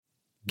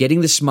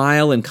Getting the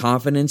smile and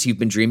confidence you've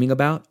been dreaming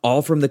about,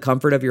 all from the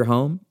comfort of your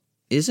home,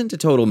 isn't a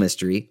total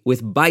mystery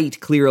with Bite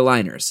Clear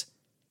Aligners.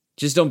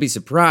 Just don't be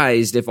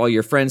surprised if all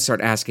your friends start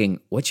asking,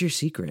 "What's your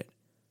secret?"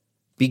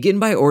 Begin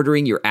by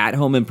ordering your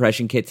at-home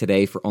impression kit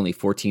today for only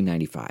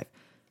 $14.95.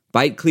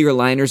 Bite Clear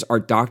Aligners are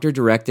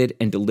doctor-directed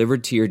and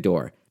delivered to your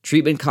door.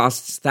 Treatment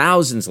costs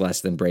thousands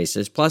less than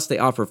braces, plus they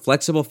offer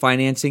flexible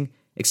financing,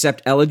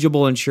 accept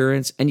eligible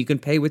insurance, and you can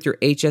pay with your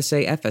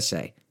HSA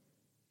FSA.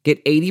 Get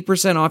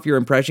 80% off your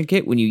impression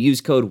kit when you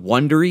use code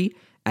WONDERY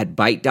at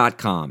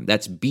Byte.com.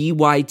 That's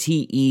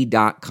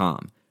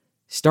BYTE.com.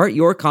 Start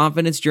your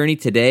confidence journey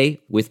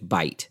today with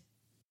Byte.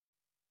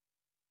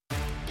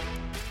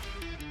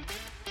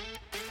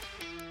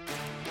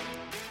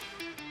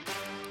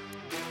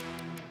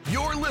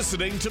 You're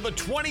listening to the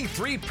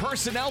 23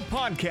 Personnel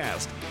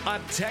Podcast, a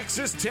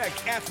Texas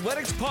Tech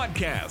athletics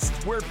podcast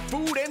where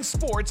food and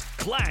sports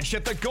clash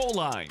at the goal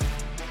line.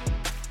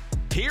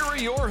 Here are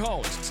your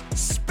hosts,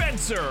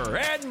 Spencer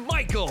and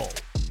Michael.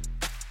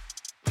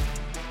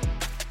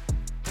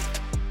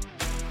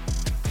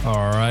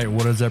 All right,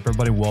 what is up,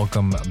 everybody?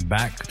 Welcome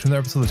back to another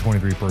episode of the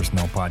 23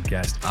 Personnel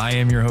Podcast. I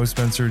am your host,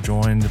 Spencer,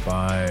 joined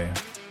by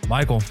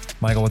Michael.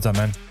 Michael, what's up,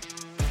 man?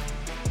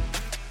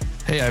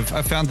 Hey,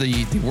 I found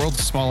the world's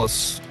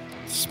smallest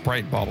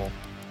Sprite bottle.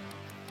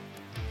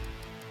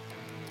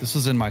 This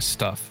was in my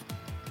stuff.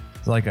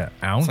 It's like an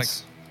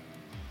ounce?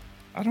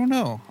 I don't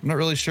know. I'm not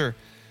really sure.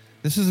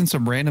 This is in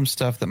some random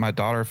stuff that my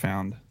daughter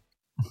found.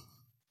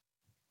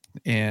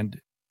 And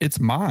it's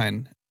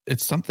mine.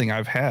 It's something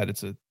I've had.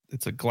 It's a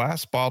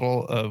glass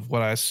bottle of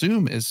what I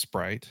assume is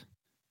Sprite.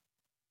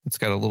 It's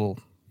got a little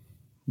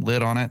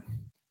lid on it.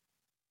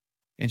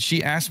 And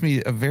she asked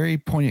me a very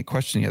poignant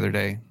question the other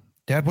day.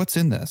 "Dad, what's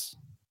in this?"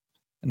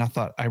 And I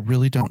thought, I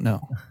really don't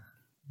know.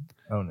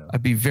 Oh, no.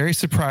 I'd be very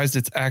surprised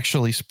it's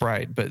actually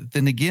Sprite. But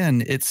then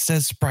again, it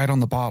says Sprite on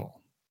the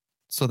bottle.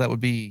 So that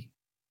would be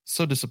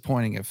so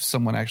disappointing if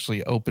someone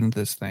actually opened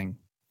this thing.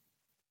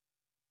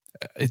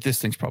 This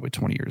thing's probably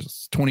 20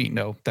 years. 20,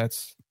 no,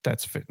 that's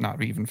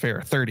not even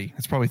fair. 30.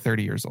 It's probably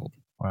 30 years old.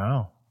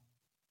 Wow.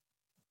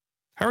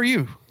 How are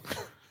you?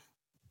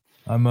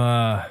 I'm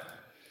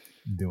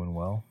doing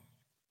well.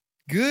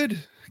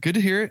 Good. Good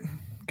to hear it.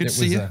 Good to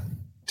see you.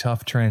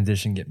 Tough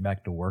transition getting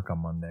back to work on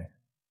Monday.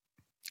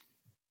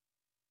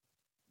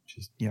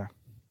 Yeah.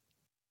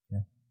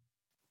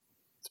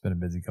 It's been a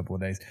busy couple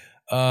of days.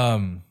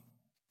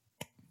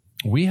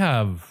 We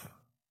have,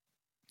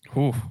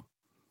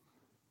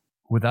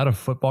 without a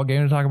football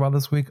game to talk about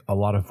this week, a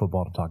lot of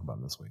football to talk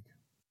about this week.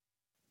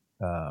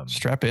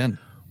 Strap in.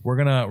 We're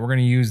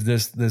gonna use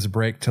this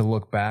break to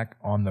look back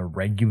on the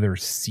regular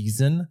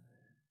season,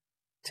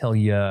 tell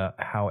you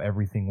how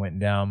everything went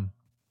down,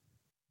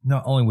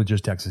 not only with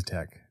just Texas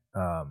Tech,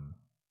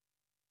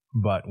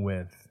 but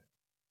with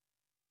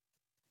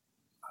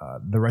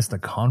the rest of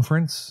the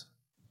conference.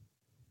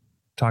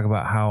 Talk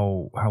about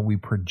how we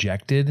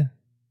projected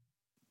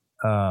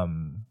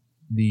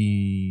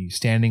the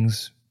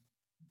standings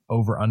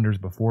over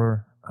unders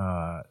before,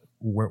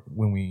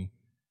 when we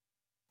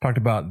talked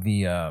about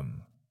the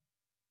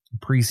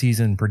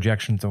preseason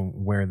projections of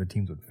where the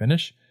teams would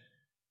finish,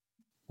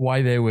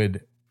 why they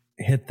would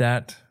hit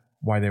that,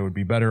 why they would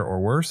be better or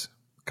worse.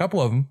 A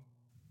couple of them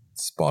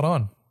spot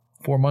on.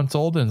 4 months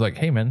old, and it's like,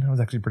 hey man, that was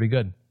actually pretty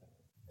good.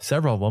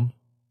 Several of them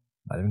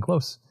not even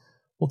close.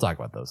 We'll talk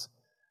about those.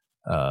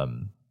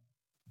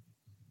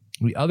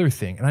 The other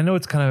thing, and I know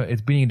it's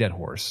beating a dead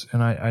horse,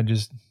 and I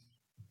just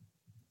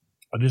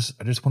want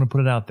to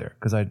put it out there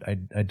because I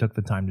took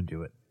the time to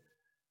do it.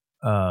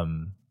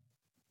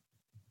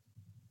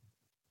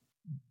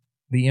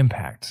 The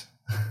impact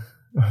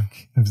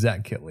of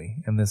Zach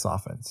Kittley and this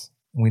offense.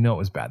 We know it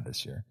was bad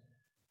this year,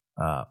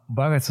 but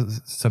I've got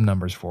some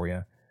numbers for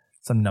you,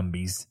 some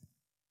numbies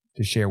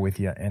to share with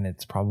you, and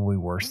it's probably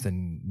worse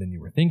than you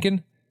were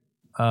thinking.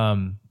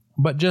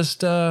 But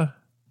just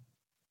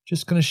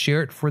gonna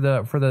share it for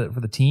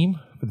the team,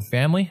 for the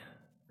family,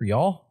 for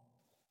y'all,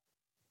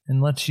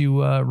 and let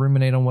you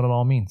ruminate on what it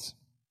all means.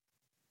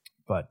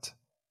 But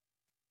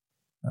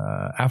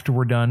after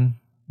we're done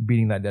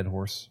beating that dead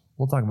horse,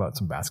 we'll talk about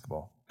some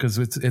basketball because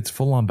it's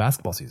full on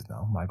basketball season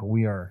now, Michael.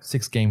 We are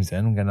 6 games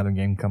in. We got another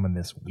game coming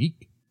this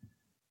week,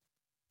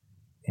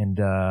 and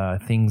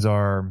things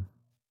are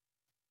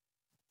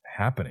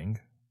happening.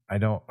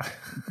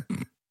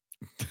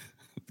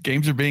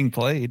 Games are being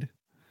played.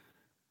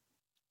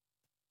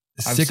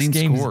 I've 6 seen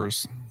games.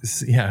 scores.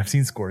 Yeah, I've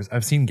seen scores.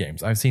 I've seen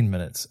games. I've seen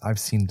minutes. I've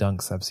seen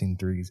dunks. I've seen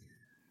threes.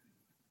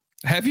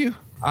 Have you?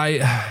 I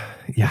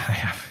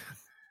have.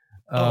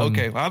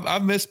 Okay.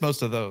 I've missed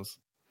most of those.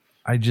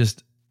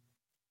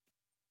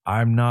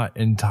 I'm not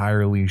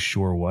entirely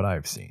sure what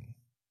I've seen.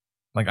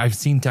 Like, I've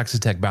seen Texas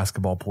Tech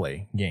basketball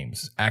play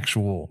games,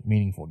 actual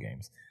meaningful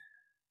games.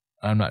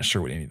 I'm not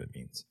sure what any of it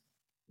means,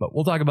 but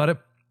we'll talk about it.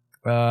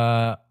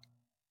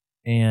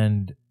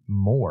 And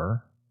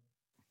more.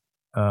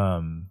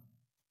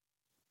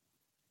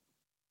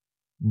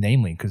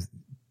 Namely, because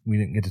we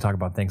didn't get to talk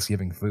about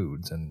Thanksgiving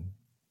foods, and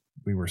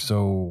we were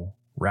so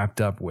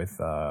wrapped up with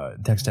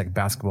Texas Tech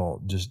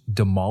basketball just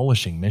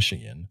demolishing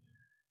Michigan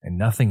and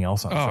nothing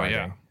else on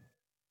Friday.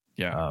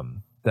 Yeah.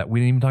 That we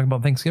didn't even talk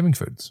about Thanksgiving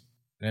foods.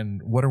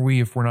 And what are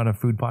we if we're not a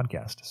food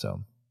podcast?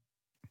 So,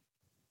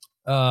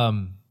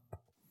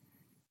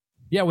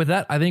 yeah, with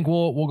that, I think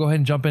we'll go ahead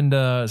and jump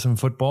into some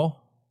football.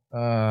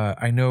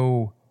 I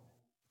know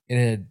it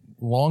had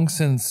long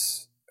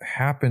since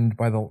happened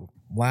by the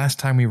last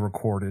time we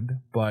recorded,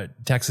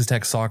 but Texas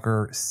Tech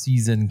soccer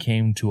season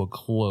came to a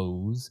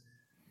close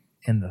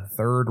in the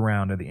third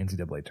round of the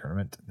NCAA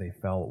tournament. They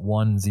fell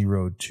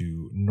 1-0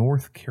 to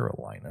North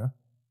Carolina.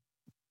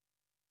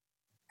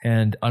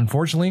 And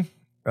unfortunately,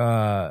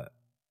 they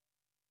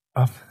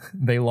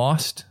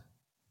lost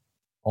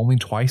only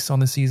twice on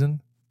the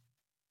season.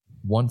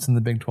 Once in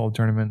the Big 12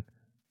 tournament,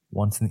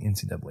 once in the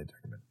NCAA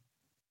tournament.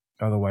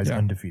 Otherwise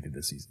undefeated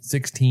this season.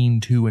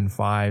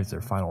 16-2-5 is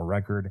their final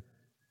record.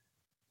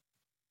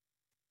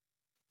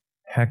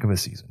 Heck of a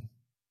season.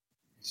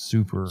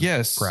 Super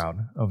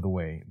proud of the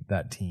way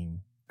that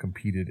team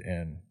competed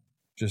and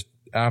just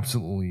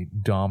absolutely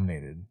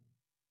dominated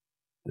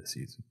this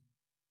season.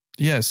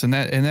 Yes, and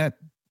that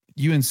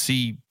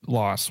UNC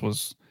loss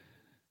was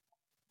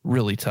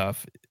really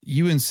tough.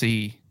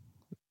 UNC,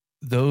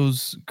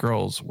 those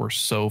girls were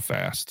so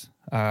fast.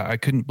 I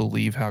couldn't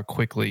believe how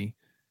quickly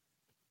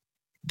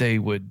they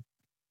would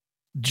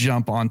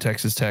jump on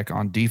Texas Tech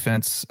on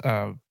defense.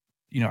 I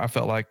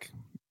felt like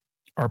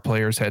our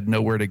players had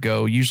nowhere to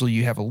go. Usually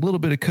you have a little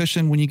bit of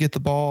cushion when you get the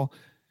ball.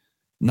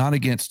 Not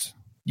against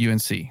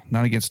UNC,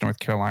 not against North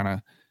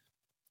Carolina.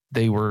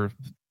 They were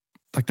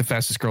like the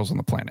fastest girls on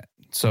the planet.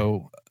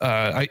 So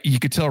you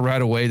could tell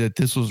right away that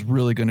this was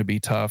really going to be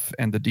tough,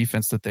 and the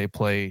defense that they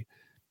play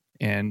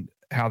and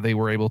how they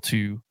were able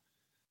to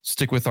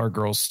stick with our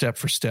girls step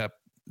for step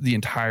the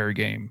entire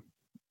game.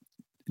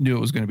 Knew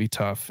it was going to be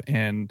tough.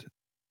 And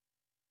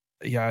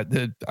I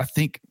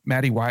think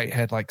Maddie White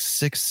had like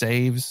 6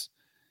 saves.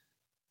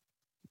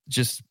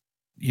 Just,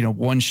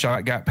 one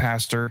shot got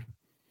past her,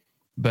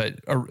 but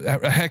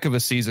a heck of a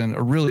season,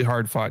 a really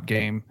hard fought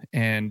game.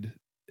 And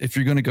if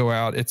you're going to go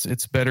out,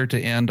 it's better to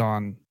end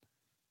on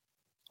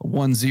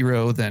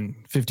 1-0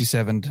 than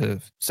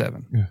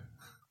 57-7. Yeah.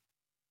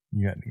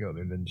 You had to go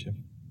there, didn't you?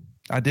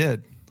 I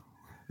did.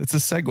 It's a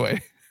segue.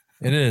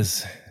 It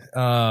is.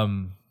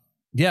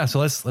 So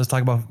let's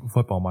talk about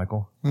football,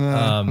 Michael.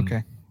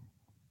 Okay.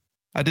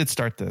 I did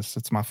start this.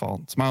 It's my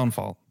fault. It's my own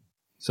fault.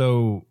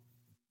 So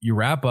you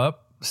wrap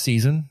up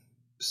season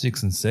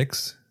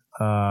 6-6.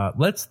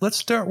 Let's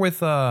start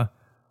with our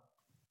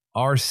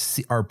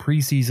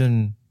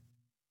preseason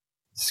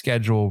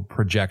schedule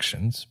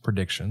predictions.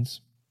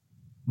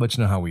 Let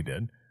you know how we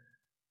did.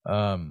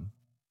 Not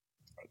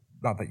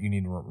that you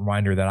need a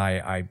reminder that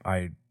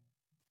I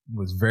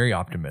was very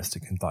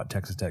optimistic and thought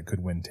Texas Tech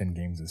could win 10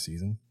 games this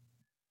season.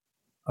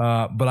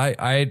 But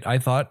I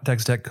thought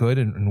Texas Tech could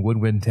and would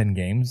win 10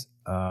 games.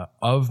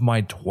 Of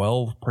my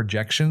 12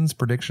 predictions,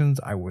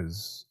 I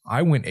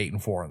went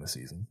 8-4 on the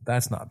season.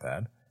 That's not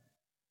bad.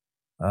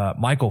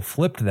 Michael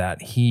flipped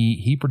that.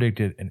 He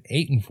predicted an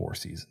 8-4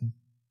 season,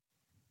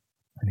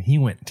 and he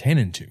went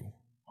 10-2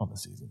 on the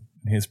season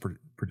in his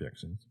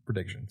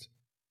predictions.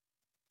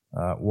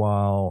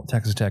 While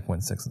Texas Tech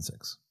went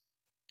 6-6.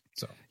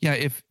 So yeah,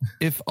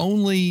 if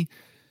only.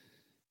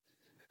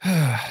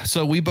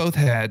 So we both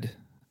had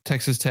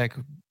Texas Tech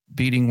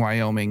beating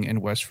Wyoming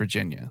and West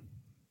Virginia.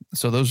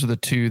 So those are the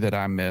two that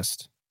I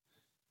missed.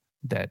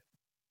 That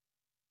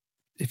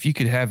if you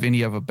could have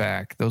any of it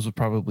back, those would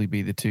probably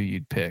be the two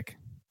you'd pick,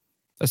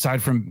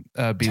 aside from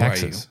BYU.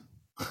 Texas.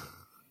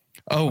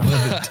 Oh,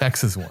 the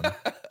Texas one.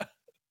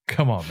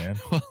 Come on, man.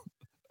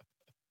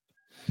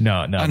 No,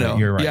 I know.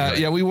 You're right.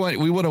 Yeah, we want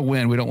to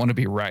win. We don't want to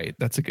be right.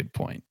 That's a good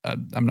point.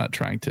 I'm not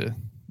trying to.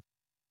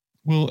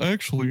 Well,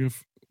 actually,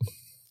 if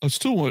I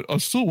still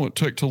want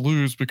Tech to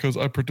lose because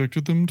I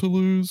predicted them to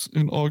lose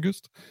in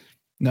August.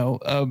 No,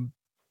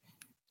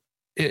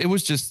 it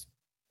was just.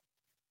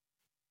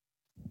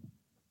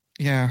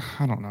 Yeah,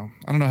 I don't know.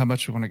 I don't know how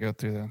much we want to go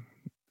through the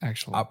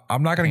actual.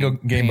 I'm not going to go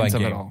game by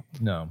game. All.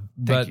 No,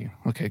 thank you.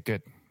 Okay,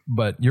 good.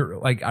 But you're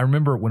like, I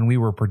remember when we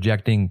were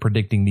predicting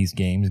these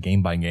games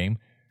game by game.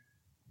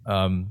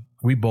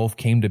 We both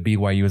came to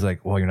BYU as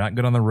like, well, you're not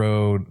good on the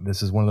road.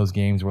 This is one of those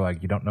games where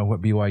like you don't know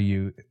what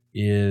BYU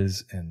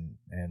is, and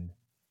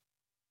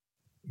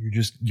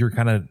you're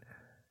kind of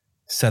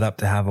set up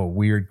to have a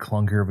weird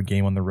clunker of a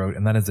game on the road,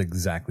 and that is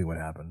exactly what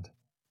happened.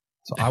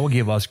 So I will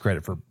give us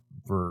credit for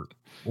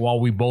while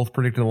we both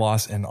predicted a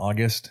loss in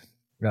August,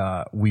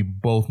 we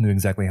both knew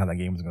exactly how that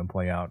game was going to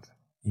play out,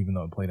 even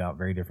though it played out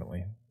very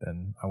differently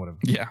than I would have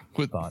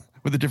thought.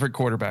 With a different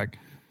quarterback.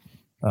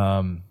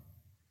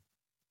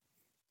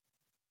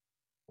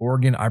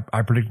 Oregon,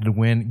 I predicted to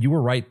win. You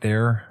were right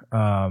there.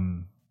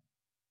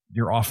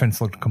 Your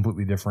offense looked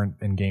completely different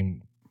in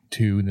game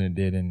 2 than it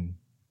did in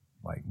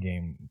like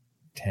game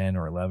 10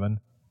 or 11.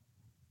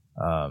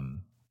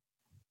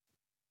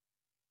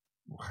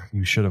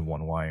 You should have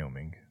won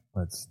Wyoming.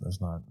 Let's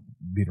not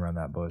beat around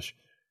that bush.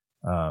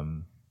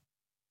 The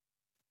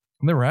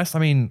rest, I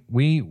mean,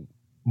 we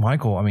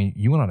Michael, I mean,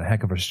 you went on a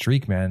heck of a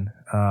streak, man.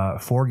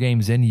 4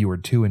 games in, you were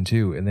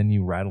 2-2, and then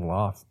you rattled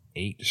off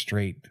 8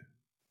 straight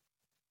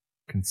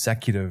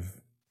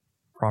consecutive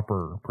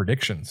proper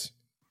predictions.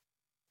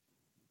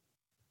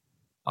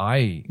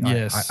 I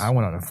went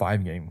on a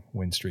 5-game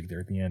win streak there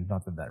at the end.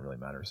 Not that that really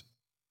matters.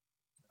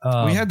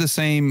 We had this.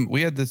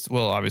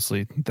 Well,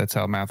 obviously that's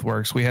how math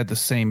works. We had the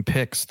same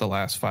picks the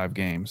last 5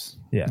 games.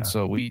 Yeah. And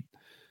so we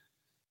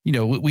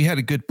had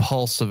a good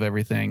pulse of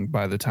everything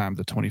by the time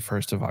the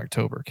 21st of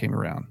October came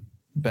around,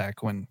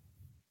 back when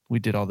we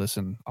did all this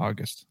in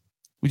August.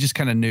 We just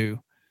kind of knew.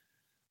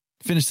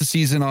 Finished the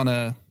season on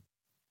a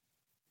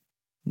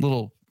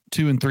little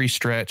 2-3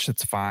 stretch.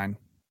 That's fine.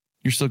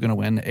 You're still going to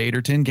win 8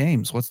 or 10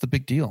 games. What's the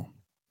big deal?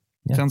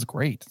 Yeah. Sounds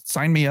great.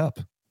 Sign me up.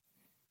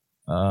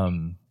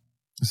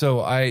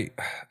 So I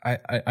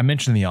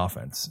mentioned the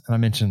offense, and I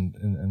mentioned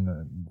in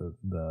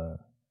the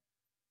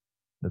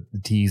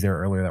tease there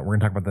earlier that we're going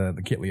to talk about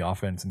the Kitley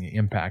offense and the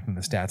impact and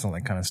the stats and all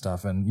that kind of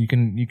stuff. And you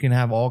can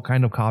have all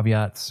kind of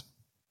caveats,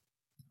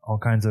 all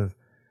kinds of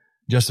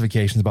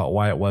justifications about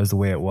why it was the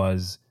way it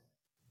was.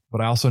 But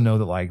I also know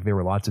that like there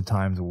were lots of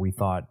times where we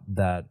thought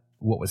that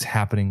what was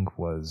happening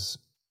was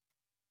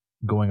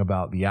going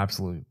about the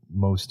absolute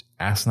most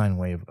asinine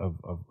way of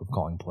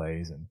calling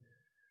plays, and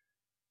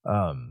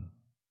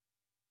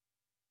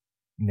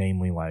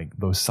namely like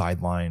those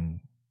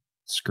sideline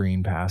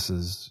screen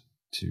passes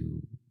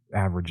to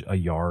average a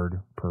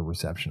yard per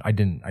reception. I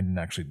didn't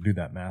actually do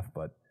that math,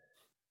 but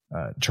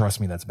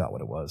trust me, that's about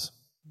what it was.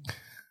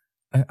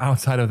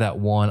 Outside of that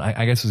one,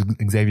 I guess it was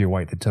Xavier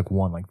White that took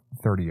one like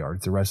 30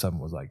 yards. The rest of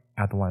them was like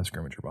at the line of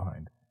scrimmage or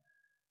behind.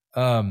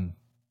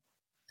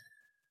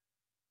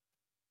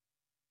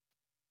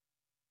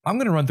 I'm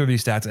going to run through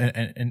these stats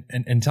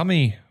and tell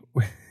me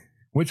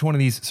which one of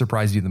these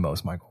surprised you the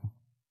most, Michael.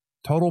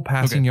 Total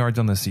passing yards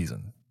on the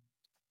season,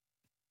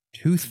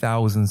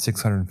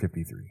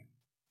 2,653.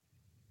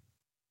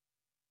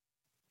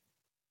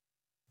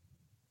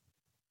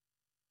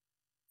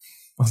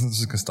 I'm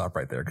just going to stop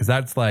right there because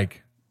that's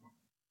like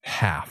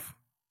half,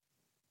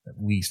 at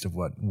least, of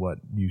what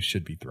you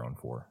should be thrown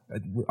for.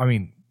 I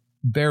mean,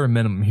 bare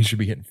minimum, he should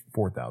be hitting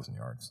 4,000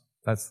 yards.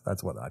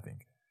 That's what I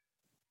think.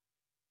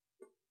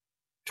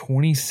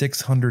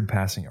 2,600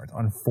 passing yards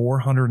on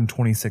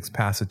 426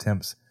 pass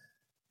attempts.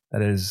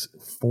 That is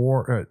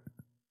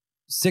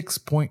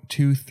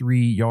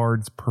 6.23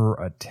 yards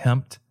per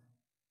attempt.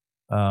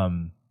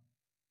 In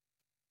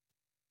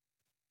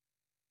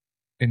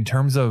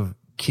terms of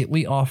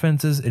Kitley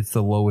offenses, it's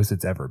the lowest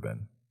it's ever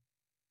been.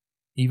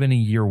 Even in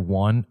year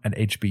 1 at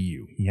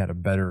HBU, he had a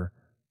better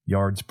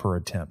yards per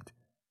attempt.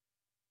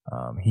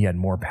 He had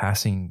more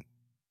passing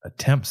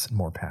attempts,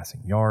 more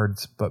passing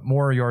yards, but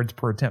more yards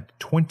per attempt.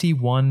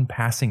 21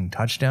 passing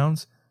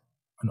touchdowns,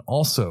 and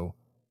also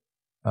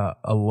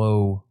a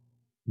low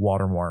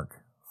watermark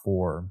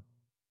for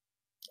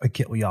a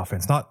Kitley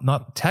offense.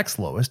 Not Tech's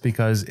lowest,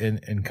 because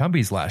in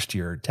Cumbie's last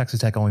year,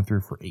 Texas Tech only threw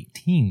for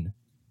 18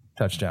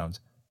 touchdowns.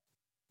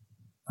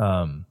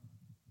 But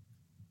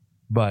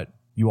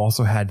you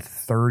also had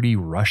 30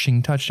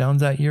 rushing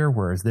touchdowns that year,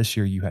 whereas this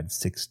year you had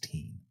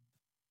 16.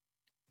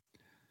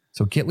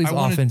 So Kitley's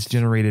offense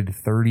generated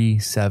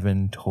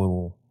 37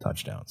 total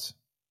touchdowns.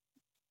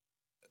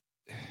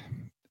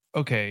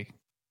 Okay.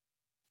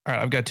 All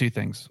right, I've got 2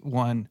 things.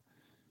 One,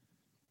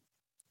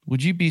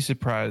 would you be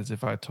surprised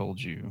if I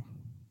told you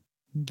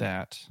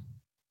that?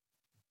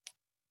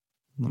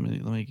 Let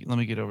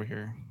me get over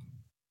here.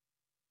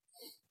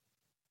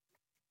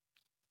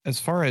 As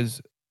far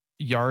as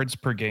yards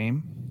per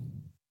game,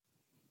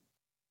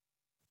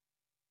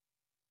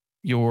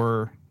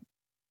 your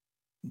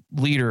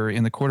leader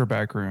in the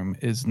quarterback room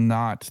is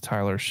not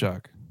Tyler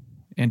Shuck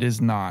and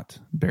is not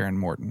Baron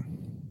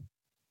Morton.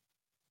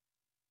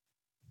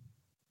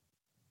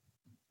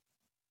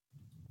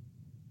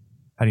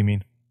 How do you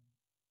mean?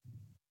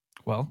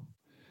 Well,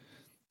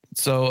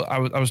 so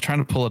I was trying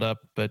to pull it up,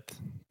 but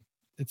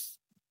it's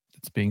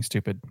being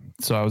stupid.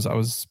 So I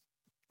was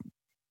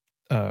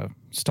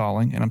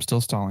stalling, and I'm still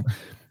stalling.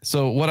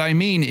 So what I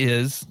mean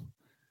is,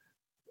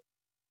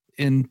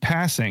 in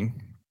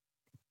passing,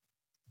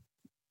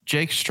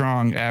 Jake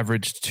Strong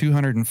averaged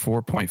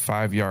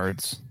 204.5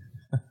 yards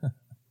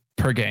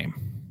per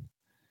game.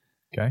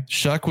 Okay.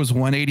 Shuck was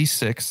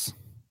 186.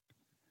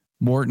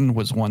 Morton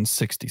was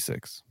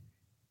 166.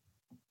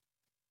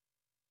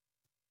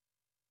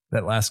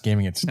 That last game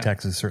against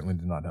Texas certainly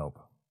did not help.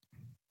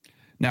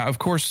 Now, of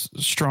course,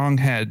 Strong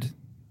had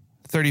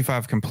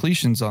 35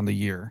 completions on the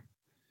year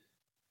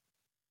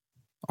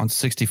on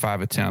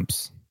 65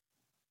 attempts.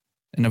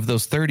 And of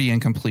those 30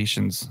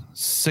 incompletions,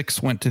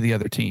 6 went to the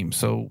other team.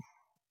 So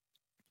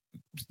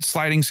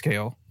sliding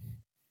scale.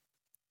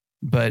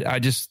 But I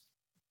just,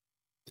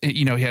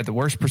 he had the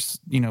worst,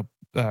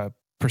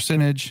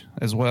 percentage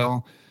as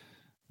well.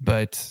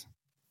 But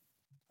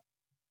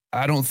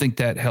I don't think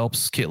that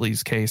helps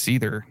Kitley's case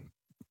either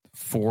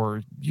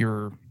for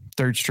your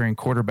third string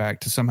quarterback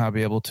to somehow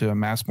be able to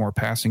amass more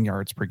passing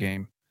yards per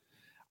game.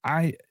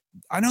 I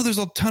know there's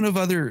a ton of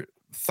other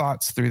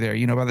thoughts through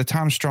there. By the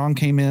time Strong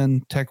came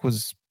in, Tech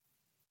was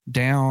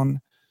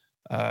down.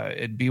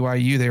 At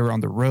BYU, they were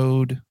on the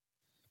road.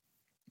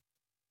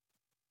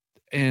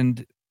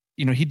 And,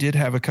 he did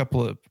have a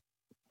couple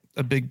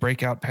of big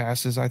breakout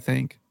passes, I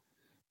think.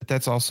 But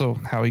that's also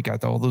how he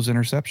got all those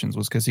interceptions,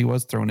 was because he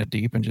was throwing it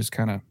deep and just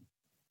kind of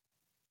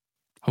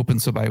hoping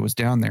somebody was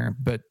down there.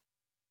 But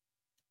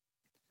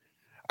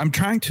I'm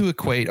trying to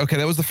equate. Okay,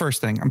 that was the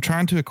first thing. I'm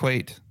trying to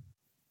equate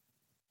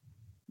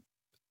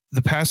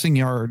the passing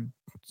yard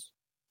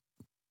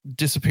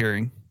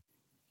disappearing,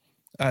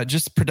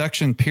 just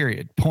production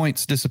period,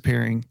 points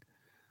disappearing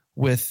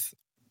with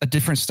a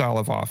different style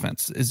of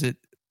offense. Is it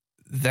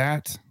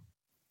that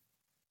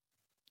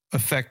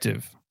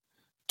effective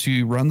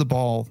to run the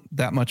ball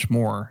that much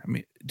more? I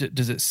mean,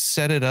 does it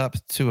set it up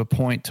to a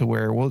point to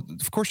where, well,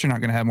 of course you're not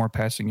going to have more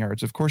passing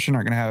yards. Of course you're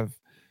not going to have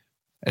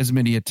as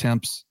many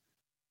attempts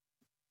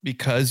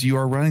because you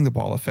are running the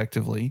ball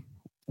effectively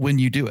when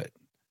you do it.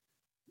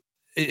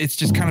 It's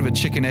just kind of a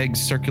chicken egg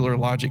circular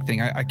logic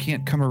thing. I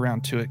can't come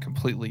around to it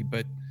completely,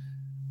 but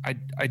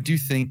I do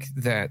think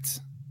that,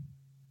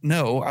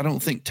 no, I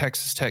don't think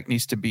Texas Tech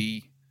has to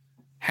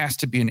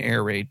be an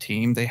air raid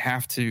team. They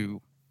have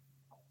to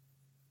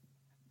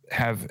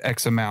have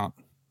X amount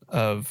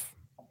of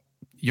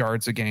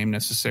yards a game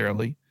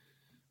necessarily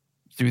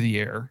through the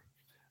air.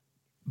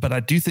 But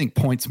I do think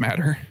points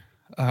matter.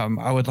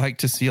 I would like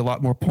to see a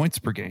lot more points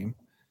per game.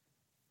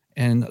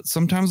 And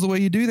sometimes the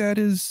way you do that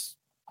is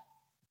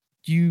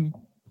you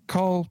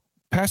call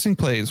passing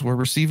plays where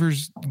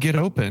receivers get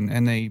open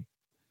and they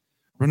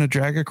run a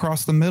drag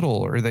across the middle,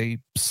 or they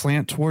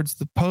slant towards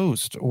the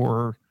post,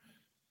 or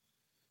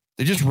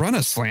they just run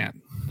a slant,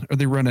 or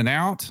they run an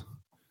out.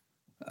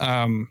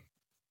 And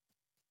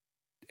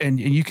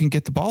you can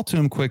get the ball to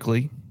them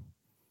quickly.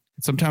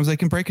 Sometimes they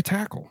can break a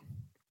tackle.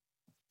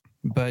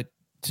 But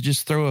to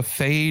just throw a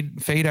fade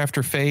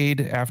after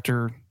fade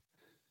after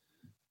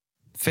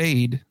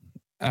fade,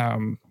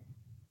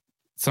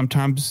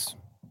 sometimes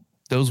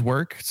those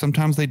work,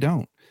 sometimes they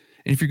don't.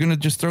 And if you're going to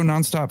just throw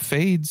nonstop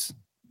fades,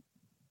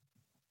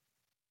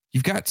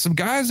 you've got some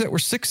guys that were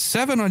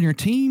 6'7" on your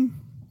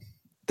team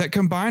that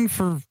combined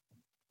for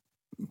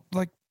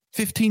like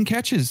 15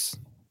 catches.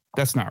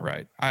 That's not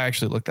right. I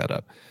actually looked that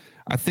up.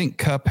 I think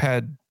Cup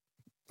had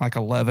like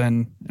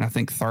 11, and I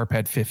think Tharp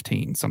had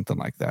 15, something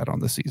like that on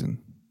the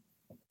season.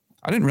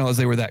 I didn't realize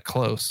they were that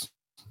close,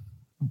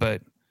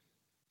 but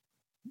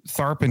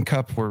Tharp and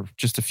Cup were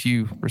just a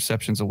few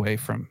receptions away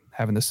from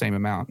having the same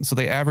amount. And so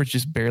they averaged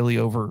just barely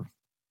over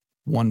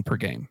 1 per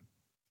game.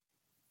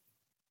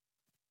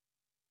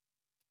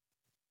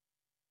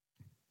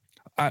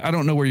 I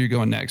don't know where you're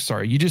going next.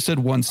 Sorry. You just said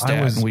one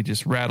stat and we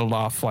just rattled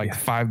off like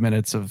 5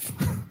 minutes of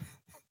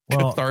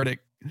cathartic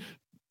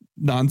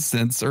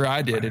nonsense, or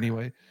I did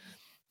anyway.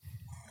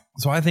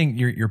 So I think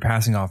your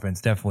passing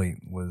offense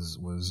definitely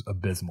was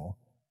abysmal.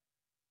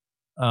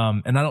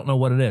 And I don't know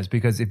what it is,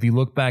 because if you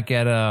look back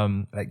at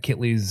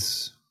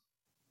Kitley's,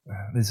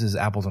 this is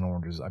apples and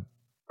oranges.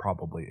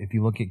 If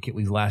you look at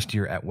Kitley's last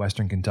year at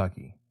Western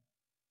Kentucky,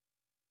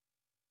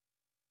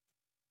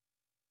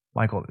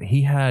 Michael,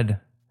 he had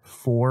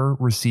 4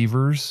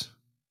 receivers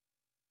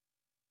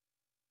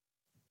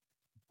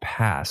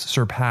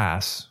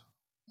surpass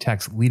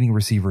Tech's leading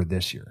receiver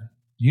this year.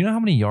 Do you know how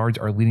many yards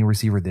our leading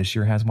receiver this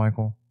year has,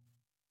 Michael?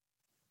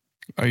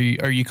 Are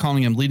you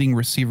calling him leading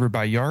receiver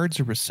by yards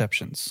or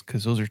receptions?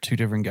 Because those are two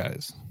different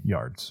guys.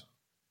 Yards.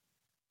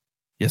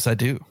 Yes, I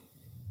do.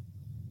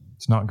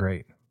 It's not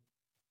great.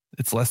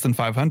 It's less than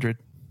 500.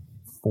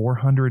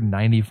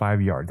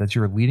 495 yards. That's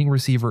your leading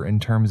receiver in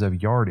terms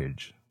of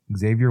yardage.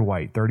 Xavier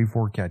White,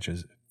 34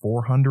 catches,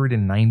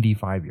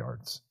 495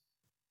 yards.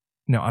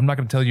 Now, I'm not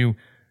going to tell you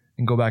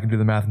and go back and do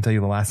the math and tell you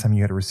the last time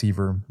you had a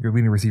receiver, your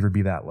leading receiver,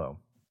 be that low.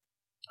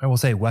 I will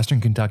say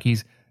Western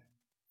Kentucky's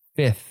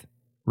 5th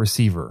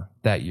receiver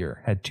that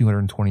year had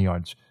 220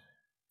 yards.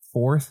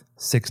 4th,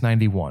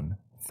 691.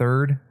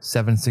 3rd,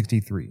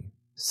 763.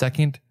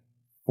 2nd,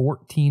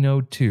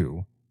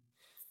 1402.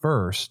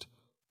 1st,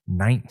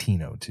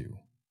 1902.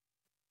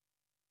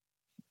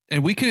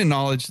 And we can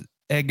acknowledge,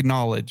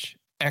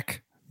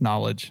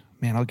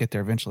 man, I'll get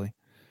there eventually,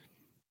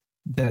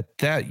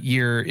 that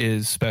year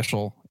is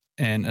special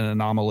and an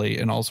anomaly,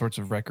 and all sorts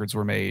of records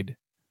were made.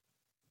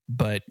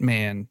 But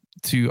man,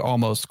 to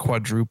almost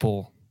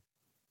quadruple,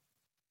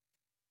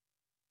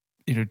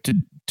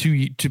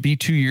 to be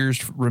 2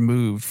 years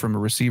removed from a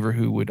receiver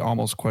who would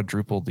almost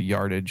quadruple the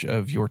yardage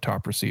of your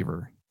top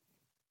receiver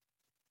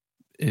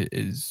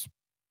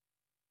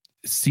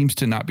seems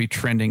to not be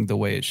trending the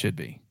way it should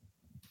be.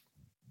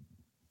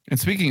 And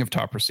speaking of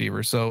top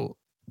receivers, so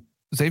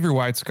Xavier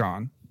White's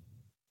gone.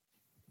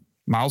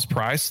 Miles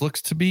Price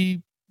looks to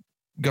be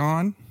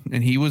gone,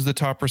 and he was the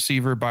top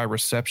receiver by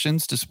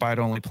receptions despite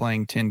only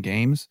playing 10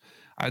 games.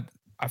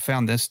 I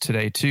found this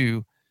today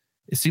too.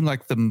 It seemed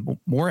like the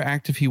more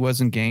active he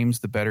was in games,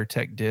 the better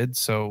Tech did.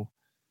 So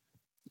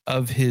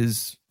of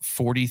his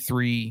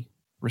 43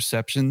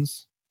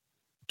 receptions,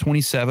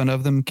 27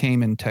 of them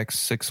came in Tech's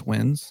 6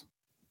 wins,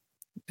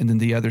 and then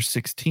the other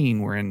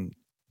 16 were in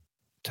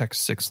Tech's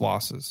 6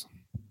 losses.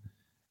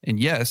 And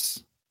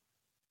yes,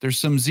 There's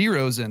some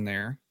zeros in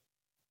there.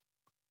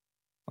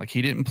 Like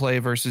he didn't play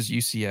versus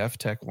UCF,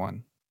 Tech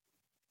won.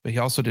 But he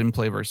also didn't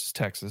play versus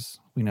Texas.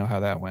 We know how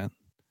that went.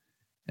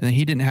 And then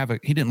he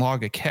didn't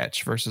log a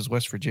catch versus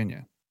West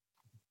Virginia.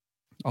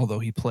 Although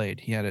he played,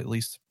 he had at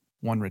least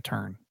one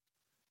return.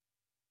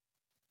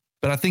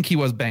 But I think he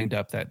was banged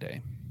up that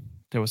day.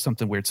 There was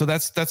something weird. So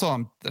that's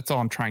all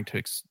I'm trying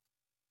to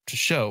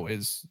show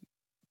is,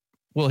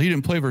 well, he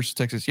didn't play versus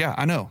Texas. Yeah,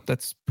 I know.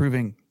 That's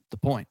proving the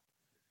point.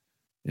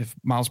 If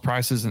Miles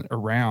Price isn't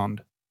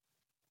around,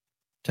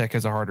 Tech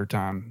has a harder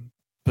time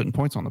putting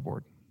points on the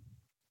board.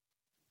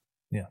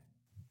 Yeah.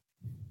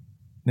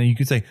 Now you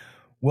could say,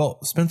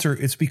 well, Spencer,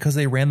 it's because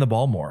they ran the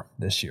ball more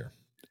this year.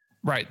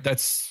 Right.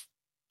 It's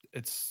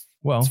fair.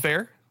 Well, it's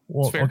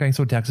fair. Okay.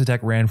 So Texas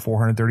Tech ran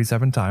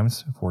 437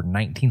 times for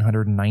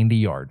 1,990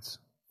 yards,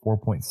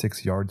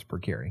 4.6 yards per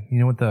carry. You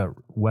know what the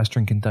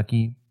Western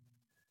Kentucky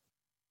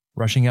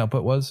rushing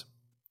output was?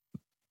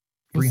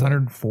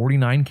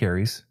 349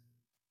 carries.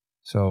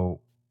 So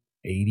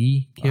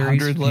 80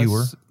 carries fewer.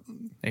 Less,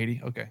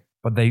 80. Okay.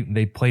 But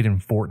they played in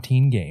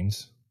 14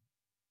 games.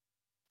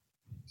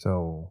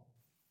 So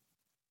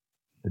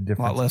the difference.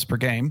 A lot less per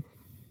game.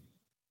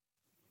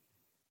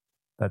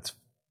 That's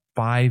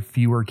 5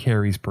 fewer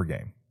carries per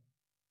game.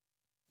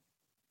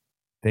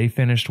 They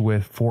finished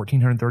with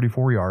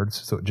 1,434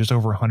 yards, so just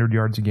over 100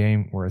 yards a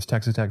game, whereas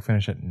Texas Tech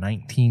finished at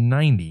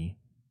 1,990,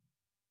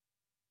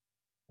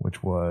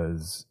 which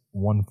was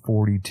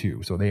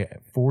 142. So they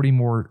had 40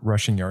 more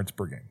rushing yards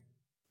per game.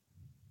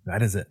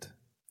 That is it.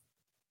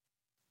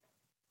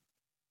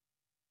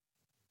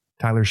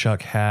 Tyler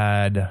Shuck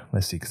had,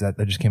 let's see, because that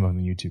just came up in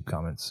the YouTube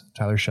comments.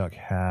 Tyler Shuck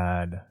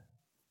had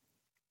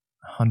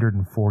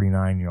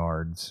 149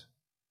 yards,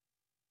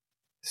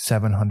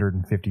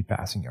 750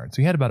 passing yards.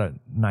 So he had about a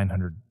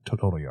 900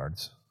 total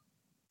yards.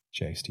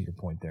 Chase, to your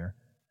point there.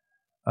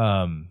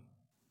 My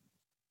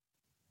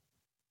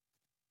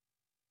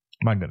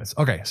goodness.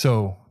 Okay,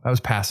 so that was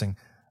passing.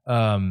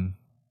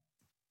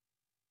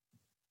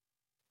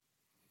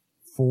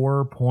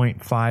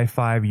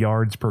 4.55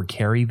 yards per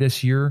carry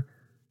this year.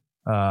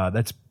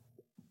 That's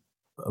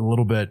a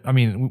little bit. I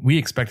mean, we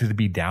expected to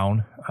be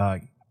down.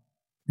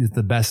 It's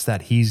the best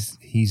that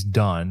he's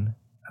done.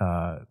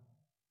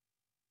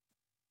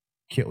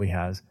 Kitley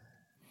has.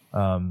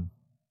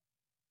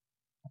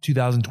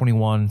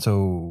 2021,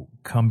 so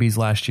Cumbies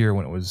last year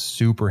when it was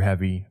super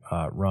heavy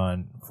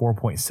run,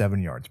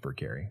 4.7 yards per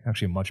carry.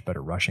 Actually a much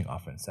better rushing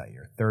offense that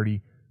year.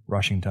 30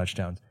 rushing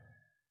touchdowns.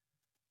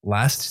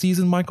 Last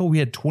season, Michael, we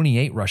had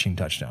 28 rushing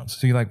touchdowns.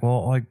 So you're like,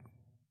 well, like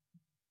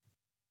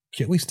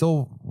Kitley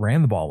still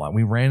ran the ball a lot.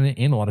 We ran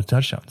in a lot of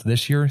touchdowns.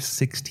 This year,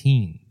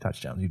 16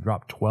 touchdowns. You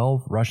dropped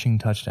 12 rushing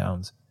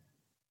touchdowns.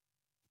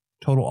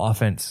 Total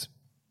offense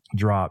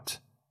dropped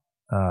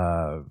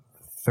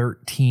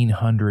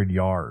 1,300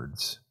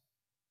 yards.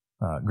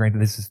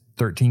 Granted, this is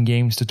 13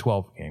 games to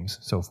 12 games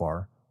so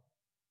far.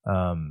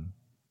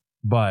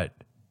 But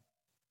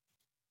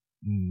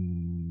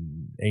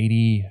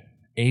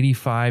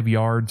 85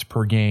 yards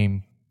per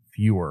game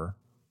fewer.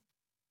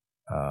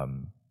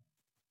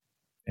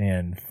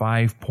 And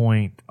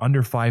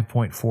under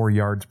 5.4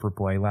 yards per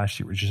play. Last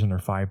year it was just under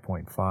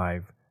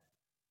 5.5.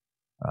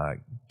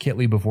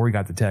 Kitley, before he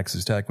got to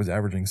Texas Tech, was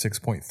averaging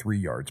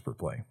 6.3 yards per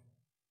play.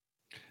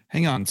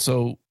 Hang on.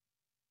 So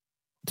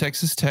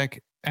Texas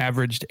Tech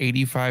averaged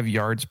 85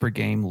 yards per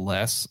game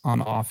less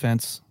on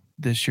offense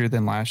this year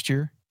than last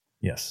year?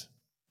 Yes.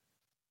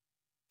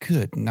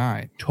 Good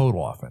night.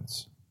 Total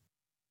offense.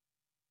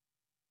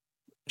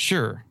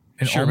 Sure.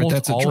 And sure, but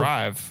that's a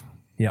drive.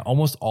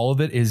 Almost all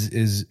of it is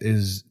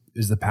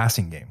the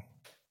passing game.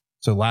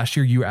 So last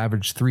year you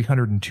averaged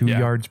 302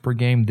 yards per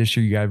game. This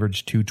year you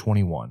averaged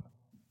 221.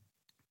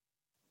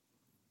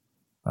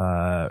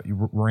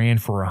 You ran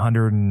for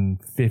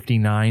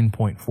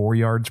 159.4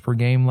 yards per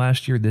game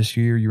last year. This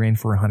year you ran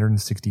for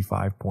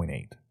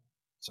 165.8.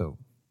 So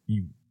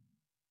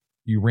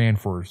you ran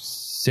for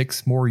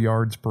 6 more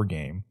yards per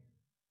game,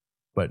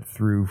 but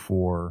threw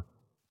for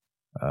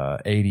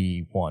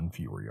 81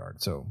 fewer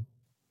yards. So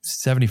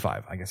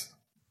 75, I guess,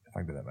 if I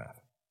can do that math,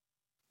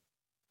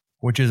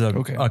 which is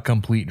a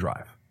complete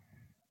drive.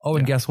 Oh,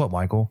 and guess what,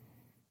 Michael?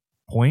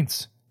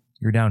 Points,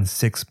 you're down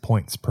 6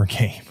 points per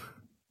game.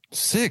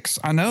 6,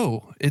 I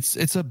know.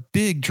 It's a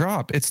big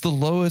drop. It's the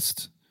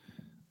lowest.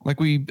 I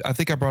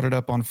think I brought it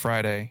up on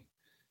Friday.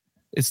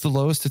 It's the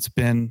lowest it's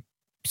been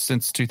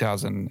since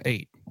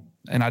 2008,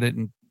 and I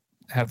didn't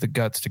have the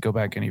guts to go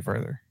back any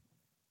further.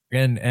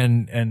 And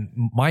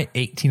my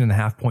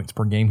 18.5 points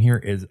per game here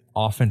is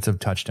offensive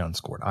touchdown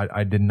scored.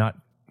 I did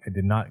not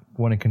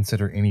want to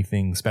consider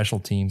anything special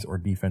teams or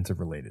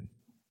defensive related.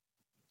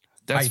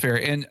 That's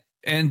fair.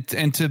 And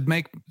to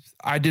make,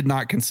 I did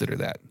not consider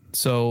that.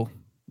 So,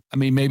 I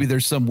mean, maybe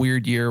there's some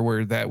weird year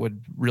where that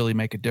would really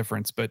make a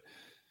difference, but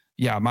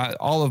yeah,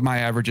 all of my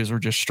averages were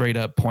just straight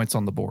up points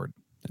on the board,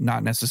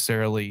 not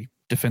necessarily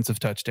defensive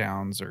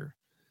touchdowns or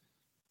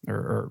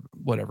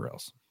whatever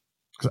else.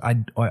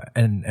 I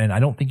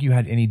don't think you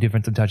had any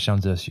defensive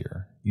touchdowns this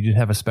year. You did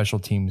have a special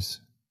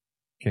teams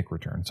kick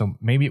return, so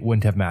maybe it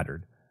wouldn't have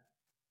mattered.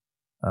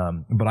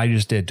 But I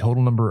just did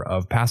total number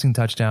of passing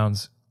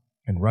touchdowns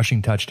and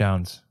rushing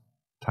touchdowns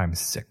times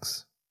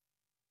 6.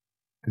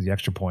 Because the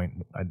extra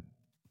point,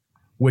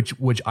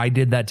 which I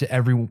did that to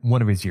every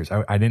one of his years.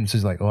 I didn't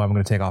just like, I'm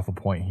going to take off a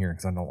point here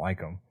because I don't like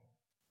him.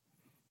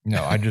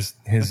 No, I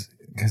just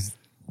because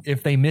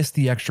if they miss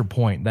the extra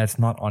point, that's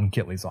not on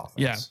Kitley's offense.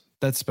 Yeah,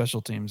 that's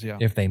special teams. Yeah.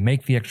 If they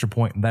make the extra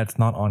point, that's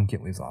not on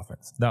Kitley's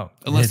offense. No,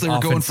 unless they were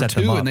going for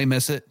 2 and they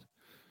miss it.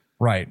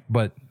 Right,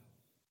 but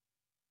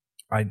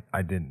I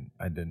didn't.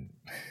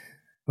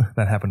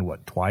 That happened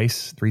what,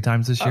 3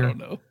 times this year?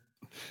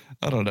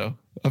 I don't know.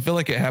 I feel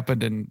like it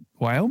happened in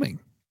Wyoming.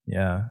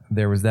 Yeah,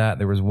 there was that.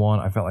 There was one.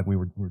 I felt like we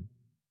were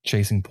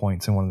chasing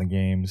points in one of the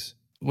games.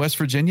 West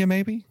Virginia,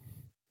 maybe,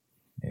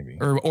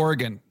 or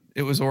Oregon.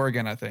 It was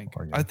Oregon, I think.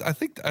 I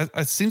think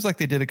it seems like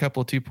they did a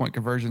couple of 2-point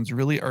conversions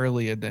really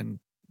early, and then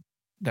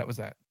that was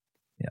that.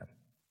 Yeah.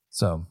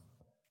 So,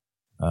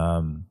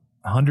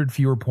 100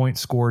 fewer points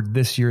scored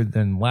this year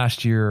than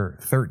last year.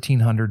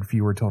 1,300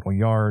 fewer total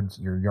yards.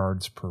 Your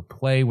yards per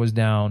play was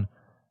down.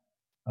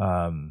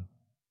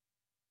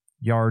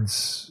 Your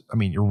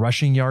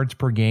rushing yards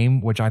per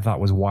game, which I thought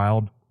was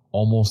wild,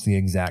 almost the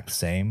exact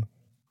same.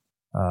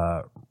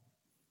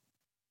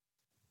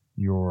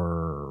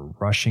 Your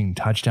rushing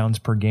touchdowns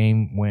per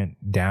game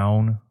went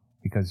down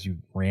because you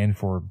ran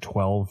for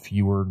 12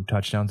 fewer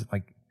touchdowns.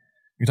 Like,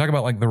 you talk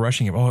about like the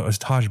rushing game. Oh, it was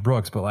Taj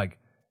Brooks, but like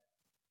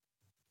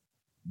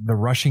the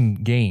rushing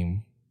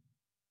game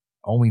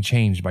only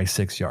changed by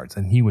 6 yards,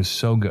 and he was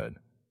so good.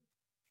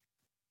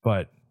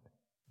 But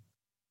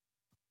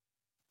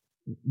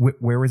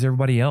where was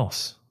everybody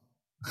else?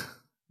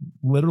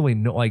 Literally,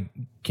 no. Like,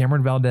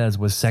 Cameron Valdez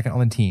was second on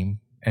the team,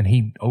 and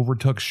he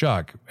overtook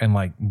Shuck in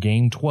like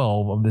game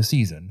 12 of the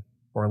season,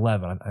 or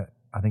 11.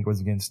 I think it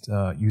was against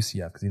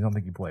UCF, because I don't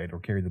think he played or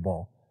carried the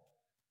ball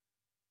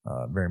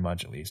very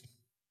much, at least.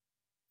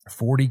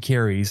 40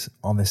 carries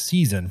on the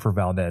season for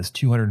Valdez,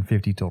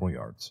 250 total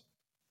yards,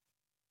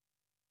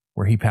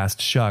 where he passed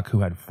Shuck,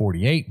 who had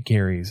 48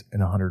 carries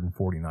and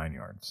 149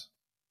 yards.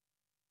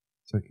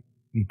 So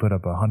he put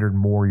up 100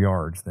 more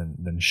yards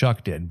than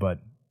Shuck did, but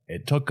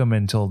it took him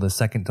until the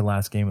second to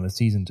last game of the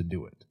season to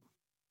do it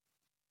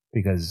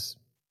because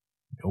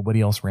nobody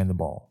else ran the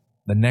ball.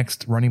 The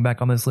next running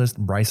back on this list,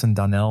 Bryson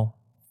Donnell,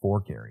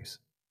 4 carries.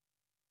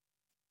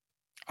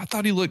 I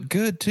thought he looked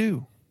good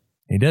too.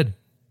 He did.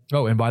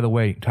 Oh, and by the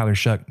way, Tyler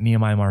Shuck,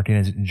 Nehemiah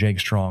Martinez, and Jake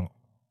Strong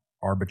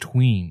are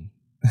between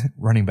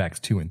running backs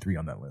 2 and 3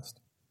 on that list.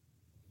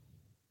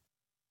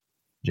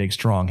 Jake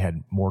Strong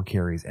had more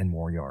carries and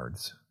more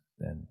yards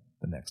than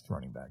the next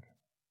running back.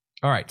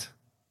 All right.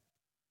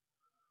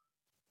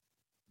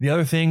 The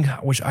other thing,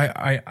 which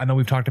I know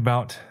we've talked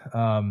about,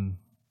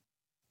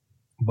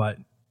 but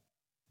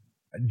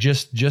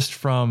just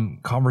from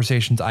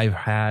conversations I've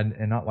had,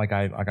 and not like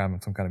I'm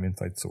some kind of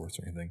inside source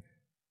or anything,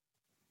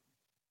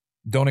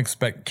 don't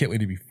expect Kitley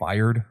to be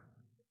fired.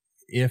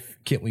 If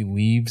Kitley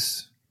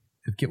leaves,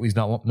 if Kitley's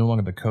no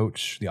longer the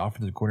coach, the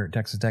offensive coordinator at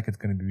Texas Tech, it's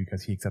going to be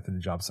because he accepted a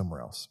job somewhere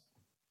else,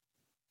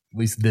 at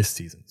least this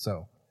season.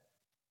 So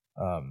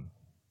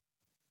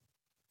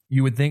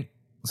you would think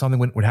something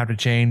would have to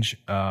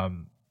change.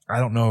 I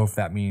don't know if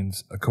that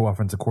means a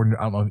co-offensive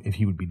coordinator. I don't know if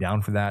he would be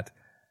down for that,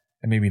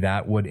 and maybe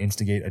that would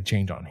instigate a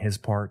change on his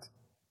part.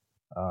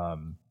 I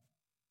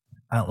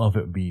don't know if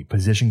it would be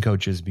position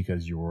coaches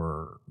because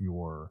your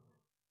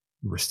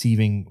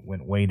receiving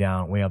went way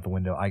down, way out the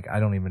window. I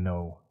don't even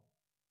know.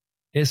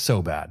 It's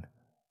so bad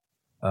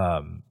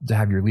to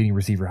have your leading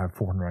receiver have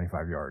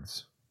 495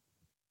 yards.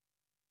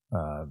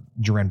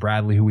 Jerand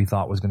Bradley, who we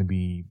thought was going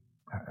to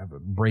have a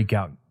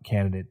breakout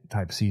candidate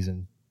type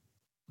season,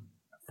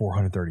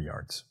 430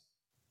 yards.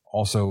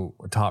 Also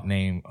a top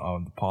name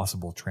of the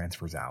possible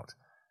transfers out.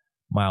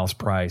 Miles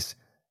Price,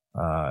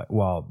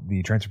 while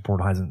the transfer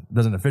portal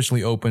doesn't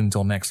officially open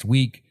until next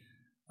week,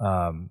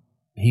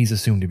 he's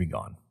assumed to be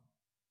gone.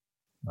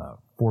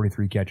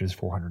 43 catches,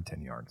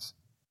 410 yards.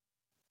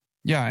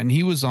 Yeah, and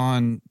he was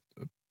on,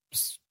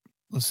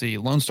 let's see,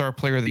 Lone Star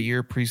Player of the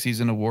Year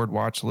preseason award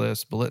watch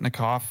list,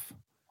 Biletnikoff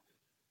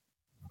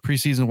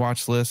preseason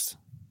watch list,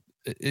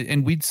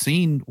 and we'd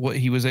seen what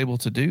he was able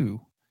to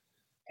do.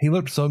 He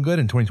looked so good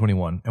in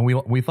 2021, and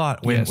we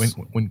thought when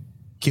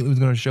Kitley was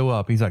going to show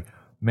up, he's like,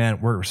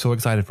 man, we're so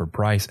excited for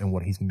Price and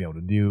what he's going to be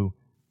able to do.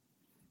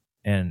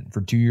 And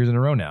for 2 years in a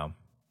row now,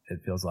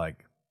 it feels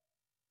like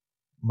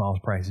Miles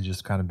Price has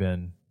just kind of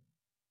been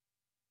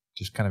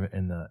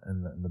in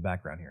the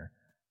background here.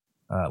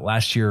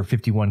 Last year,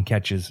 51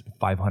 catches,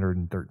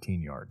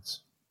 513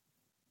 yards.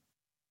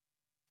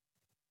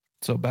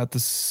 So about the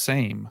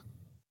same,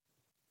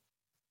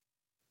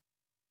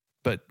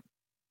 but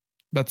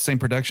about the same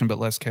production, but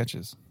less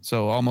catches.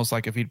 So almost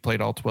like if he'd played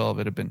all 12,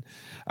 it'd have been.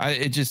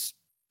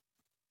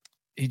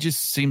 He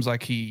just seems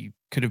like he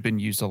could have been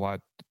used a lot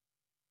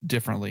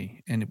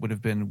differently, and it would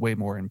have been way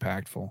more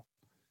impactful.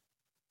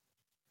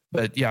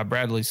 But yeah,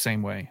 Bradley's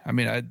same way. I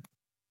mean,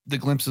 the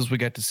glimpses we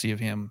got to see of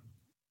him,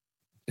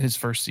 his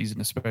first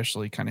season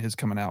especially, kind of his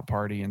coming out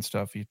party and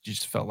stuff, you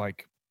just felt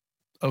like,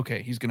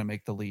 okay, he's going to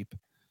make the leap.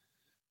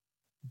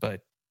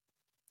 But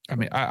I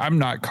mean, I'm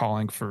not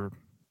calling for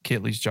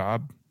Kitley's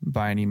job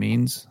by any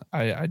means.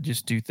 I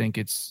just do think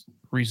it's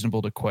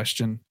reasonable to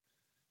question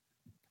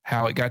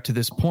how it got to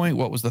this point.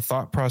 What was the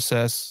thought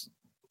process?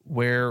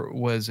 Where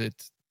was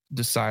it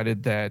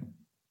decided that,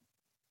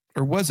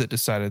 or was it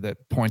decided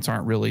that points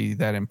aren't really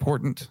that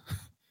important?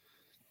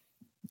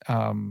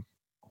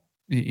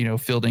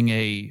 Fielding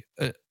a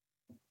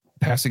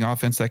passing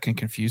offense that can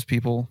confuse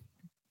people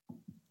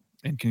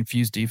and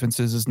confuse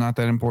defenses is not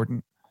that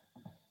important.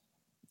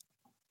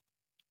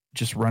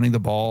 Just running the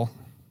ball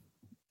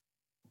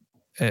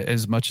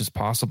as much as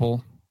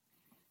possible,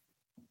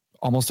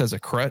 almost as a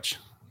crutch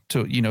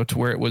to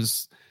where it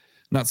was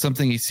not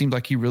something he seemed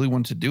like he really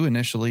wanted to do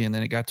initially. And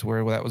then it got to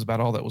where that was about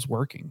all that was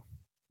working.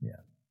 Yeah.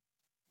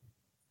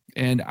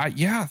 And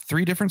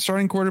 3 different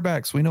starting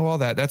quarterbacks. We know all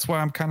that. That's why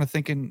I'm kind of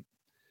thinking.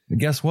 And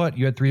guess what?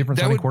 You had 3 different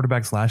starting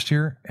quarterbacks last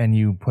year, and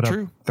you put up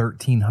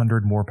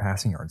 1,300 more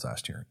passing yards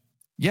last year.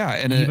 Yeah.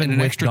 And an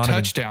extra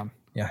touchdown.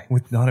 Yeah.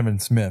 With Donovan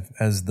Smith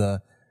as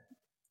the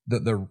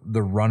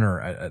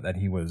runner that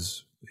he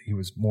was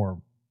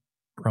more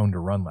prone to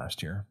run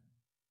last year.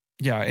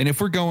 Yeah. And if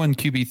we're going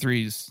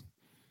QB3s,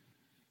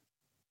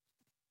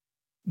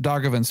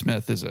 Donovan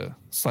Smith is a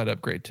slight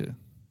upgrade to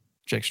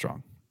Jake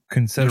Strong.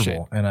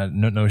 Considerable. And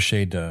no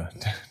shade to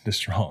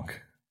Strong.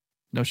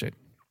 No shade.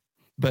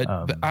 But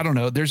I don't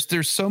know.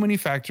 There's so many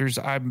factors.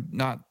 I'm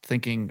not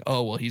thinking,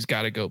 oh, well, he's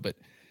got to go. But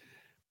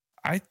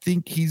I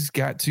think he's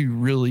got to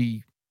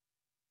really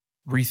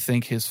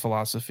rethink his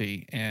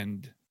philosophy,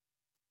 and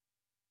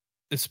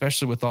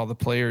especially with all the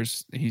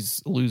players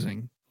he's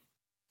losing,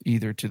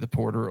 either to the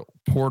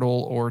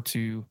portal or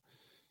to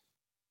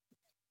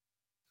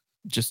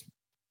just,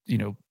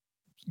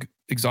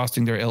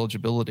 exhausting their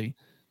eligibility.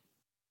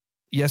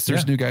 Yes,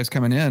 there's new guys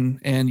coming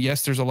in, and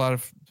yes, there's a lot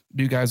of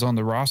new guys on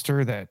the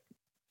roster that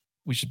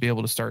we should be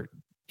able to start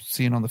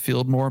seeing on the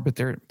field more, but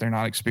they're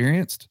not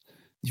experienced.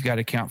 You've got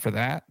to account for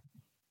that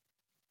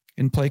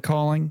in play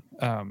calling.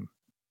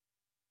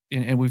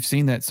 And we've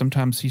seen that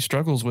sometimes he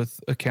struggles with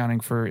accounting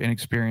for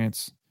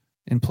inexperience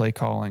in play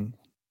calling,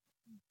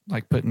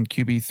 like putting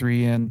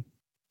QB3 in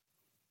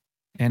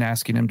and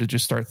asking him to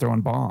just start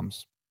throwing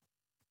bombs,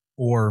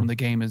 or when the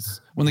game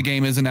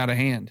isn't out of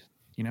hand,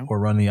 or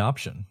run the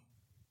option.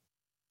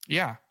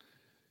 Yeah.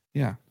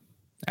 Yeah.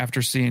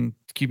 After seeing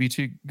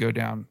QB2 go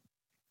down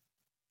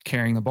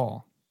carrying the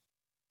ball.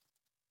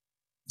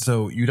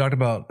 So you talked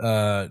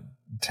about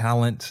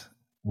talent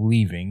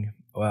leaving.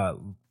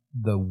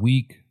 The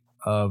week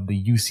of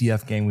the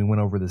UCF game, we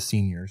went over the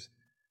seniors.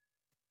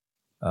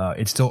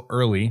 It's still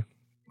early,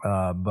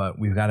 but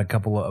we've got a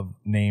couple of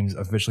names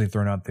officially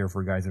thrown out there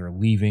for guys that are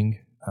leaving,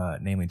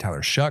 namely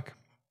Tyler Shuck,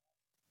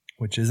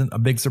 which isn't a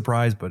big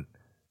surprise, but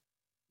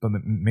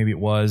maybe it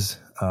was.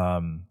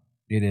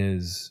 It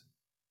is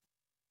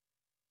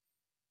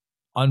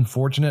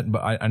unfortunate,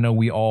 but I know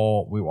we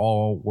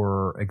all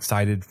were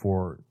excited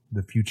for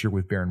the future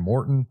with Baron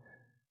Morton.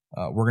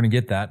 We're going to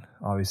get that,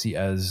 obviously,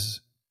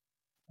 as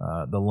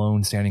the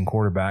lone standing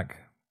quarterback.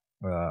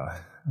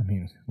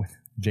 With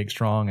Jake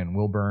Strong and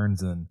Will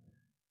Burns and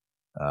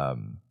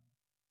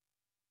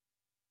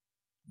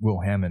Will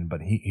Hammond,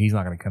 but he's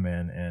not going to come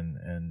in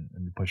and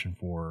be pushing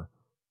for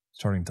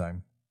starting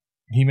time.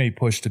 He may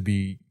push to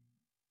be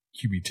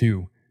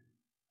QB2,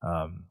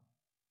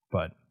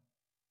 but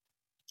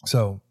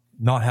so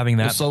not having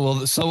that.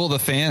 Well, so will the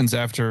fans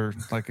after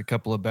like a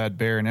couple of bad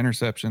Bear and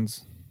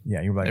interceptions.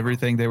 Yeah, you're right.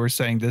 Everything they were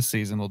saying this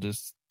season will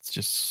just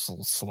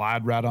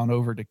slide right on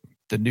over to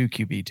the new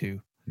QB2.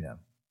 Yeah.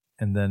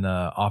 And then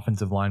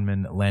offensive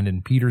lineman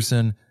Landon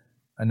Peterson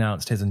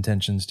announced his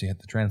intentions to hit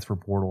the transfer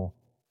portal.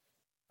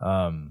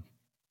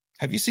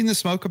 Have you seen the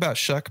smoke about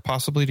Shuck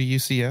possibly to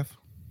UCF?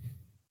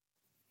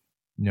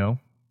 No,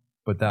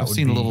 but I've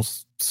seen a little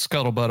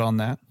scuttlebutt on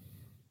that.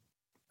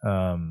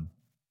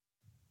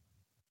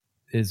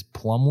 Is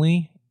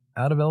Plumlee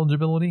out of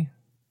eligibility?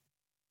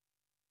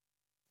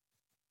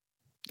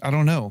 I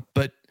don't know,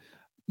 but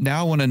now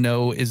I want to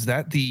know, would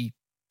that be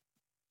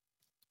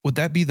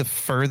the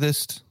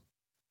furthest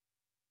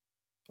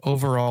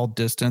overall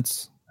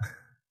distance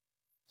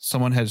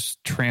someone has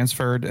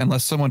transferred,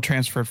 unless someone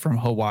transferred from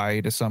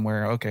Hawaii to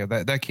somewhere? Okay,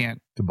 that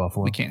can't, to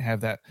Buffalo. We can't have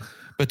that.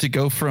 But to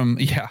go from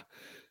to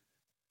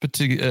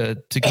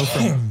go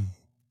from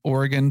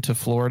Oregon to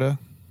Florida,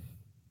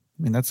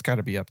 I mean, that's got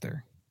to be up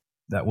there.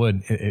 That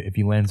would, if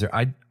he lands there.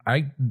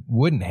 I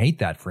wouldn't hate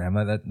that for him.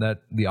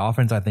 That the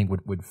offense, I think,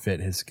 would fit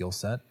his skill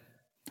set.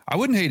 I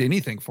wouldn't hate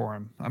anything for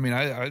him. I mean,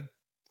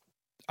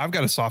 I've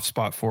got a soft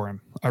spot for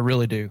him. I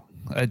really do.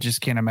 I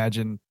just can't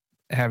imagine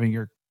having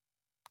your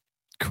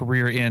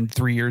career end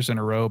 3 years in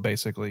a row,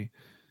 basically,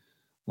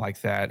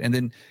 like that, and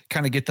then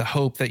kind of get the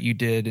hope that you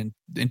did in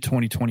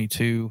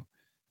 2022,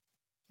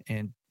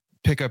 and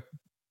pick up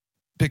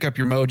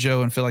your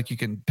mojo and feel like you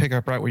can pick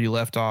up right where you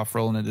left off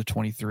rolling into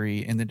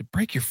 23, and then to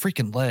break your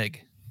freaking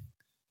leg.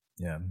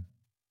 Yeah.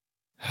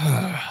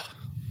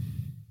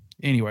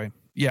 Anyway,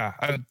 yeah,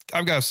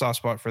 I've got a soft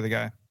spot for the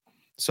guy.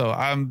 So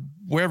I'm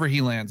wherever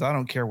he lands, I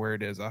don't care where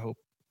it is. I hope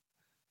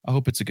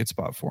it's a good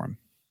spot for him.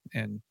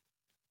 And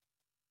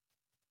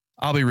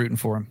I'll be rooting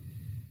for him.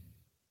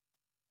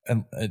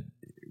 And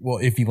well,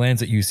 if he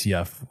lands at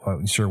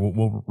UCF, sure,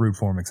 we'll root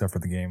for him, except for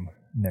the game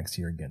next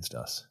year against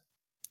us.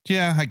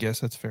 Yeah, I guess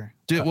that's fair.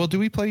 Do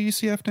we play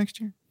UCF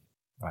next year?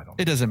 I don't.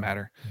 It doesn't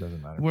matter. It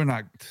doesn't matter. We're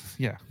not.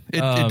 Yeah,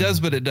 it does,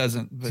 but it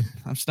doesn't. But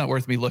it's not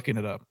worth me looking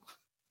it up.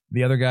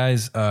 The other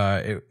guys,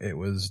 it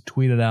was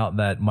tweeted out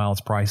that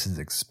Miles Price is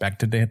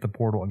expected to hit the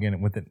portal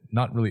again, with it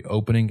not really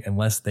opening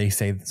unless they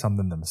say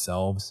something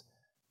themselves.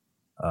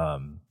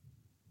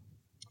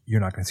 You're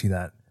not going to see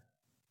that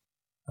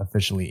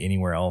officially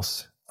anywhere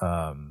else.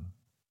 Now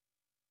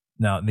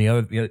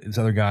this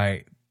other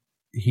guy,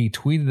 he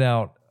tweeted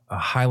out a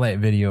highlight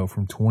video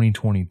from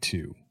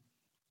 2022.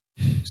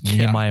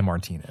 Nehemiah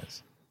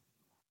Martinez.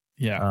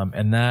 Yeah.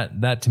 And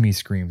that to me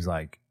screams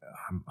like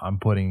I'm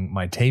putting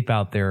my tape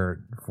out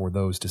there for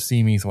those to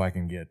see me so I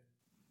can get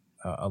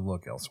a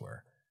look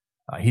elsewhere.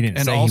 He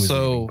didn't say he was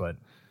leaving, but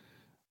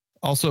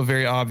also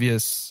very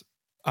obvious.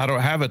 I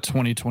don't have a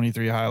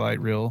 2023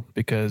 highlight reel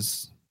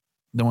because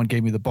no one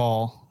gave me the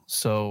ball.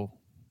 So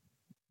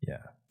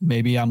yeah,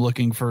 maybe I'm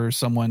looking for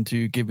someone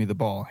to give me the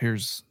ball.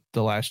 Here's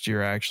the last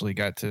year I actually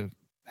got to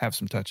have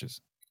some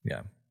touches.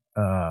 Yeah.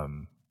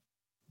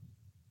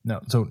 No,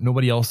 so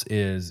nobody else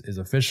is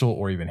official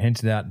or even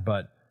hinted at,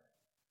 but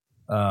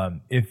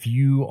if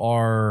you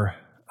are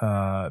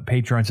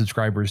Patreon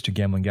subscribers to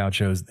Gambling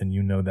Gauchos, then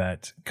you know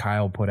that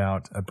Kyle put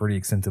out a pretty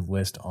extensive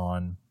list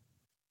on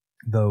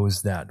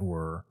those that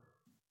were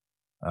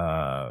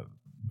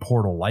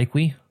portal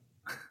likely,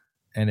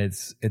 and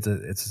it's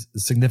a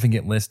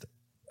significant list,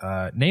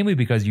 namely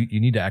because you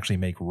need to actually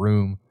make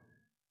room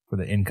for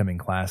the incoming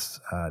class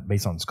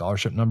based on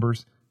scholarship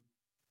numbers.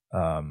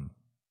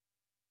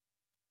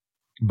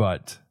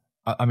 But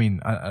I mean,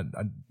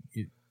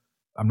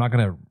 I'm not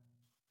gonna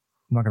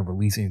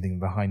release anything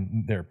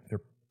behind their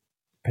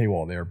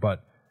paywall there,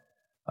 but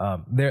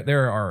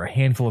there are a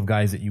handful of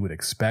guys that you would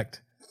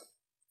expect,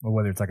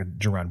 whether it's like a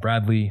Jerron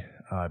Bradley,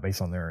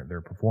 based on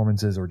their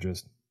performances, or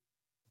just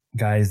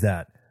guys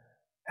that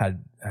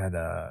had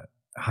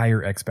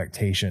higher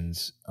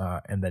expectations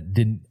and that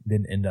didn't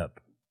end up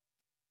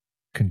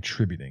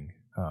contributing,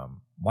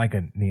 like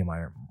a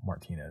Nehemiah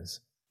Martinez.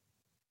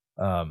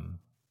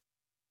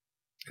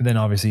 And then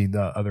obviously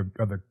the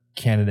other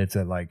candidates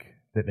that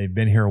they've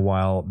been here a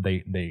while,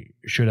 they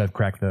should have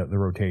cracked the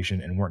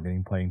rotation and weren't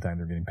getting playing time.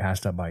 They're getting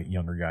passed up by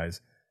younger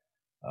guys.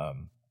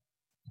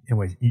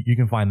 Anyways, you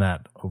can find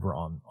that over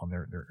on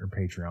their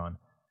Patreon.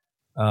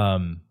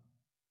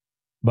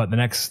 But the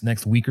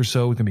next week or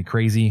so is gonna be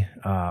crazy.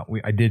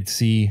 I did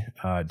see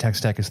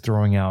Texas Tech is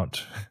throwing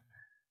out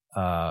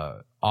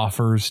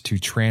offers to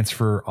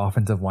transfer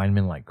offensive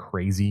linemen like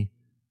crazy.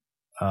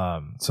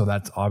 So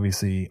that's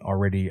obviously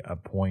already a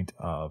point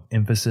of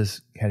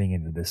emphasis heading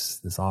into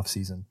this off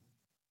season.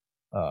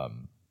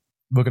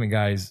 Looking at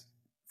guys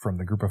from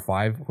the group of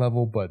 5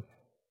 level, but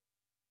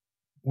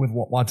with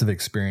lots of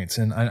experience.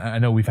 And I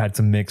know we've had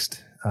some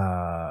mixed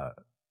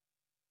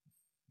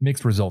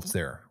results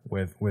there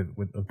with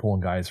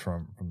pulling guys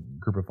from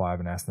group of 5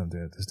 and asking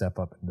them to step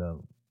up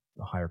into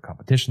the higher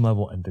competition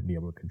level and to be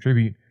able to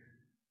contribute.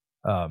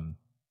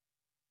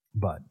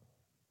 But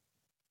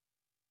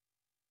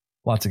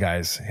lots of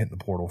guys hitting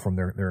the portal from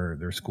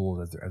their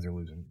schools as they're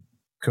losing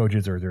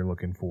coaches or they're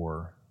looking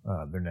for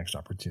their next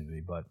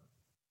opportunity. But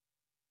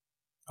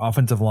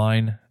offensive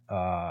line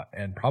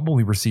and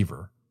probably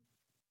receiver.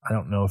 I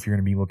don't know if you're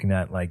going to be looking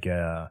at like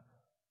a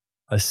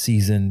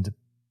seasoned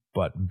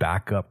but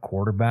backup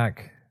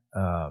quarterback,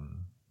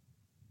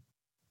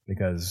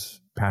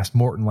 because past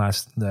Morton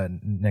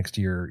next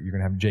year you're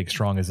going to have Jake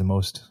Strong as the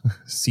most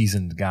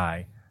seasoned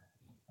guy,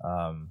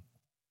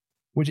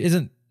 which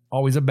isn't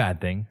always a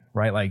bad thing,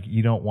 right? Like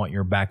you don't want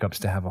your backups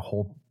to have a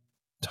whole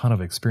ton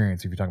of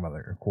experience if you're talking about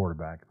like a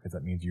quarterback, because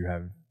that means you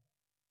have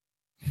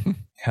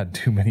had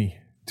too many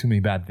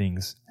bad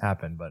things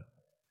happen. But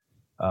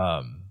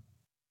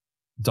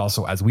it's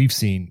also, as we've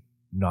seen,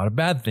 not a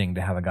bad thing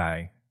to have a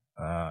guy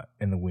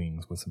in the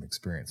wings with some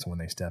experience. So when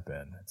they step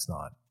in, it's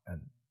not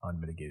an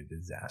unmitigated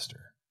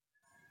disaster.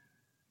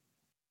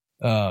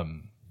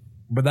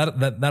 But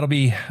that'll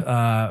be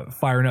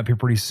firing up here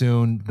pretty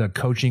soon. The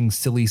coaching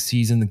silly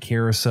season, the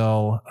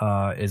carousel,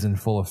 is in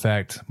full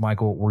effect.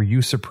 Michael, were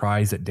you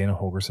surprised that Dana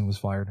Holgerson was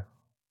fired?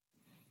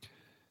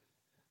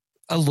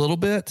 A little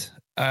bit.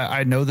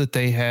 I know that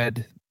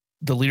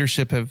the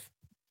leadership have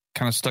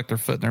kind of stuck their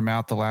foot in their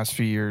mouth the last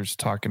few years,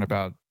 talking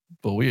about,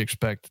 well, we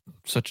expect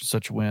such and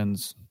such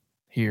wins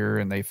here,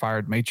 and they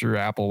fired Major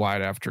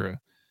Applewhite after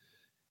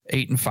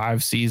a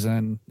 8-5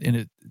 season in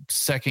its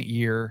second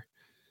year.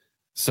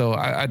 So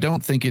I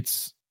don't think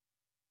it's,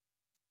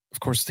 of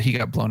course, he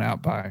got blown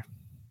out by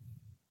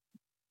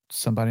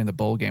somebody in the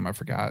bowl game. I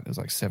forgot. It was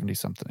like 70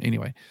 something.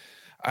 Anyway,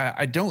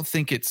 I don't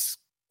think it's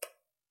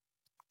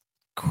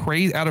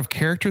crazy out of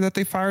character that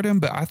they fired him,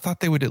 but I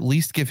thought they would at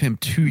least give him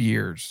 2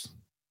 years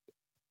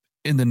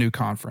in the new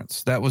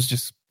conference. That was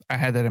just, I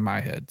had that in my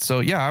head. So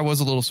yeah, I was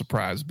a little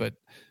surprised, but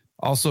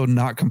also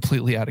not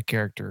completely out of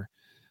character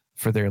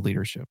for their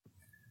leadership.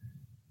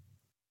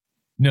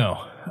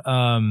 No.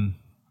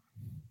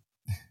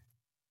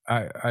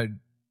 I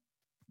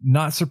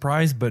not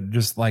surprised, but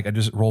just like I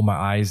just rolled my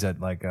eyes at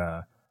like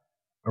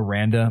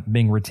Aranda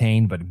being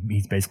retained, but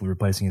he's basically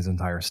replacing his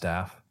entire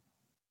staff.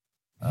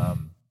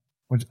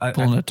 Which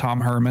Pulling a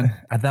Tom Herman.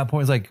 At that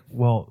point, it's like,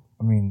 well,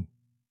 I mean,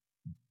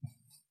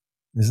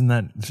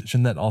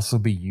 shouldn't that also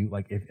be you?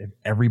 Like, if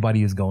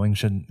everybody is going,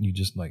 shouldn't you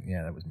just like,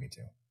 yeah, that was me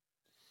too.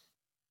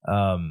 We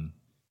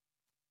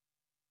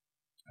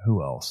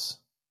Who else?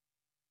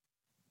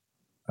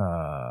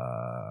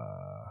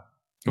 got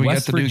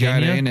the new guy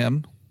at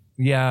A&M.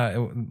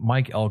 Yeah,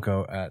 Mike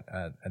Elko at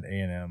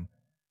A&M.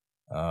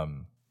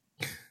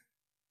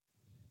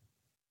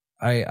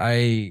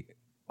 I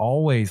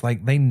always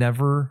like they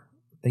never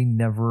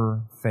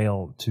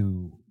fail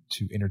to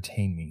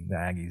entertain me, the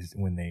Aggies,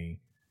 when they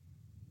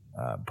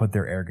put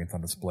their arrogance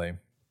on display.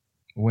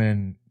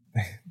 When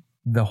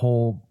the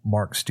whole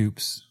Mark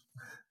Stoops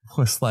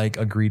was like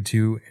agreed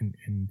to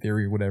in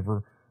theory or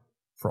whatever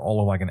for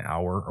all of like an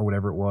hour or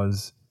whatever it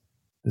was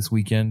this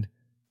weekend,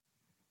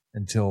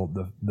 until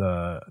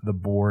the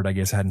board, I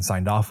guess, hadn't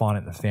signed off on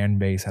it. The fan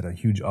base had a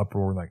huge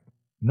uproar, like,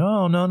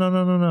 no.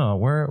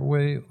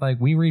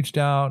 We reached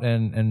out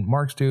and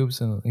Mark Stoops,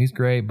 and he's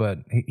great, but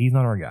he's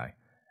not our guy.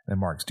 And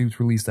Mark Stoops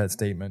released that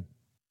statement.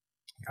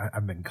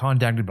 I've been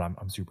contacted, but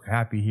I'm super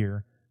happy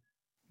here.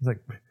 He's like,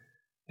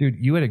 dude,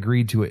 you had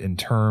agreed to it in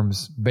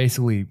terms,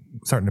 basically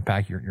starting to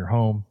pack your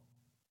home.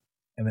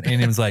 And then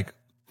A&M's like,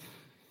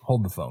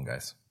 hold the phone,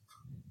 guys.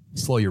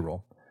 Slow your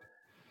roll.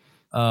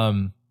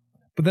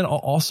 But then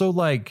also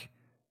like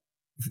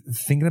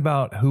thinking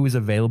about who is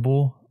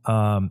available,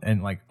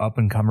 and like up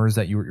and comers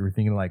that you were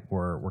thinking like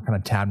were kind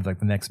of tabbed like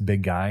the next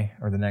big guy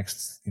or the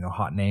next,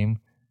 hot name.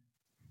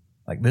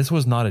 Like this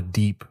was not a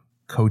deep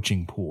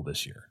coaching pool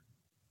this year,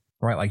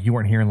 right? Like you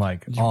weren't hearing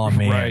like, oh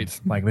man,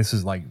 right. Like this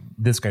is like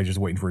this guy's just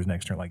waiting for his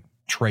next turn. Like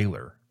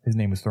Trailer, his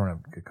name was thrown up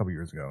a couple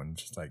years ago, and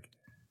it's just like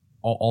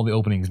all the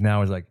openings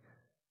now is like,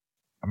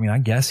 I mean, I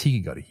guess he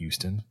could go to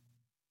Houston.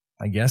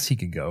 I guess he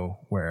could go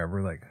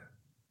wherever, like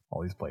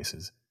all these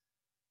places.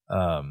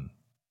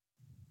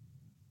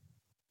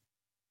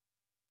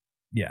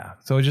 Yeah.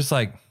 So it's just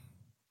like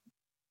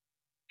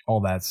all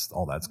that's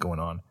going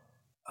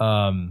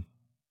on.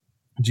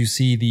 Did you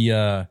see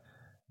the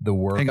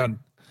work? Hang on.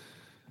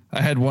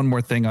 I had one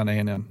more thing on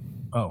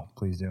A&M. Oh,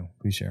 please do.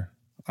 Please share.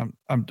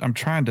 I'm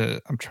trying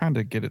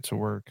to get it to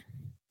work,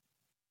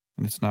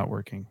 and it's not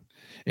working.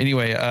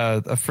 Anyway,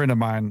 a friend of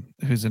mine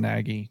who's an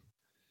Aggie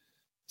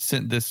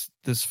sent this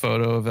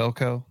photo of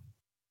Elko.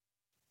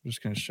 I'm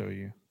just going to show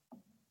you.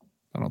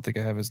 I don't think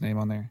I have his name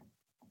on there.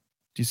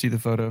 Do you see the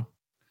photo?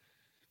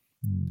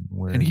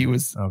 And he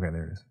was okay.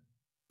 There it is.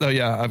 Oh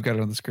yeah, I've got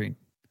it on the screen.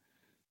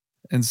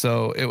 And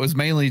so it was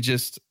mainly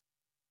just,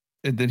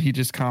 and then he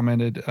just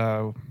commented.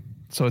 So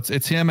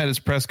it's him at his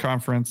press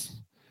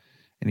conference,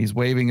 and he's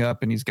waving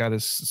up, and he's got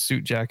his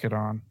suit jacket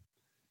on.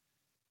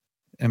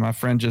 And my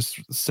friend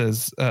just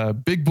says,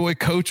 "Big boy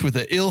coach with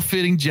an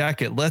ill-fitting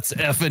jacket. Let's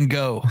effing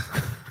go."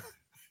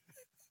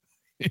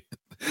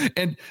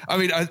 And I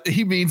mean,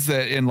 he means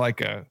that in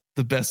like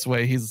the best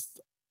way.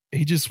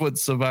 He just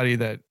wants somebody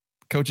that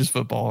coaches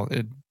football,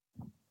 and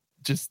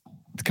just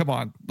come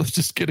on, let's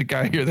just get a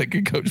guy here that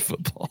can coach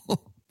football.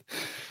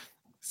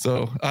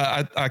 So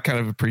I kind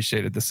of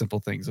appreciated the simple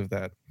things of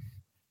that.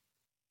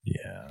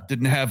 Yeah,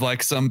 didn't have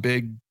like some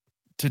big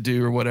to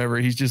do or whatever.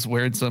 He's just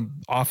wearing some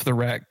off the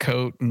rack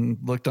coat and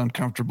looked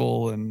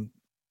uncomfortable. And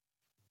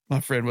my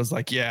friend was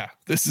like, "Yeah,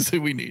 this is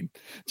who we need.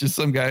 Just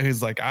some guy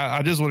who's like,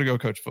 I just want to go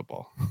coach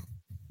football.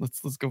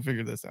 Let's go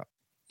figure this out."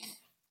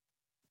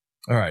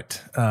 All right.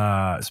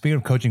 Speaking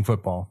of coaching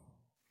football,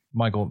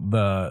 Michael,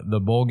 the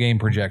bowl game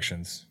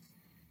projections.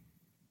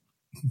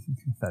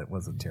 That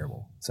was a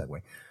terrible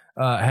segue.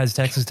 Has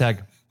Texas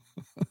Tech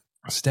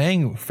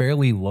staying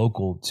fairly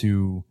local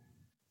to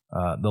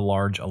the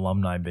large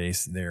alumni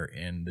base there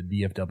in the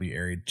DFW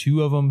area.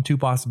 Two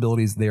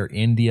possibilities there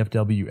in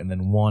DFW, and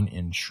then one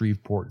in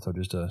Shreveport. So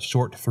just a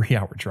short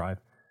 3-hour drive.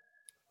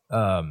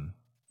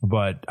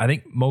 But I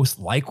think most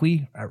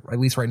likely, at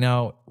least right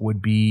now,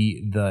 would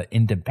be the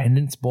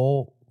Independence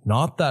Bowl.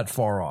 Not that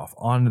far off,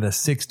 on the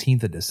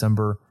 16th of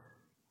December,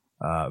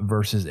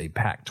 versus a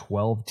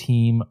Pac-12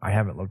 team. I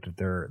haven't looked at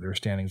their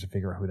standings to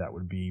figure out who that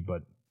would be,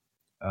 but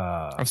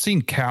I've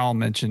seen Cal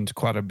mentioned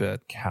quite a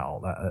bit. Cal,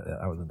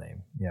 that was the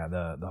name. Yeah,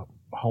 the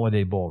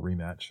Holiday Bowl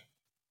rematch.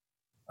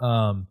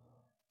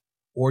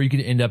 Or you could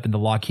end up in the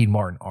Lockheed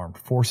Martin Armed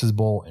Forces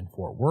Bowl in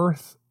Fort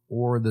Worth,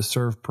 or the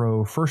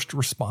ServPro First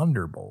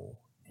Responder Bowl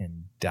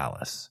in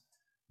Dallas.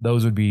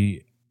 Those would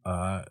be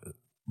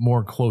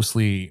more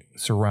closely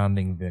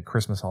surrounding the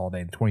Christmas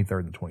holiday, the 23rd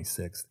and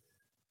 26th.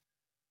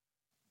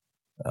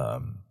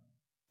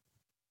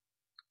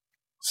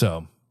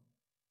 So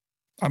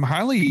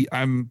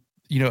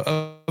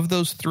of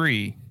those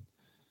three,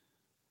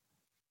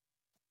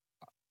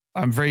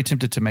 I'm very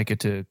tempted to make it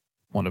to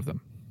one of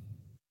them.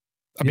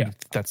 I mean,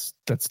 that's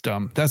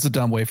dumb. That's a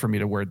dumb way for me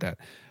to word that.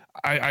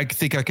 I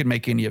think I could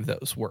make any of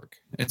those work.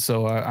 And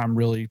so I'm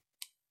really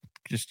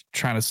just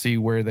trying to see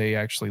where they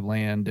actually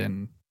land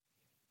and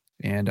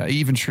and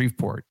even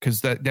Shreveport,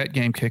 because that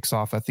game kicks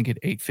off, I think,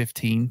 at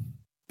 8:15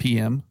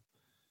 p.m.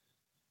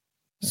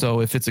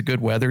 So if it's a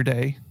good weather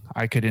day,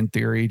 I could, in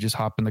theory, just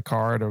hop in the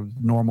car at a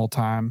normal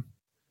time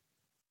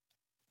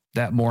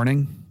that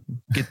morning,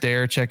 get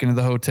there, check into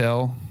the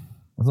hotel.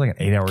 It's like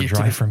an 8-hour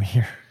drive from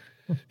here.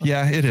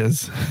 Yeah, it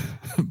is.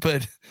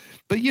 But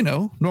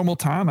normal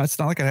time. It's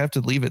not like I have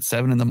to leave at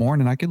 7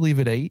 a.m. I could leave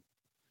at 8.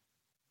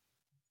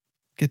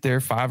 Get there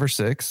 5 or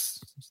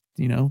 6,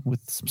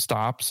 with some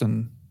stops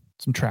and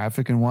some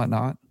traffic and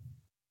whatnot.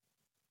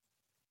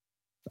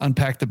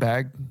 Unpack the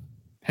bag,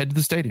 head to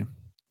the stadium.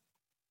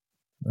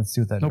 Let's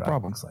see what that no drive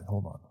problem. looks like.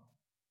 Hold on.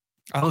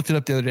 I looked it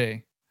up the other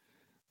day.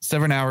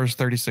 7 hours,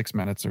 36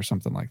 minutes or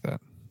something like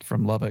that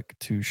from Lubbock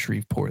to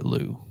Shreveport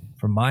Lou.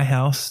 From my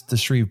house to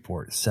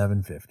Shreveport,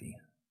 7:50.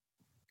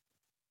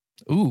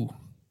 Ooh,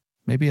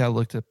 maybe I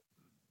looked up.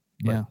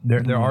 Yeah,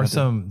 there are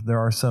some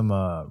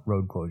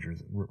road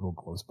closures real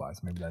close by, so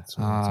maybe that's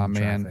some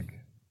traffic.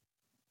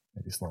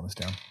 Maybe slowing us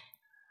down.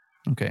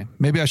 Okay,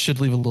 maybe I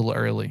should leave a little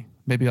early.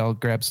 Maybe I'll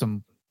grab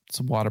some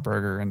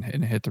Whataburger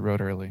and hit the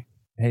road early.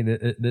 Hey,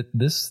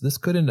 this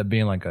could end up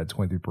being like a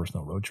 23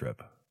 personnel road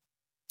trip.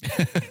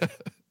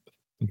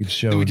 You could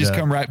show. Do we just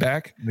come right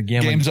back? The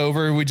game's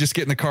over. We just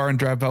get in the car and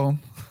drive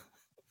home.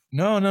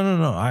 No.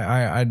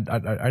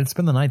 I'd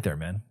spend the night there,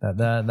 man.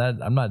 That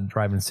I'm not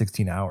driving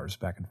 16 hours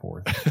back and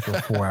forth for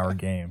a 4-hour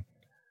game.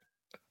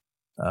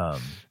 Yeah,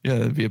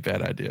 that'd be a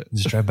bad idea.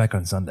 Just drive back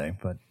on Sunday,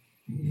 but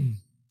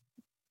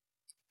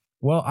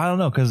well, I don't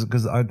know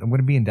because I'm going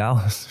to be in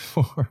Dallas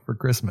for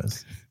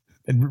Christmas.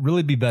 It'd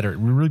really be better. It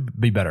would really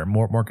be better,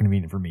 more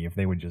convenient for me if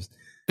they would just.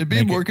 It'd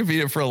be more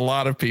convenient for a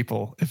lot of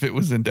people if it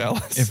was in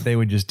Dallas. If they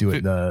would just do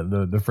it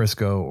the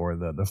Frisco or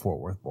the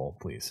Fort Worth Bowl,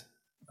 please,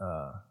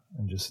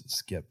 and just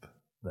skip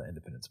the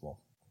Independence Bowl.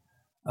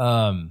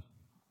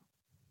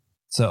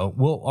 So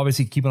we'll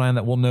obviously keep an eye on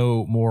that. We'll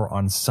know more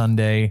on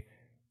Sunday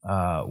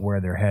where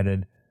they're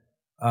headed.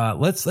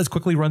 Let's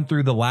quickly run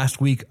through the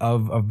last week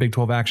of Big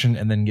 12 action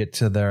and then get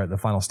to the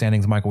final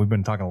standings. Michael, we've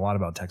been talking a lot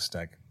about Texas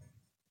Tech,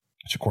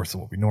 which of course is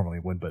what we normally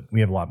would, but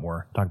we have a lot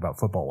more to talk about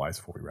football wise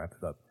before we wrap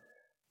it up.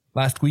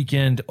 Last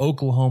weekend,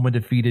 Oklahoma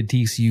defeated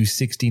TCU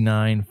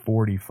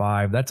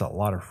 69-45. That's a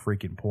lot of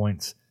freaking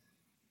points.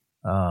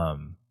 I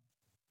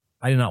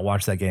did not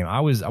watch that game.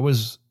 I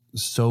was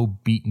so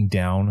beaten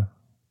down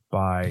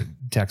by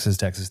Texas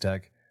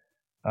Tech.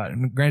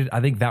 Granted,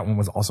 I think that one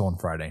was also on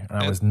Friday,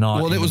 and I was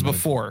not. Well, it was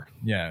before.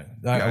 Yeah,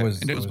 it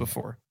was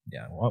before.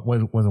 Yeah, I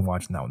wasn't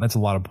watching that one. That's a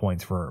lot of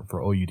points for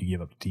OU to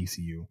give up to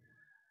TCU,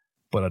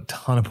 but a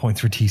ton of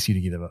points for TCU to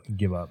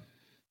give up.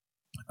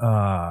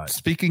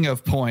 Speaking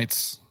of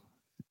points,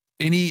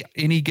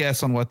 any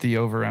guess on what the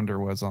over/under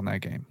was on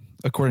that game,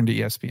 according to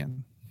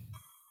ESPN?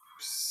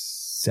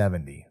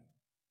 70.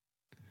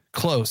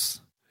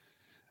 Close.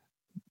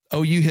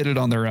 OU hit it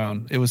on their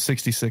own. It was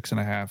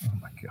 66.5. Oh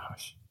my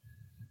gosh.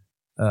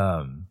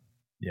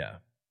 Yeah.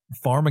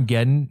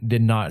 Farmageddon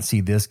did not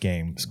see this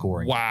game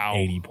scoring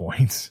 80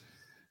 points.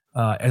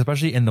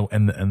 Especially in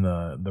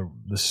the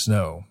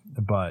snow.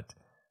 But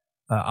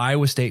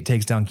Iowa State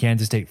takes down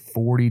Kansas State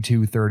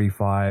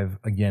 42-35.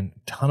 Again,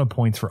 ton of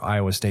points for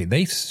Iowa State.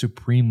 They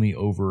supremely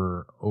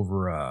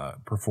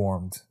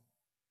performed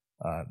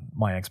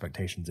my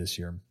expectations this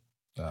year.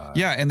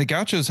 Yeah, and the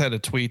Gauchos had a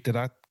tweet that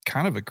I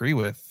kind of agree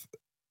with.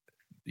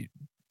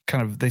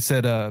 They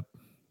said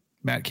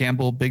Matt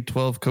Campbell, Big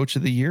 12 Coach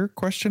of the Year? ?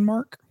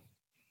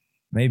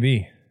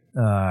 Maybe.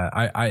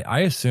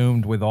 I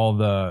assumed with all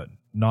the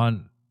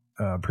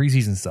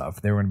preseason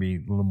stuff, they were going to be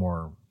a little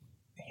more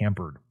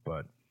hampered,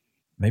 but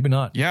maybe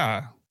not.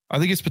 Yeah, I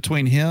think it's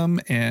between him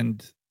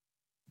and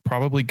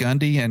probably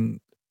Gundy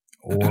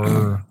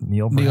or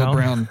Neil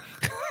Brown.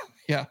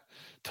 Yeah,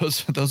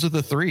 those are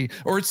the three.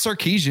 Or it's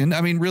Sarkisian.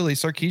 I mean, really,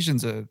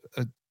 Sarkisian's a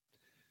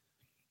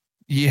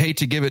you hate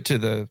to give it to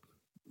the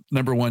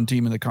number one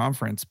team in the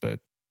conference, but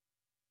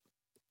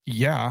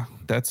yeah,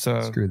 that's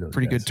a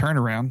pretty good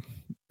turnaround.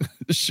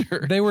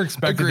 Sure. They were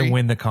expected to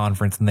win the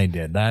conference and they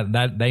did.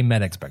 That they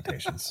met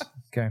expectations.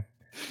 Okay.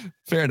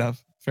 Fair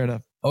enough.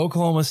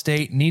 Oklahoma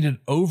State needed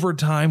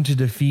overtime to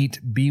defeat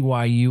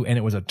BYU, and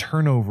it was a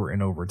turnover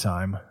in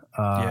overtime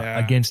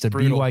against a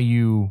brutal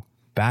BYU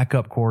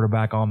backup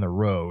quarterback on the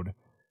road,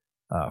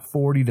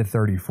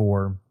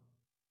 40-34.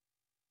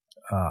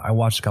 I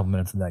watched a couple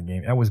minutes of that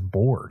game. I was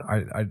bored.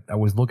 I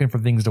was looking for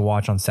things to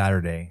watch on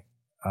Saturday,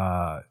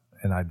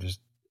 and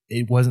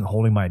it wasn't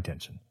holding my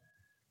attention.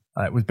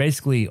 It was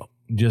basically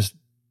just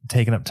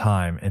taking up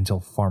time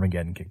until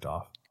Farmageddon kicked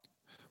off.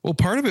 Well,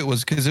 part of it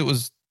was because it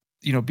was,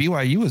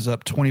 BYU was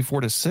up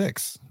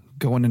 24-6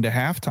 going into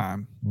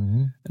halftime,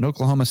 and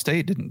Oklahoma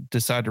State didn't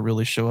decide to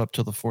really show up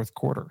till the fourth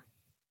quarter.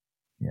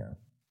 Yeah.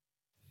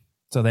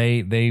 So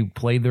they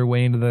played their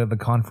way into the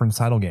conference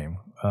title game,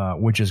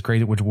 which is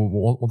crazy. Which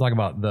we'll talk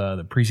about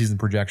the preseason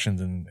projections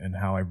and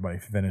how everybody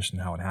finished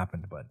and how it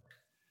happened, but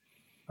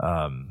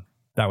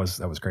that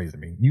was crazy to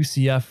me.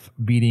 UCF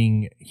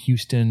beating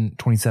Houston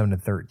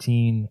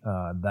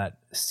 27-13. That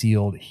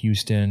sealed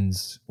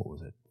Houston's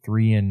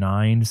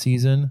 3-9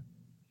 season.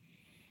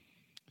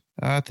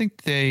 I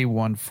think they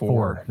won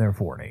 4. They're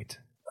 4-8.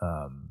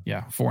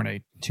 Yeah,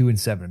 4-8.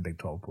 2-7 in Big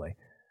 12 play.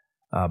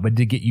 But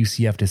did get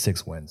UCF to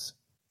 6 wins.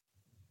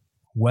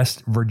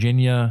 West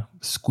Virginia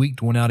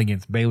squeaked one out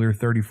against Baylor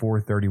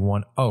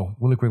 34-31. Oh,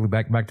 really quickly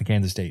back to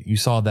Kansas State. You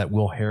saw that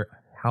Will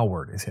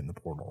Howard is hitting the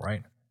portal,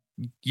 right?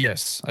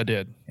 Yes, I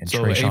did. And so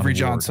Trayshawn Avery Ward.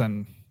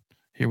 Johnson,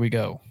 here we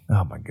go.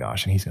 Oh my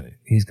gosh, and he's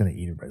gonna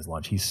eat everybody's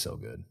lunch. He's so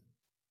good.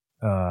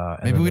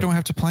 Maybe we don't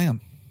have to play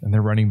him. And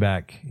they're running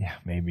back. Yeah,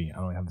 maybe.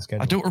 I don't have the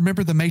schedule. I don't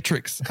remember the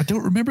matrix. I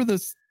don't remember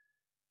the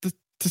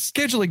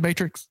scheduling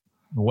matrix.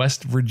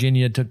 West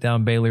Virginia took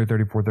down Baylor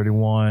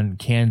 34-31.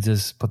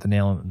 Kansas put the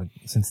nail in the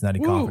Cincinnati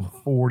coffin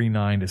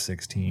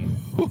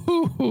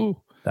 49-16.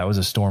 That was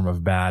a storm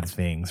of bad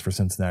things for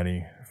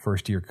Cincinnati.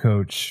 First year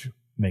coach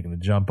making the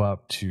jump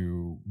up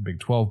to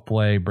Big 12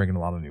 play, bringing a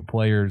lot of new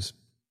players.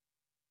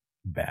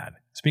 Bad.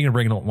 Speaking of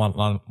bringing a lot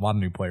of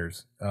new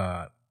players,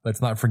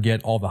 let's not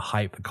forget all the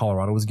hype that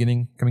Colorado was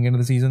getting coming into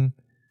the season.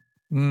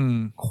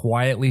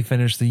 Quietly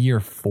finished the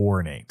year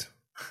 4-8.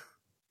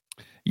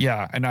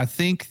 Yeah, and I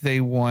think they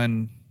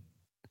finished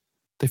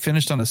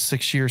on a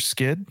 6-year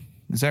skid.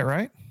 Is that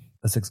right?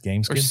 A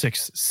 6-game skid? Or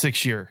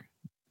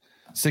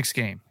 6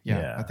 game.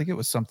 Yeah. I think it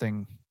was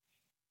something.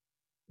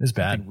 It's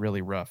bad.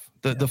 Really rough.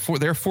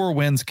 Their 4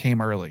 wins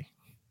came early.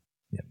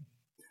 Yeah.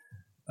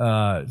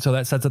 So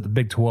that sets up the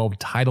Big 12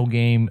 title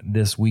game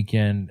this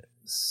weekend,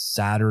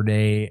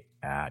 Saturday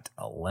at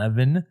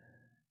 11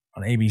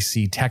 on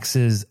ABC.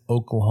 Texas,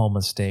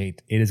 Oklahoma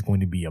State. It is going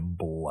to be a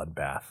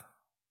bloodbath.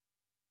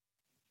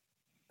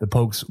 The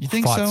Pokes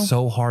fought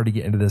so hard to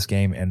get into this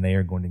game, and they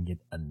are going to get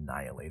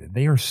annihilated.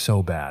 They are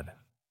so bad.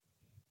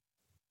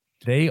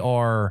 They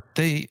are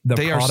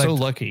so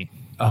lucky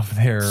of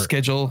their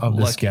schedule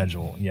the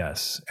schedule.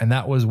 Yes, and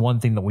that was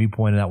one thing that we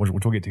pointed out, which we'll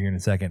get to here in a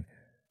second.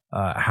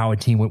 How a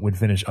team would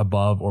finish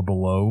above or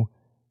below.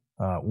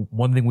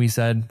 One thing we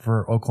said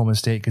for Oklahoma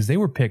State, because they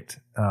were picked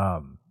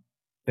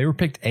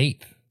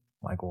 8th,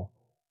 Michael.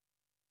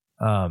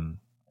 And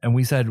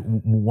we said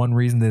one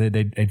reason that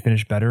they'd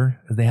finish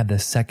better is they had the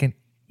second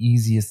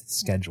easiest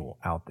schedule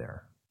out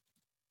there.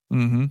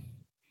 Mm-hmm.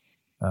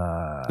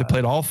 They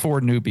played all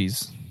 4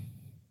 newbies.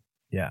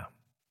 Yeah.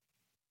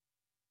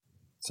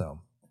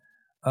 So,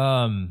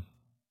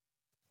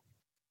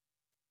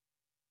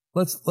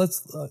 let's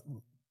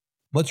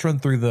run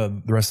through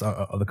the rest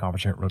of the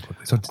conference real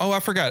quickly. So, I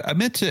forgot. I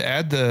meant to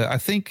add I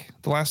think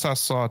the last I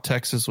saw,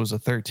 Texas was a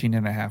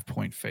 13.5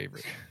 point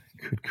favorite.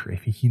 Good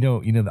gravy. You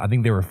know, I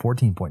think they were a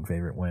 14-point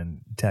favorite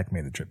when Tech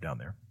made the trip down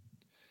there.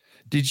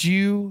 Did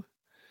you?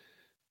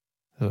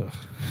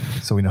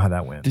 So we know how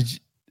that went.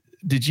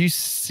 Did you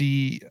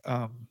see?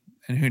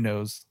 And who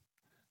knows?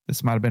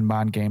 This might have been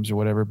mind games or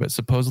whatever, but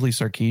supposedly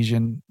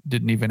Sarkisian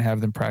didn't even have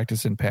them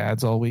practice in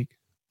pads all week.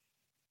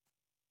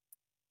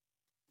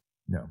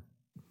 No,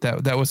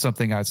 that was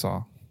something I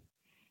saw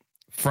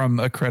from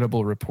a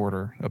credible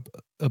reporter,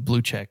 a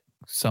blue check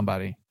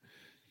somebody.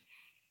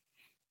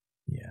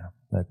 Yeah,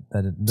 that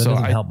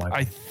doesn't help. Michael.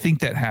 I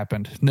think that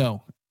happened.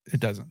 No, it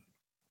doesn't.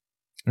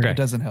 Okay, it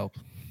doesn't help.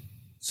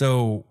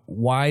 So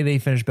why they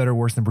finished better,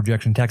 worse than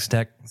projection?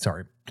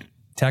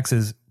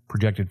 Texas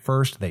projected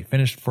first. They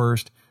finished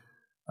first.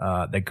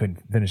 They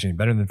couldn't finish any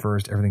better than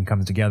first. Everything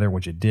comes together,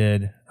 which it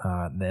did.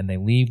 Then they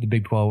leave the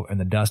Big 12 in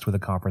the dust with a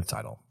conference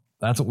title.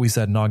 That's what we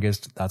said in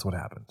August. That's what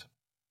happened.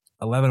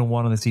 11-1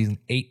 on the season,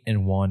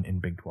 8-1 in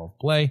Big 12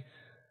 play.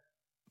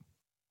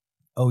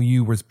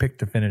 OU was picked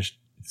to finish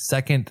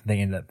second. They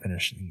ended up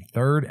finishing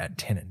third at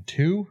 10-2.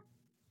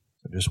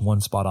 So just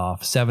one spot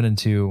off,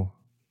 7-2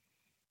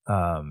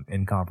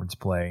 in conference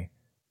play.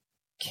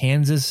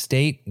 Kansas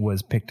State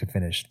was picked to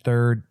finish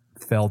third,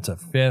 fell to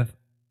fifth.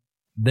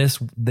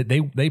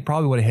 They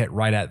probably would have hit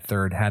right at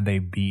third had they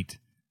beat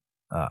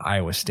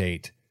Iowa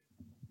State,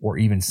 or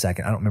even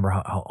second. I don't remember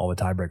how all the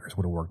tiebreakers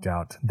would have worked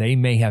out. They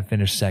may have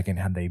finished second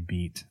had they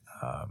beat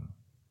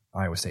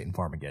Iowa State and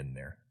Farmageddon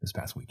there this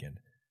past weekend.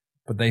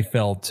 But they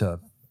fell to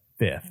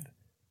fifth.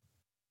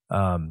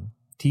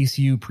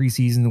 TCU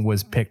preseason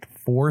was picked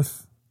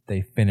fourth.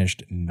 They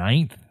finished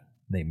ninth.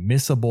 They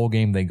miss a bowl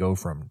game. They go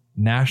from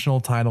national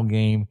title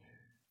game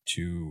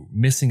to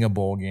missing a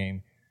bowl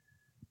game.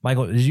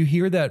 Michael, did you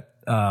hear that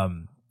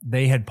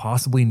they had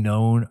possibly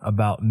known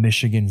about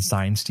Michigan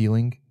sign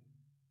stealing?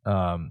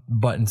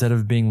 But instead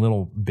of being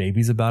little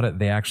babies about it,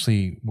 they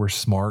actually were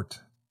smart.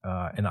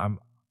 And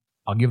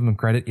I'll give them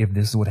credit if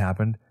this is what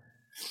happened.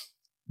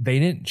 They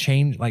didn't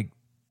change,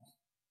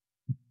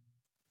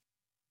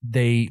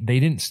 they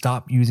didn't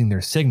stop using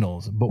their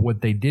signals, but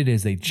what they did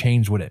is they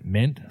changed what it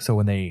meant. So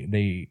when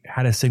they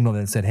had a signal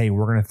that said, hey,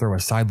 we're going to throw a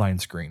sideline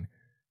screen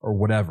or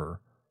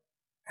whatever,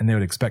 and they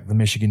would expect the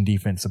Michigan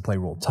defense to play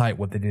real tight,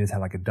 what they did is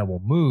have like a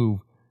double move,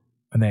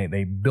 and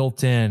they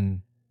built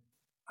in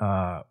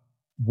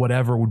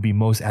whatever would be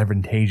most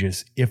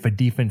advantageous. If a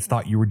defense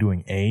thought you were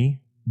doing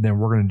A, then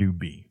we're going to do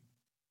B.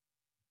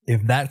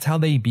 If that's how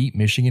they beat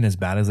Michigan as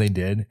bad as they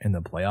did in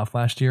the playoff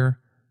last year,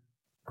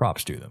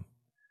 props to them.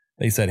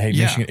 They said, hey,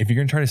 Michigan, if you're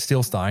going to try to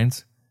steal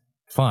Steins,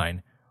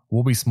 fine.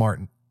 We'll be smart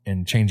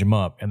and change them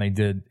up. And they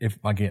did. If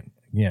again,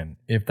 again,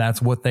 if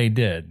that's what they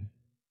did,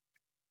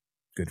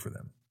 good for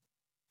them.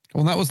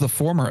 Well, that was the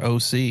former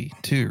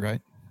OC too,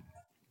 right?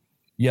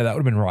 Yeah, that would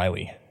have been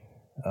Riley.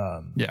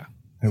 Yeah.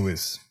 Who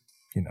is,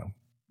 no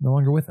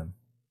longer with him.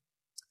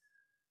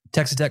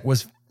 Texas Tech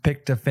was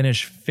picked to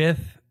finish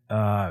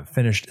 5th,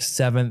 finished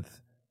 7th,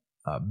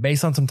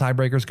 based on some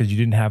tiebreakers because you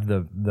didn't have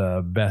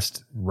the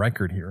best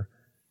record here.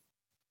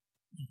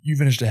 You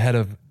finished ahead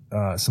of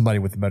somebody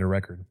with a better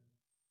record.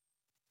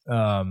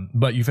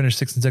 But you finished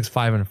 6-6,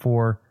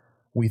 5-4.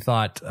 We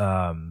thought,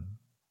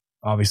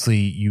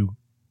 obviously,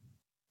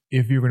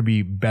 if you're going to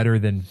be better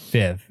than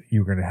 5th,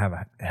 you're going to have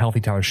a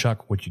healthy Tyler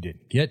Shuck, which you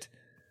didn't get.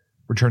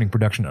 Returning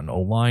production on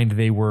O-line,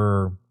 they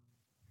were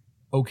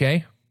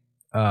okay.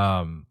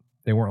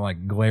 They weren't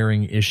like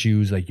glaring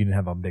issues, like you didn't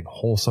have a big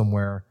hole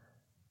somewhere.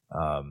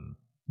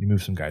 You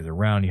moved some guys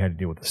around. You had to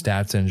deal with the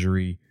Stats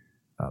injury,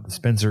 the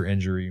Spencer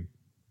injury.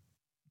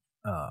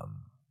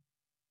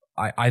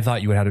 I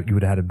thought you would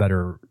have had a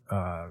better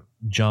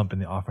jump in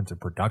the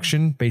offensive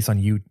production based on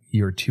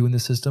year 2 in the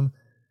system.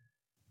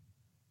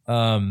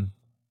 And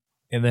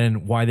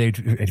then why they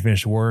had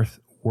finished worse,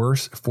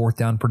 4th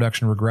down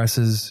production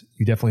regresses.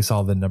 You definitely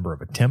saw the number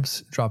of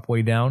attempts drop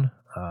way down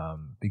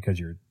because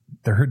your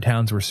 3rd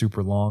downs were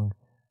super long.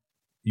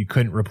 You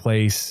couldn't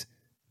replace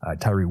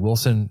Tyree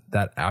Wilson.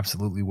 That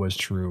absolutely was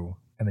true.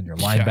 And then your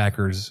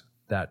linebackers,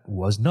 that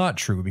was not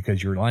true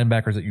because your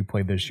linebackers that you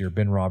played this year,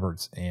 Ben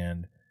Roberts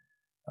and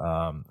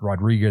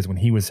Rodriguez, when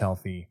he was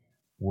healthy,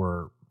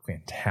 were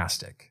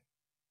fantastic.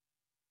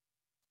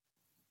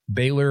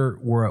 Baylor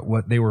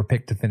they were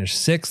picked to finish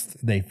 6th.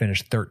 They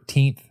finished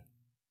 13th.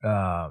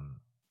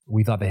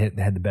 We thought they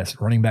had the best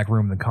running back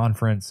room in the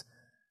conference.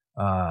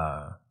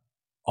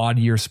 Odd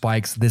year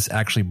spikes. This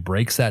actually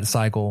breaks that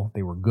cycle.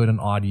 They were good in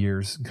odd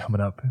years coming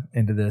up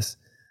into this.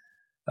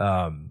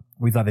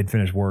 We thought they'd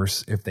finish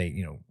worse if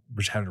they,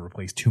 just had to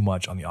replace too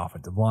much on the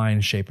offensive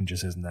line. Shapen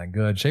just isn't that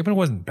good. Shapen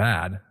wasn't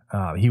bad.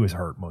 He was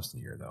hurt most of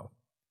the year though.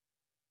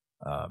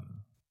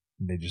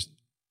 They just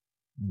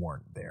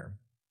weren't there.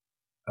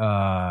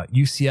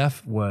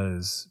 UCF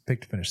was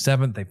picked to finish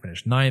 7th. They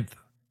finished 9th.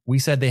 We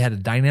said they had a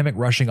dynamic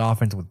rushing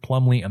offense with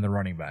Plumlee and the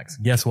running backs.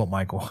 Guess what,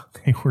 Michael?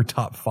 They were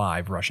top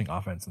 5 rushing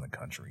offense in the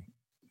country.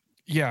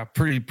 Yeah,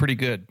 pretty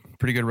good.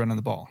 Pretty good running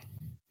the ball.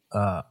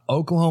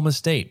 Oklahoma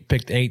State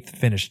picked 8th,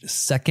 finished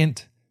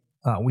 2nd.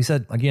 We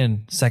said,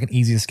 again, 2nd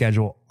easiest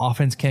schedule.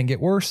 Offense can't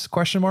get worse, ?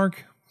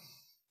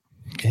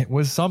 It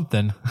was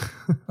something.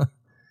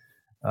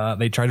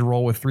 They tried to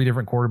roll with 3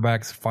 different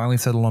quarterbacks, finally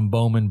settled on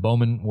Bowman.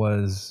 Bowman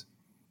was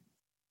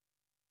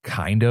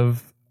kind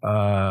of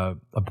a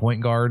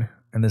point guard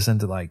in the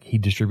sense that like he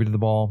distributed the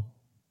ball,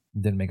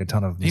 didn't make a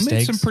ton of mistakes. He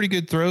made some pretty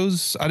good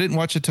throws. I didn't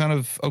watch a ton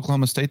of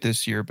Oklahoma State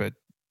this year, but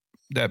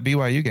that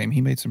BYU game,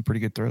 he made some pretty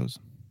good throws.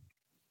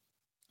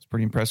 It's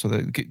pretty impressed with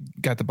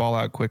it. Got the ball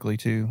out quickly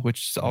too,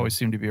 which always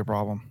seemed to be a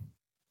problem.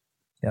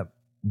 Yep.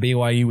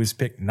 BYU was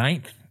picked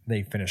 9th.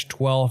 They finished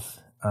 12th.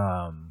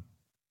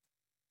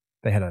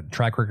 They had a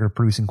track record of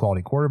producing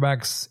quality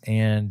quarterbacks,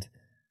 and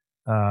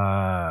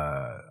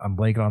I'm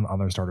blanking on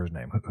their starter's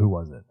name. Who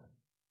was it?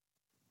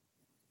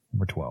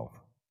 Number 12.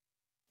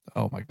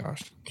 Oh my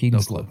gosh. Keaton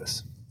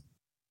Slovis.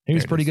 He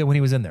was pretty good when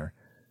he was in there.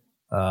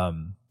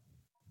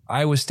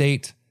 Iowa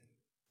State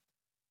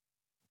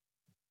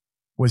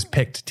was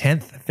picked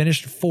 10th,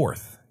 finished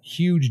 4th.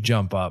 Huge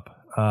jump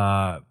up.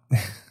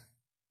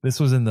 This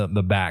was in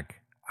the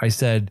back. I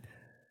said,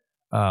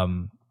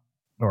 in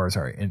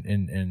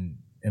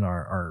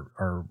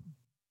our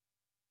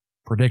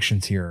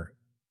predictions here,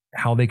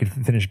 how they could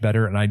finish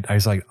better. And I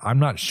was like, I'm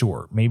not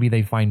sure. Maybe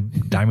they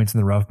find diamonds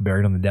in the rough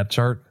buried on the depth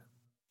chart.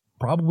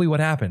 Probably what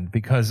happened,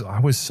 because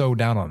I was so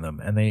down on them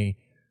and they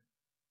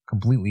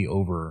completely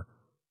overshot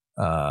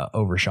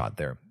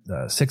there.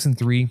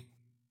 6-3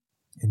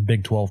 in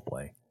Big 12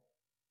 play.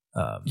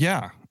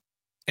 Yeah.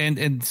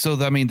 And so,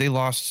 they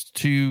lost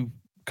 2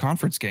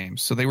 conference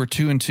games. So they were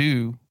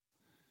 2-2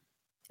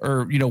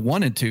 or,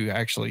 1-2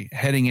 actually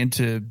heading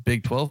into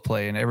Big 12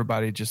 play. And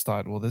everybody just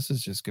thought, well, this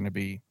is just they're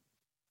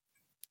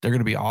going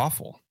to be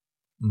awful.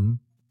 Mm-hmm.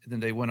 And then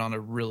they went on a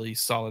really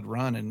solid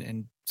run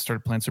and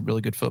started playing some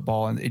really good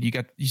football. And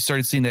you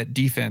started seeing that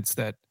defense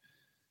that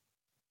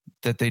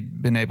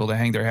they'd been able to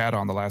hang their hat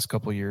on the last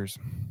couple of years.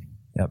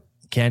 Yep.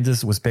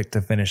 Kansas was picked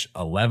to finish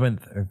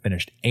 11th and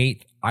finished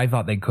 8th. I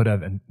thought they could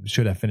have and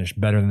should have finished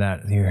better than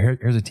that.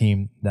 Here's a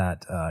team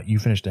that you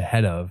finished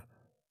ahead of,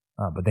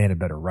 but they had a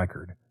better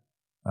record.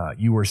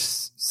 You were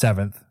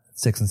 7th,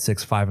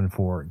 6-6,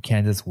 5-4.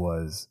 Kansas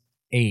was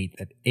 8th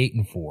at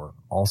 8-4,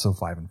 also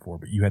 5-4,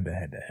 but you had the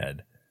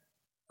head-to-head.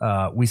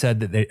 We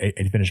said that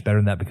they finished better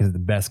than that because of the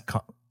best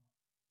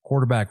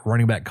quarterback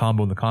running back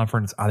combo in the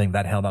conference. I think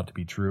that held out to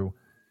be true.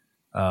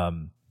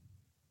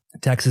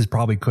 Texas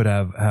probably could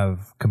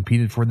have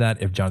competed for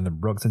that if Jonathan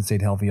Brooks had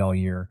stayed healthy all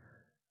year.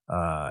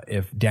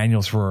 If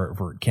Daniels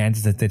for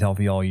Kansas had stayed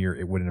healthy all year,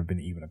 it wouldn't have been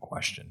even a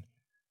question.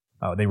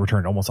 They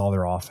returned almost all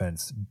their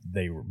offense.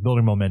 They were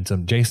building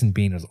momentum. Jason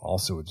Bean is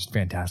also a just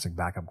fantastic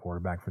backup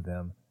quarterback for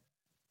them.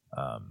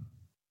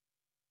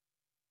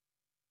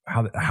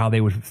 how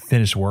they would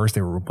finish worse.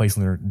 They were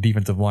replacing their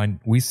defensive line.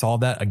 We saw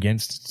that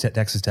against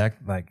Texas Tech.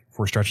 Like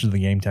for stretches of the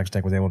game, Texas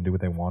Tech was able to do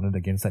what they wanted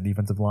against that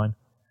defensive line.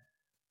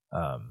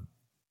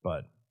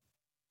 But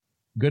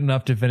good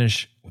enough to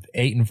finish with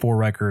 8-4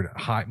 record,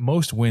 high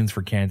most wins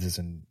for Kansas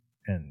in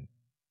I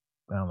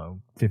don't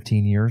know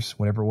 15 years,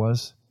 whatever it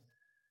was.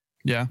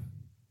 Yeah.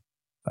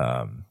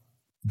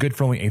 Good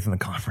for only 8th in the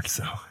conference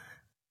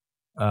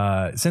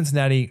though.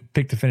 Cincinnati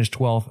picked to finish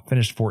 12th,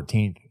 finished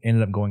 14th,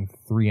 ended up going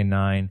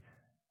 3-9.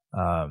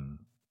 I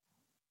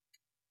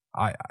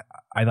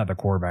thought the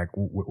quarterback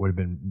would have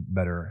been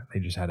better.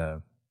 They just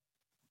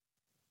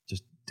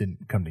just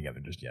didn't come together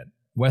just yet.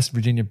 West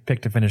Virginia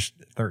picked to finish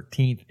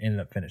 13th,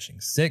 ended up finishing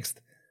 6th.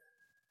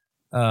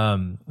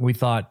 We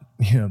thought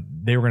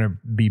they were going to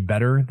be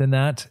better than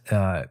that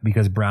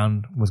because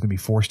Brown was going to be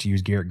forced to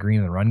use Garrett Green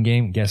in the run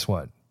game. Guess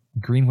what?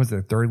 Green was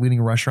their third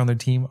leading rusher on their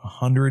team,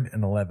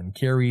 111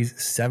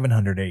 carries,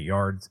 708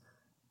 yards,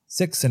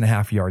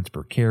 6.5 yards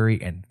per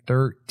carry, and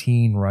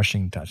 13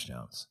 rushing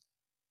touchdowns.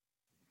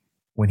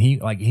 When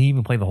he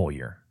even played the whole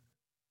year,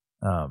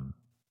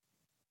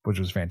 which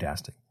was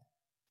fantastic.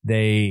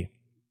 They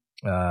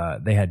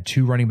had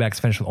 2 running backs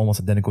finish with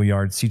almost identical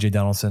yards. C.J.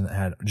 Donaldson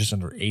had just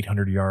under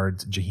 800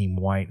 yards. Jaheim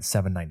White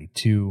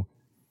 792,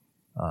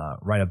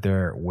 right up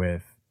there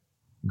with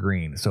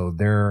Green. So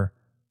their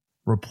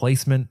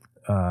replacement.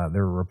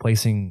 They're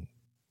replacing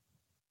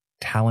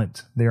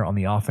talent there on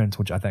the offense,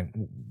 which I think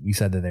we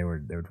said that they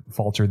would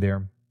falter there.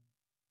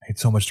 They had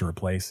so much to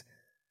replace.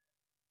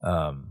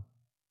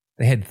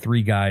 They had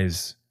 3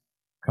 guys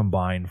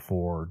combined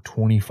for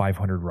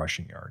 2,500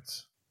 rushing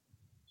yards,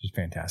 which is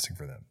fantastic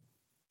for them.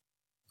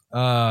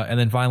 And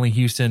then finally,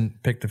 Houston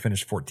picked to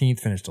finish 14th,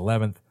 finished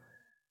 11th.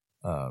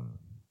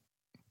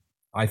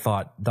 I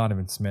thought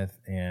Donovan Smith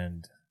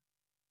and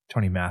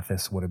Tony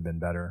Mathis would have been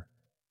better.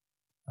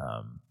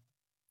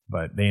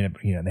 But they ended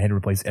up, they had to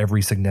replace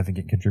every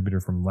significant contributor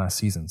from last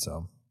season.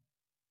 So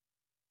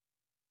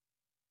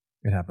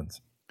it happens.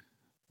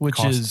 Which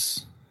Cost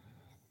is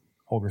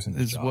Holgorsen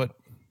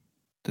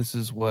this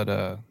is what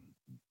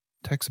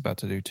Tech's about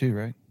to do too,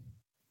 right?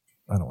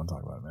 I don't want to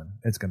talk about it, man.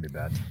 It's going to be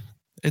bad.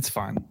 It's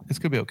fine. It's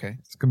going to be okay.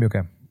 It's going to be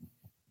okay.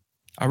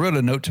 I wrote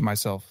a note to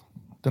myself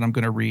that I'm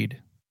going to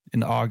read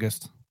in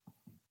August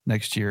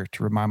next year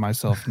to remind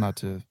myself not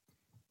to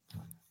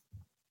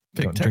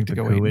pick Tech to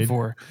go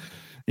 8-4.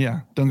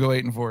 Yeah, don't go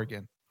 8-4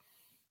 again.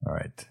 All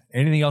right.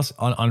 Anything else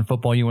on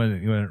football you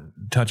want to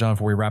touch on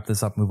before we wrap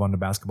this up? Move on to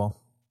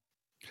basketball.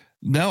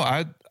 No,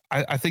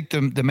 I think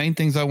the main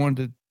things I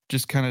wanted to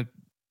just kind of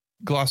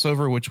gloss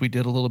over, which we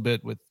did a little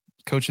bit with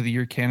Coach of the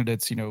Year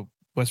candidates.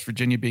 West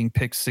Virginia being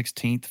picked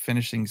 16th,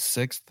 finishing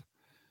 6th.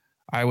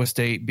 Iowa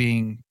State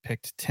being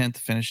picked 10th,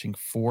 finishing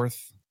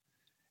 4th,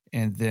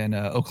 and then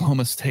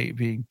Oklahoma State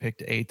being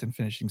picked 8th and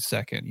finishing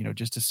 2nd.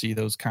 Just to see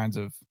those kinds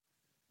of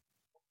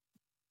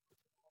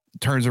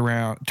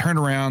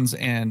turnarounds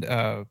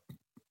and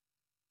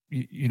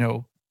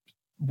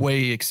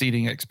way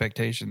exceeding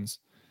expectations.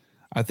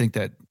 I think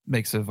that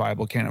makes a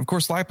viable candidate. Of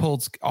course,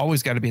 Leipold's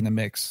always got to be in the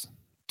mix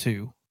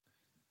too.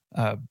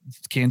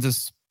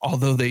 Kansas,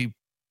 although they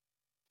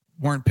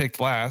weren't picked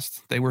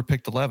last, they were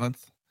picked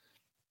 11th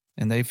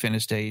and they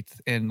finished 8th.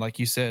 And like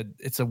you said,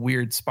 it's a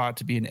weird spot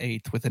to be an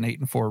 8th with an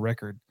 8-4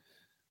 record,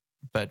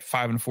 but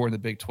 5-4 in the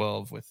Big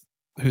 12 with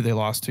who they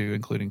lost to,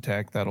 including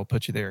Tech. That'll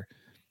put you there.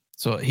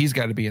 So he's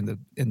got to be in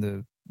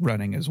the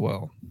running as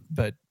well.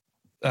 But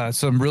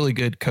some really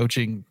good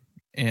coaching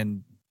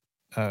and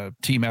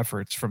team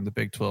efforts from the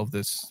Big 12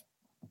 this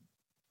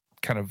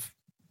kind of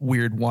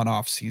weird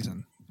one-off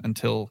season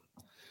until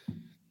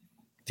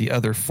the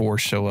other 4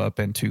 show up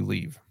and 2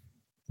 leave.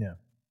 Yeah.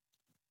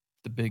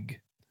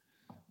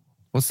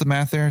 What's the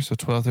math there? So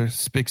 12,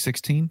 there's Big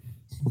 16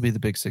 will be the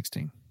Big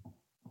 16.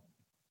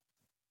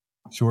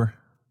 Sure.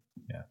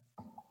 Yeah.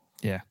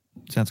 Yeah.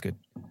 Sounds good.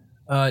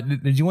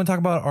 Did you want to talk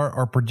about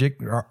our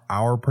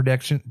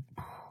prediction?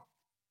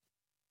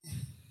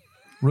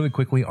 Really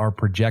quickly, our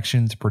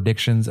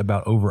predictions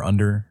about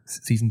over-under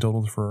season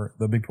totals for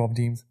the Big 12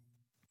 teams.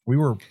 We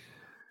were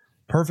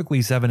perfectly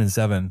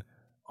 7-7,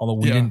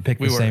 although we didn't pick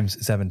the same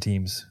 7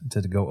 teams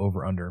to go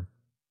over-under.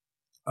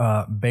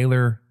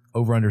 Baylor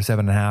over-under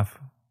 7.5.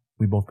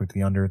 We both picked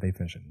the under. They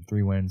finished it in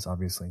 3 wins,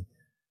 obviously.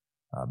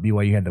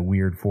 BYU had the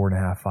weird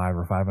 4.5, 5,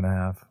 or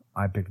 5.5.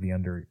 I picked the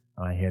under.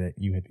 I hit it.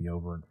 You hit the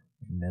over.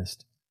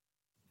 Missed.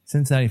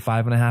 Cincinnati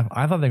 5.5.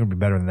 I thought they would be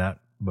better than that,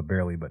 but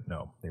barely. But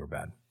no, they were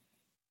bad.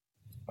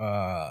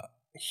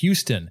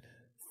 Houston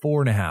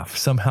 4.5.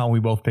 Somehow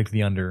we both picked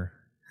the under.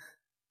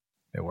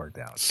 It worked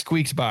out.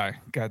 Squeaks by.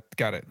 Got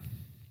it.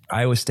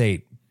 Iowa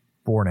State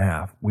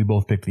 4.5. We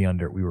both picked the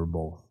under. We were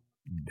both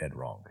dead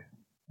wrong.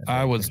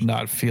 I was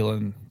not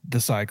feeling the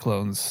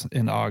Cyclones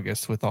in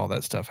August with all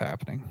that stuff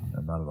happening.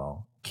 No, not at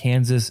all.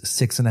 Kansas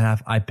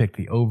 6.5. I picked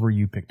the over.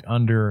 You picked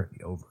under.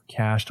 The over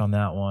cashed on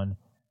that one.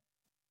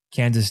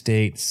 Kansas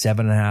State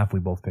 7.5. We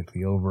both picked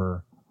the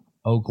over.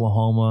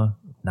 Oklahoma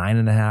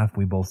 9.5.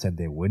 We both said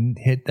they wouldn't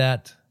hit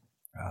that.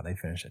 They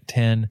finished at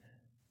 10.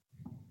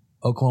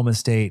 Oklahoma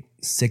State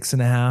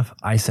 6.5.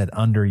 I said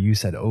under. You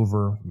said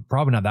over.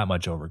 Probably not that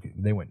much over.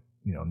 They went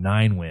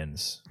 9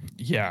 wins.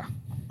 Yeah.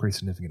 Pretty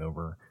significant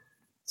over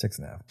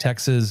 6.5.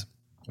 Texas,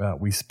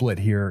 we split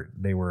here.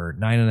 They were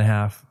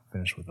 9.5.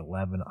 Finished with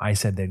 11. I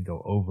said they'd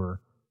go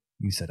over.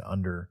 You said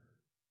under.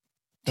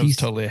 That was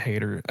totally a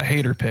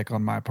hater pick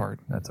on my part.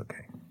 That's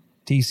okay.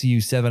 TCU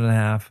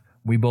 7.5.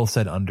 We both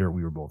said under.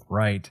 We were both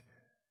right.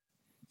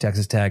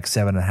 Texas Tech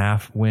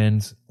 7.5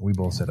 wins. We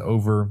both said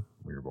over.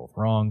 We were both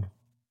wrong.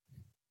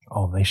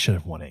 Oh, they should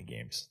have won 8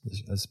 games.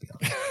 Let's be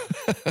honest.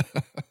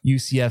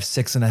 UCF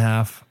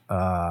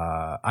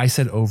 6.5. I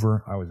said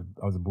over. I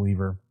was a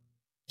believer.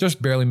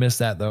 Just barely missed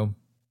that though.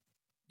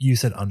 You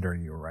said under,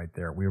 and you were right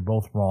there. We were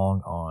both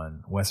wrong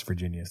on West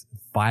Virginia's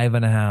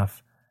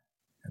 5.5,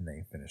 and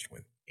they finished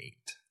with 8.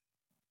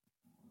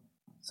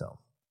 So,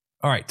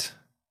 all right.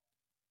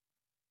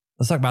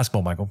 Let's talk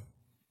basketball, Michael.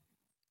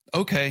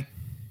 Okay.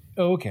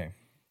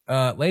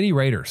 Lady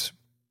Raiders,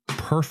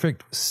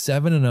 perfect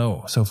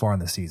 7-0 so far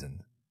in the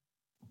season.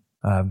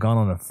 I've gone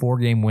on a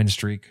 4-game win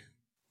streak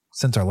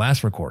since our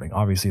last recording.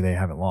 Obviously, they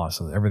haven't lost,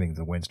 so everything's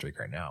a win streak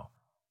right now.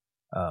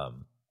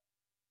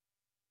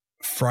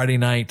 Friday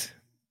night,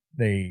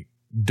 they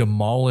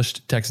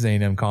demolished Texas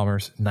A&M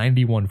Commerce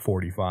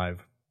 91-45.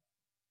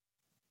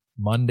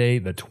 Monday,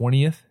 the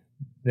 20th,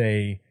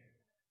 they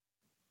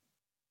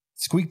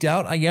squeaked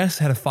out, I guess,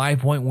 had a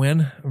 5-point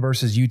win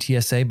versus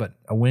UTSA, but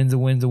a win's a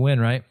win,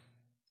 right?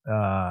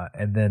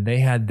 And then they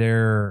had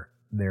their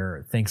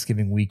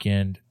Thanksgiving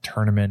weekend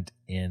tournament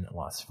in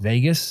Las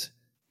Vegas,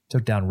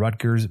 took down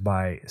Rutgers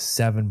by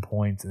 7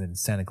 points, and then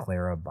Santa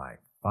Clara by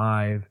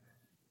 5.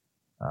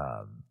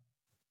 I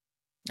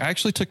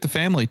actually took the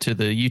family to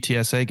the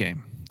UTSA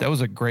game. That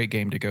was a great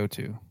game to go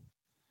to.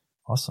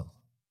 Awesome.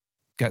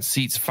 Got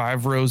seats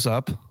 5 rows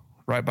up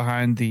right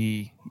behind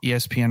the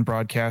ESPN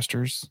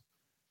broadcasters.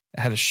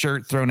 I had a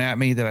shirt thrown at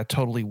me that I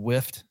totally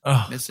whiffed,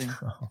 missing.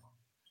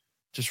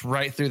 Just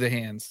right through the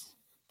hands,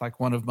 like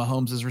one of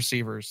Mahomes'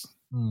 receivers.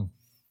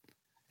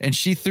 And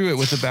she threw it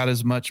with about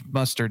as much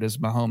mustard as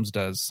Mahomes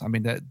does. I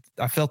mean, that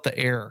I felt the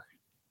air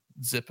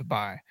zip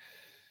by.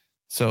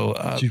 So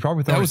she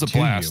probably thought that was a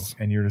blast.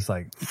 You, and you're just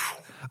like,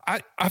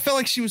 I felt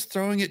like she was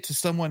throwing it to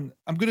someone.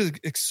 I'm going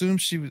to assume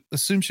she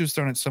was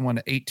throwing it to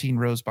someone 18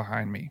 rows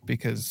behind me,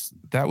 because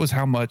that was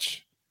how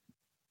much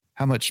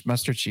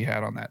mustard she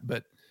had on that.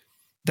 But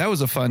that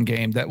was a fun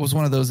game. That was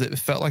one of those that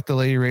felt like the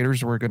Lady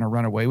Raiders were going to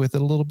run away with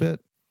it a little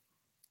bit.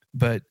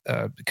 But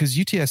because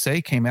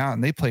UTSA came out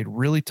and they played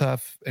really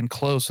tough and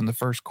close in the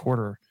first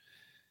quarter,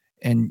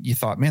 and you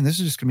thought, man, this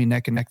is just going to be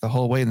neck and neck the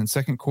whole way. And then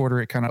second quarter,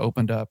 it kind of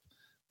opened up.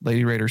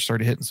 Lady Raiders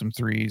started hitting some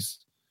threes.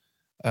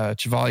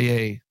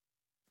 Chevalier,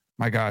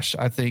 my gosh,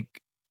 I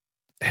think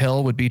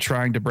hell would be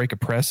trying to break a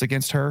press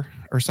against her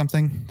or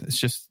something. It's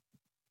just,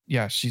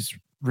 yeah, she's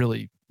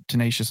really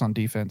tenacious on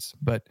defense.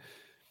 But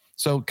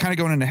so kind of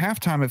going into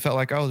halftime, it felt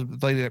like, oh,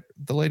 the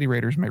Lady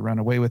Raiders may run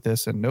away with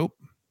this. And nope.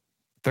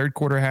 Third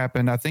quarter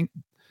happened. I think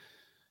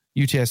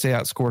UTSA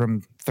outscored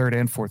them third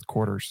and fourth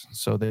quarters.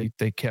 So they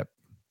kept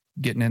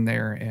getting in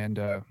there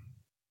and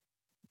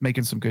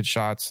making some good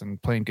shots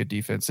and playing good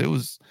defense. It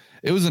was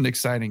an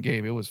exciting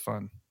game. It was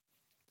fun.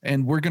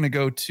 And we're going to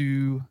go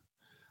to,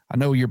 I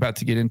know you're about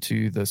to get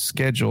into the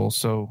schedule.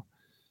 So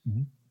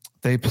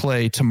they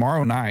play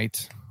tomorrow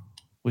night,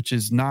 which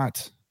is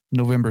not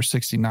November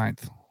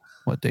 69th.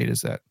 What date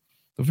is that?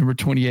 November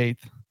 28th.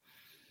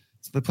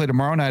 So they play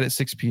tomorrow night at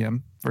 6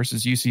 p.m.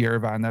 versus UC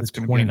Irvine. That's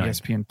going to be on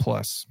ESPN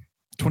Plus.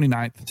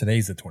 29th.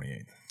 Today's the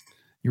 28th.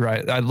 You're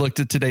right. I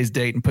looked at today's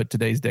date and put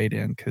today's date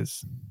in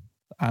because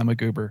I'm a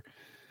goober.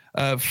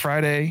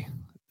 Friday,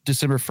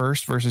 December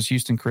 1st versus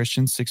Houston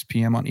Christian, 6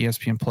 p.m. on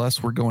ESPN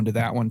Plus. We're going to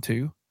that one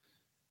too.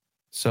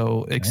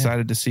 So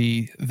excited to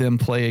see them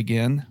play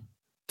again.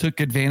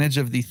 Took advantage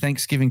of the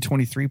Thanksgiving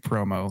 23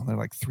 promo. They're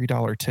like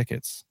 $3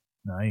 tickets.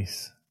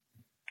 Nice.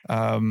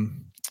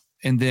 And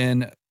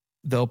then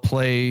they'll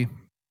play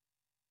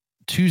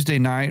Tuesday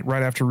night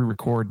right after we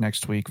record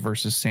next week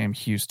versus Sam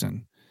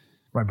Houston.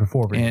 Right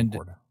before we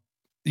record.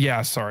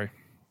 Yeah, sorry.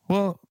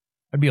 Well,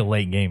 it'd be a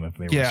late game if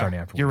they were starting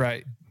after. You're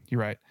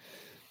right.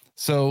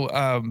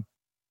 So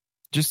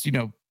just,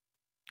 go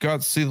out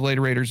and see the Lady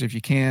Raiders if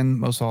you can.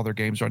 Most all their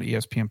games are on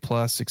ESPN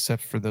Plus,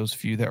 except for those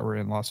few that were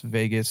in Las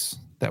Vegas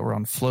that were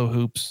on Flow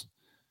Hoops.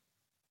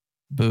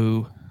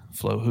 Boo,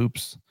 Flow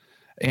Hoops.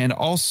 And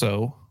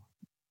also,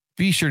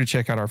 be sure to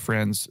check out our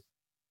friends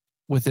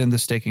within the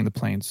Staking the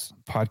Plains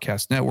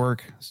podcast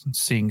network,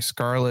 Seeing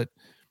Scarlet.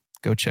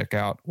 Go check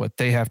out what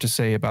they have to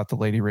say about the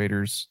Lady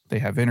Raiders. They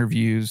have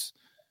interviews.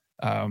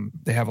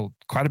 They have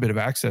quite a bit of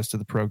access to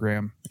the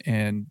program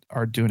and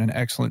are doing an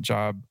excellent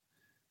job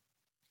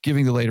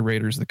giving the Lady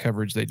Raiders the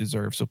coverage they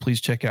deserve. So please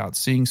check out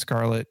Seeing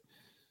Scarlet.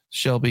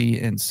 Shelby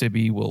and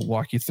Sibby will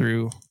walk you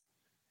through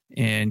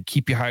and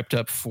keep you hyped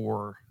up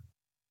for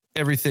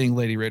everything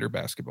Lady Raider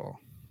basketball.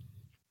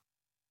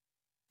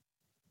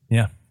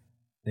 Yeah,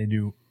 they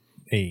do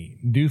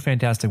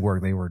fantastic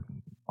work. They were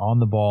on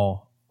the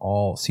ball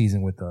all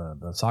season with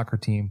the soccer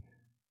team.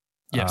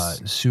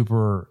 Yes.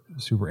 Super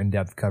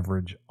in-depth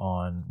coverage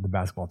on the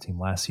basketball team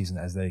last season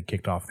as they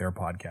kicked off their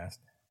podcast.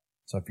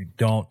 So if you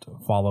don't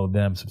follow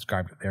them,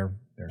 subscribe to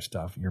their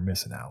stuff, you're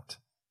missing out.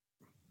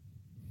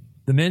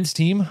 The men's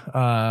team,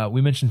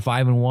 we mentioned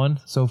 5-1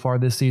 so far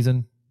this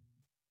season.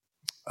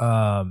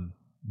 I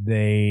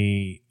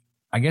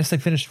guess they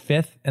finished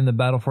 5th in the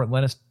Battle for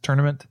Atlantis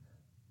tournament.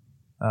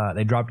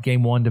 They dropped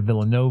game 1 to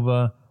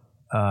Villanova,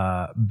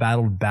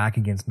 battled back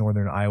against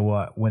Northern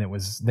Iowa when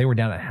they were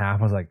down at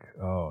half. I was like,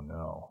 oh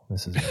no,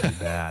 this is going to be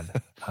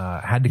bad.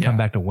 Had to come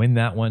back to win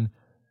that one.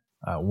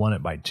 Won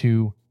it by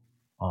 2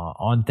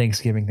 on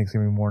Thanksgiving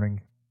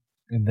morning.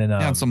 And then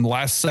and some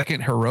last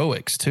second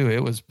heroics too.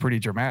 It was pretty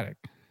dramatic.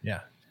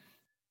 Yeah.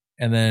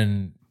 And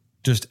then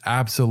just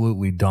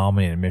absolutely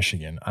dominated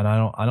Michigan. And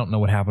I don't know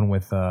what happened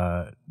with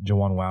Juwan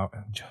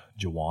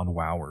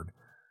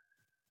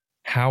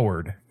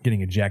Howard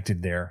getting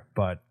ejected there,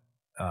 but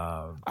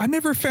I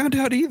never found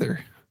out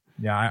either.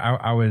 Yeah,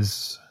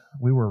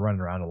 we were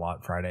running around a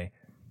lot Friday.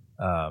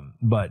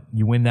 But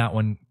you win that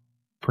one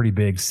pretty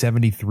big,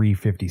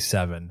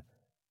 73-57.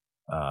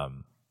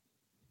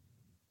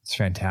 It's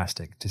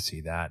fantastic to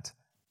see that.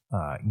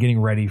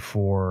 Getting ready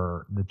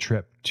for the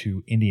trip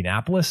to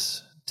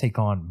Indianapolis, take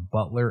on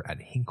Butler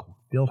at Hinkle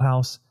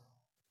Fieldhouse.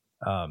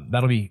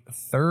 That'll be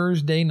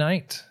Thursday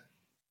night.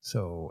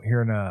 So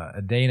here in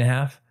a day and a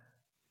half.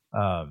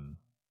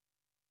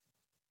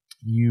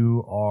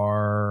 You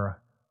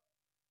are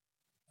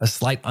a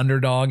slight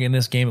underdog in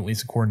this game, at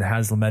least according to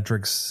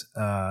Haslametrics,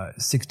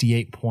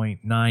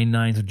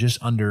 68.99, so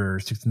just under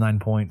 69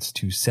 points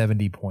to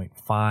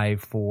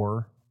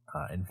 70.54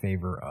 in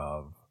favor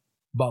of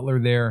Butler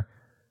there.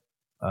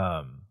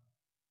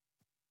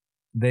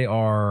 They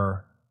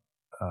are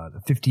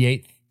the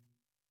 58th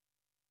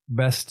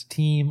best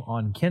team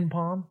on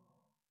KenPom,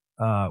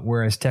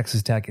 whereas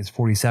Texas Tech is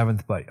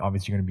 47th, but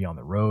obviously you're going to be on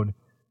the road.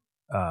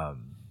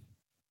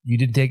 You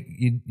did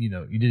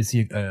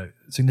see a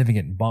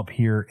significant bump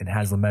here in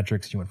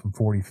Haslametrics. You went from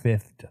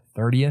 45th to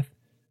 30th.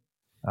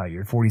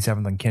 You're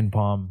 47th on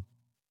KenPom.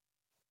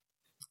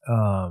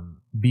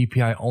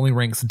 BPI only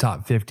ranks the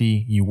top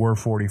 50. You were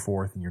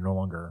 44th, and you're no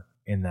longer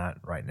in that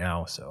right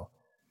now. So,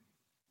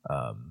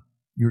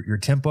 your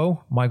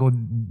tempo, Michael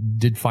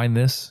did find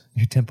this.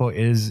 Your tempo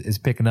is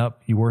picking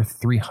up. You were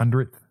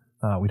 300th.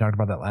 We talked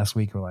about that last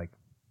week or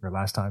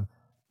last time,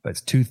 but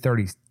it's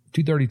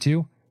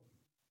 232.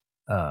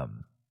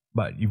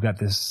 But you've got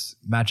this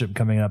matchup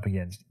coming up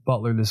against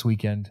Butler this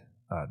weekend.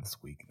 This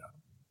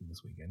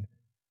weekend.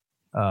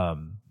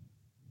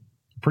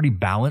 Pretty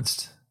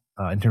balanced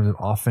in terms of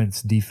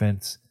offense,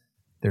 defense.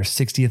 They're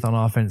 60th on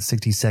offense,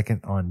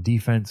 62nd on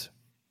defense,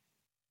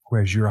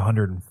 whereas you're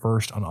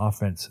 101st on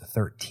offense,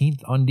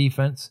 13th on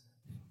defense.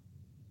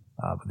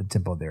 But the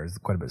tempo there is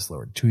quite a bit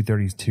slower,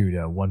 232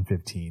 to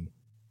 115.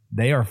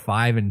 They are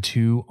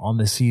 5-2 on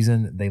the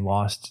season. They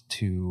lost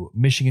to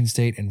Michigan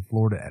State and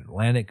Florida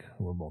Atlantic,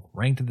 who were both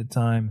ranked at the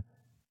time,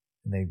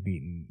 and they've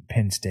beaten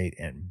Penn State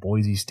and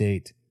Boise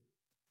State.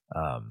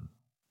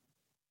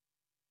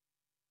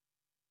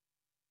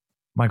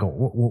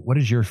 Michael, what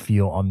is your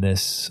feel on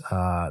this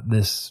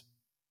this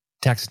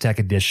Texas Tech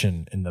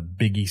edition in the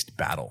Big East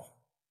battle?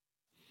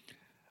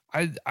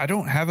 I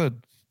don't have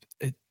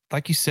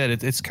like you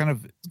said, it's kind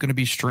of going to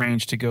be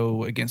strange to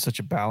go against such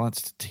a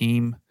balanced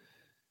team.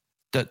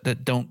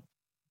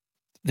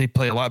 They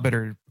play a lot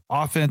better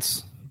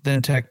offense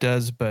than Tech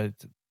does, but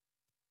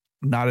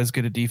not as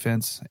good a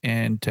defense.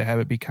 And to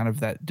have it be kind of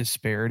that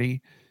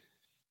disparity,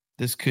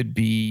 this could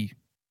be,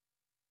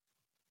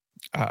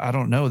 I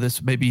don't know,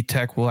 this maybe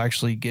Tech will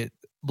actually get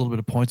a little bit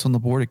of points on the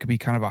board. It could be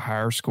kind of a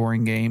higher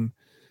scoring game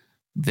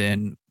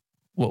than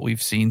what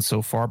we've seen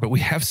so far, but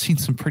we have seen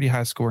some pretty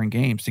high scoring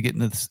games to get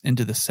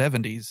into the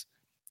 70s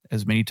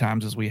as many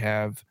times as we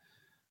have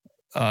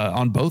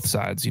on both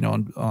sides,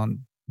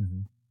 on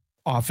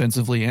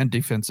offensively and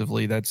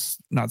defensively. That's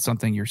not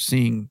something you're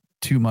seeing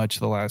too much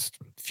the last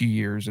few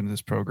years in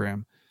this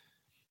program.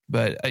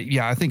 But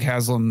I think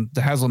the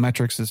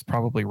Haslametrics is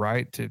probably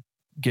right to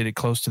get it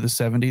close to the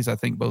 70s. I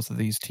think both of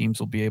these teams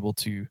will be able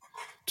to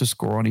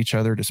score on each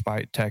other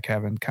despite Tech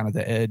having kind of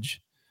the edge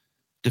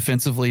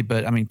defensively.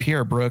 But I mean,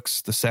 Pierre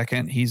Brooks, the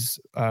second, he's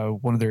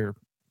one of their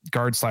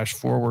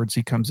guard/forwards.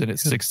 He comes in at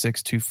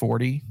 6'6",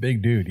 240.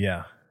 Big dude.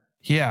 Yeah.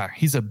 Yeah.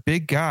 He's a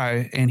big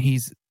guy, and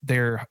he's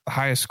their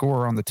highest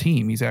scorer on the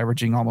team. He's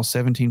averaging almost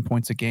 17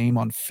 points a game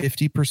on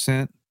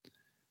 50%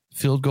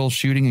 field goal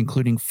shooting,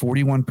 including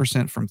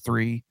 41% from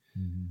three.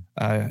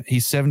 Mm-hmm.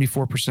 He's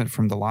 74%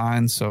 from the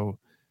line. So,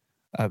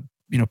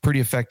 pretty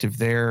effective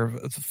there.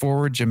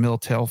 Forward,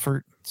 Jamil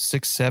Telfort,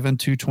 6'7",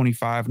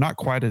 225, not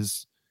quite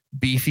as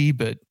beefy,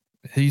 but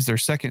he's their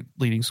second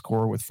leading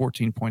scorer with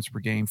 14 points per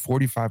game,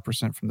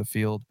 45% from the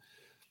field,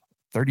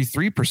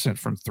 33%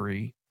 from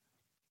three,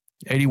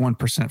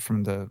 81%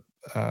 from the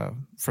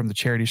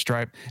charity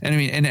stripe. And I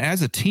mean, and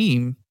as a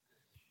team,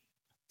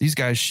 these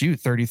guys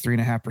shoot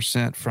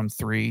 33.5% from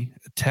three.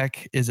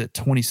 Tech is at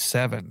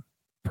 27%,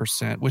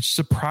 which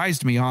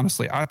surprised me,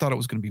 honestly. I thought it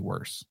was going to be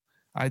worse.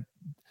 I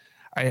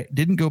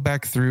didn't go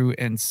back through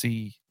and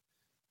see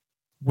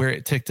where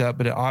it ticked up,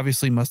 but it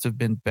obviously must have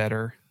been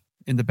better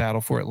in the battle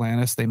for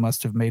Atlantis. They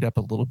must have made up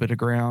a little bit of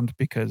ground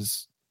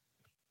because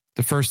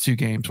the first 2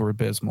 games were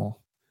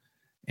abysmal,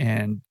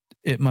 and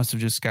it must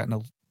have just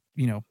gotten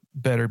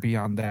better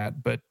beyond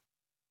that. But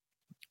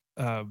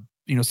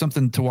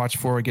something to watch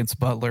for against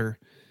Butler.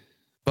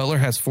 Butler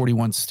has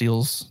 41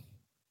 steals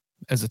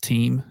as a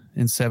team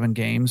in 7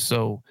 games.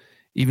 So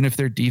even if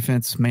their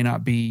defense may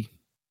not be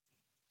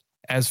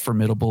as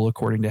formidable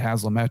according to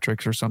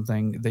Haslametrics or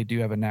something, they do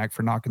have a knack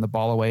for knocking the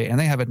ball away, and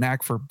they have a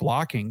knack for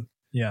blocking.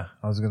 Yeah,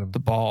 I was going to the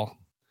ball.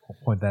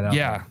 Point that out.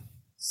 Yeah,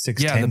 6'10"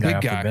 the guy big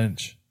off guy. the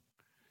bench.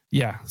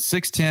 Yeah,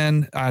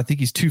 6'10". I think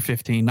he's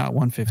 215, not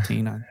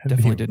 115. I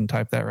definitely didn't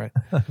type that right.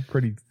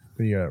 pretty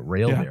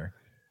rail there.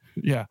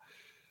 Yeah,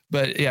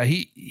 but yeah,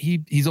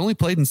 he's only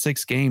played in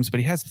 6 games, but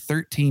he has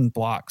 13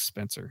 blocks,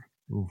 Spencer.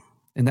 Oof.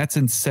 And that's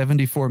in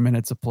 74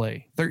 minutes of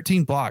play.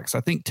 13 blocks.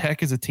 I think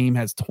Tech as a team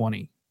has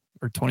 20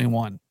 or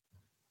 21,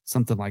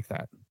 something like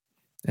that.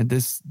 And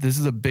this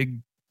is a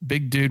big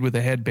dude with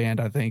a headband,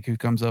 I think, who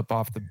comes up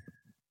off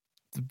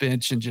the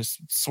bench and just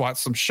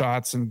swats some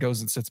shots and goes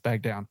and sits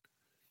back down.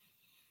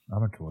 I'm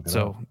going to look it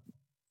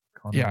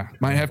up.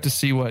 Might have to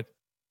see what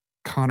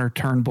Connor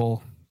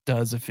Turnbull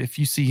does. If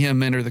you see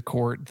him enter the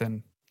court,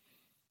 then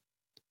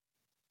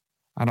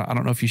I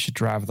don't know if you should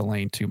drive the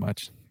lane too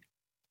much.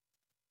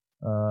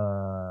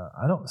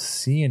 I don't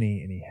see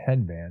any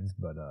headbands,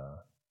 but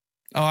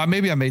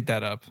maybe I made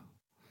that up.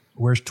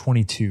 Where's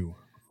 22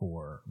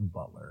 for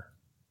Butler?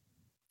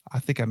 I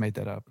think I made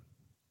that up.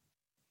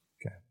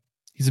 Okay.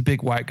 He's a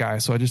big white guy,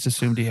 so I just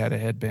assumed he had a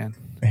headband.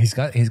 He's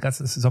got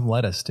some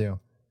lettuce too.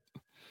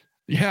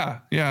 Yeah,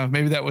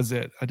 maybe that was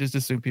it. I just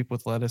assumed people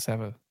with lettuce have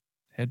a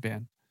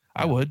headband.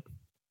 I would.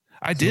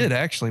 I did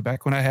actually.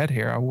 Back when I had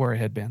hair, I wore a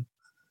headband.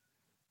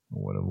 I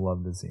would have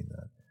loved to see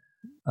that.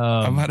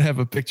 I might have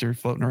a picture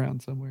floating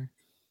around somewhere.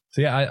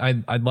 So yeah,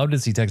 I'd love to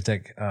see Texas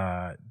Tech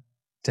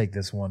take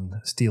this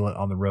one, steal it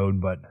on the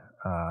road, but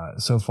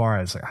so far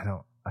it's like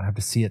I have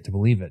to see it to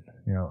believe it.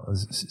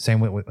 Same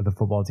with the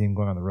football team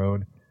going on the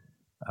road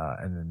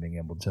and then being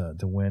able to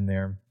win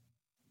there.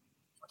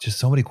 Just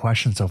so many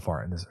questions so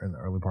far in the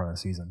early part of the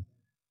season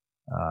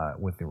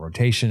with the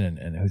rotation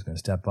and who's going to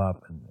step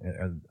up,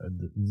 and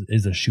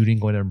is the shooting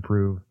going to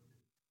improve?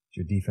 Is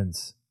your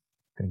defense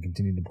going to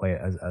continue to play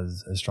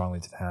as strongly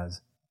as it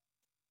has?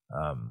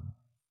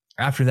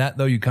 After that,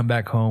 though, you come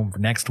back home for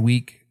next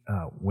week,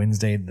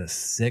 Wednesday the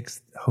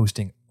 6th,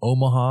 hosting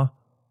Omaha.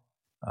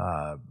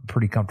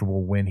 Pretty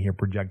comfortable win here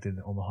projected.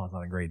 Omaha's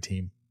not a great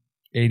team.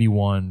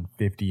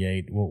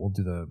 81-58. We'll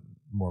do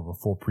more of a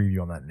full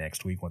preview on that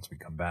next week once we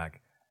come back.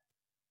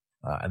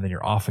 And then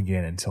you're off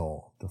again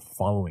until the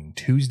following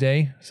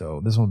Tuesday.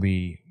 So this will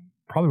be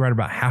probably right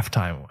about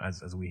halftime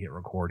as we hit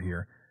record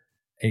here.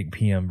 8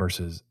 p.m.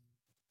 versus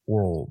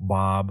Oral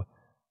Bob.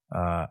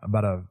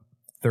 About a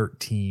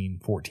 13,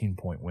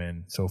 14-point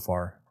win so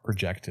far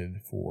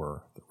projected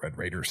for the Red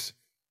Raiders.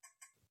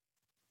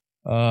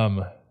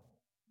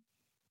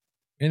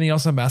 Anything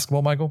else on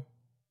basketball, Michael?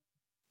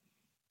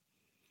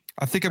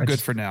 I think I'm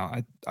good for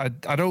now.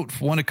 I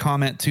don't want to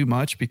comment too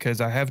much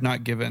because I have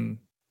not given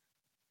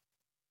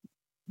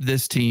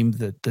this team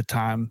the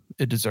time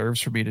it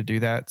deserves for me to do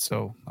that.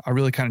 So I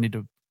really kind of need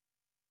to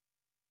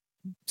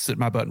sit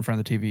my butt in front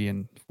of the TV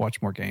and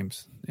watch more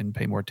games and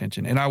pay more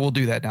attention. And I will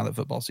do that now that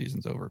football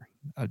season's over.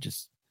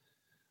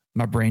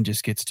 My brain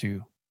just gets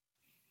too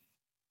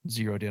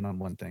zeroed in on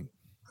one thing.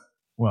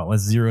 Well,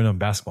 let's zero in on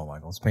basketball,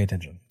 Michael. Let's pay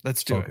attention.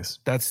 Let's do it.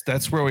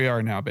 That's where we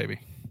are now, baby.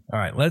 All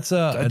right, let's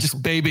I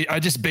just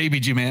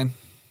babied you, man.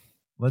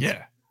 Let's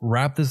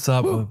wrap this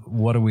up with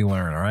what do we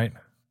learn, all right?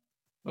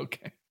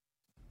 Okay.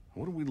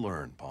 What did we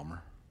learn,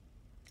 Palmer?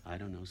 I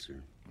don't know, sir.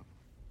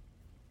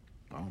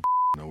 I don't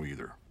know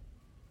either.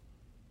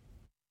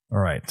 All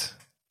right.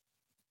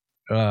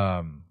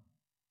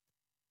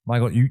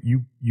 Michael,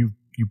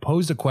 you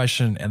posed a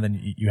question and then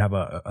you have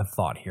a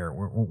thought here.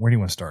 Where do you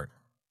want to start?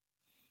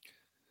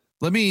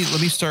 Let me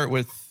start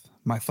with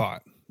my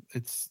thought.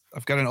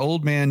 I've got an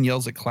old man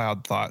yells at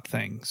cloud thought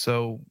thing.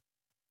 So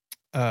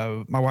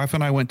my wife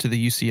and I went to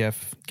the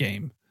UCF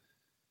game,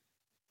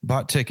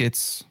 bought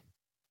tickets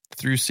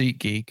through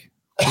SeatGeek,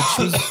 which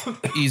was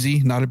easy,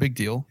 not a big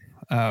deal.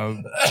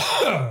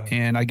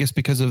 And I guess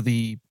because of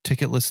the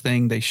ticket list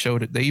thing, they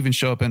showed it. They even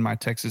show up in my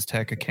Texas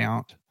Tech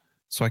account,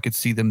 so I could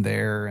see them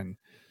there. And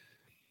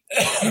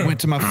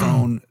went to my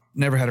phone,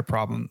 never had a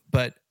problem.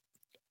 But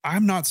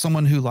I'm not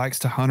someone who likes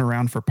to hunt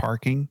around for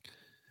parking.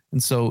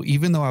 And so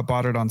even though I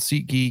bought it on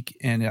SeatGeek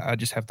and I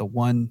just have the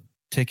one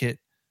ticket,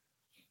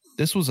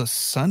 this was a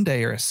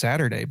Sunday or a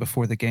Saturday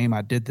before the game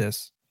I did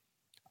this.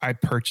 I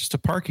purchased a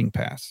parking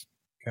pass.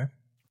 Okay.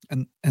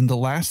 And the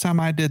last time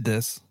I did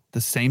this,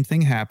 the same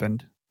thing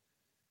happened.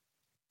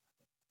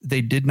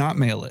 They did not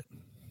mail it.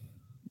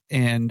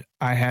 And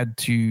I had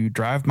to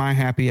drive my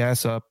happy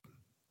ass up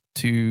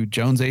to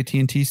Jones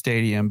AT&T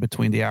Stadium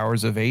between the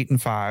hours of 8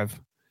 and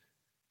 5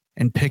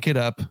 and pick it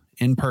up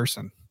in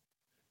person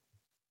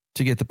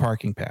to get the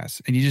parking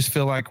pass. And you just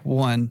feel like,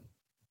 one,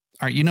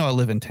 all right, I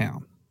live in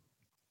town.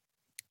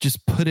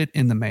 Just put it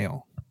in the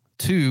mail.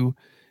 2,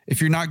 if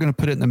you're not going to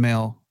put it in the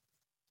mail,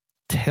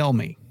 tell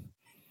me.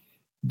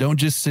 Don't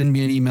just send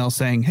me an email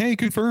saying, hey,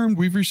 confirmed,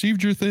 we've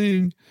received your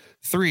thing.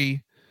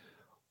 3,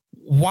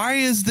 why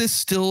is this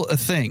still a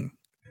thing?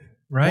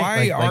 Right?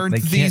 Why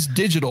aren't these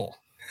digital?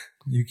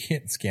 You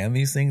can't scan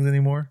these things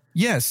anymore?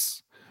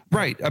 Yes.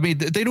 Right. I mean,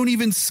 they don't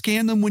even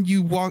scan them when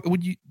you walk.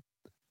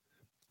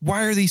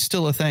 Why are these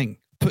still a thing?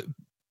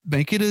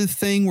 Make it a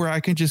thing where I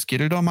can just get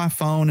it on my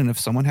phone, and if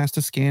someone has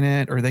to scan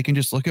it, or they can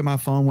just look at my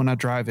phone when I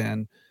drive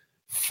in,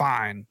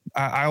 fine.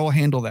 I will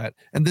handle that.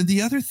 And then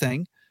the other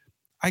thing,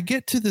 I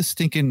get to the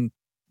stinking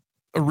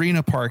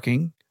arena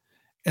parking,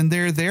 and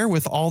they're there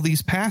with all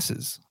these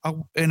passes. I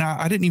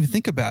didn't even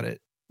think about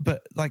it.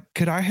 But like,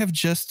 could I have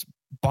just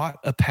bought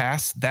a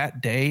pass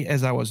that day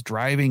as I was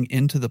driving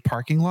into the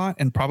parking lot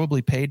and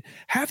probably paid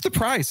half the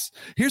price?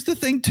 Here's the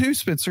thing too,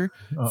 Spencer.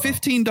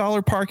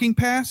 $15 parking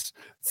pass,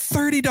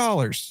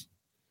 $30.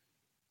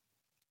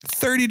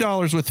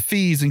 $30 with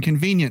fees and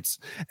convenience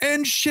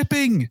and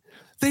shipping.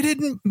 They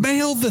didn't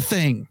mail the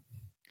thing.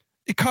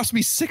 It cost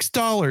me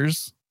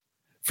 $6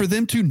 for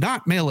them to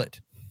not mail it.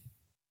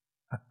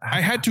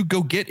 I had to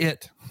go get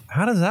it.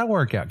 How does that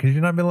work out? Could you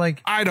not be like,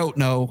 I don't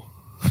know.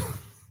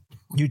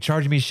 You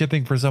charged me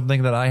shipping for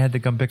something that I had to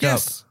come pick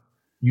up.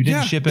 You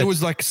didn't ship it. There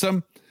was like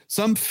some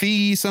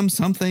fee, some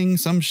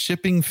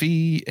shipping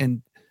fee,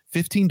 and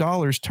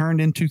 $15 turned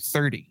into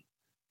 $30.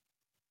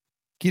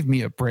 Give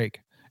me a break.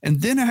 And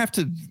then I have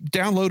to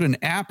download an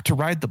app to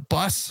ride the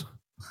bus.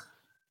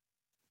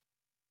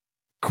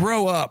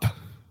 Grow up.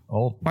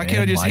 Why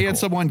can't I just hand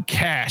someone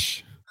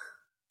cash?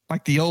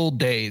 Like the old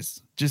days.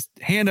 Just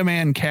hand a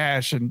man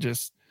cash and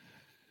just,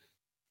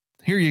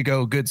 here you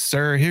go, good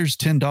sir. Here's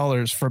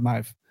 $10 for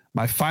my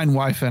fine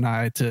wife and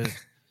I to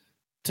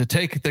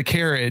take the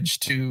carriage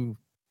to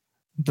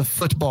the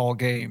football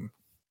game.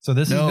 So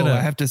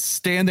I have to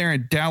stand there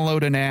and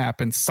download an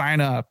app and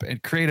sign up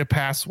and create a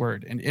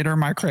password and enter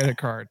my credit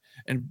card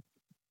and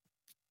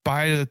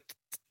buy the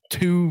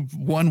 2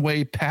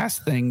 one-way pass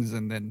things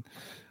and then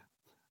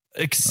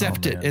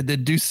accept it and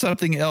then do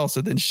something else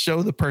and then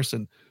show the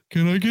person,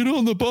 can I get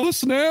on the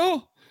bus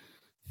now?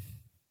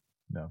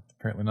 No,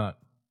 apparently not.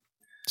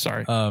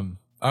 Sorry.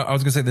 I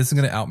was gonna say, this is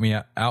gonna out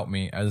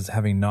me as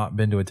having not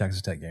been to a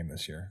Texas Tech game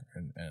this year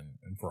and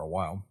for a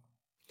while.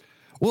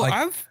 Well,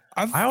 like,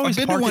 I've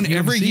been to one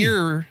every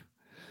year.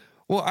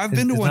 Well, I've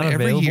been to one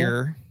every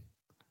year.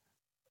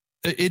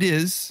 It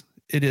is,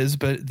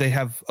 but they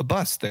have a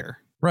bus there,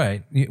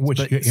 right? Which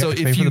you have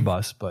to pay for the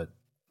bus, but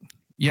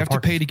you have to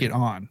pay to get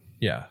on.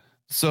 Yeah.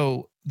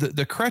 So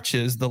the crutch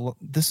is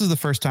this is the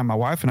first time my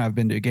wife and I have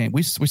been to a game.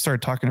 We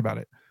started talking about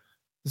it.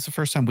 This is the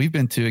first time we've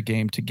been to a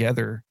game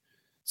together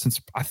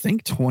since I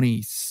think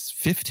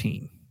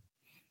 2015.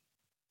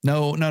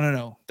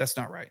 No. That's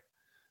not right.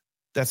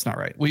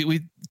 We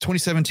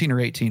 2017 or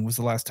 18 was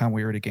the last time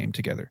we were at a game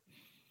together.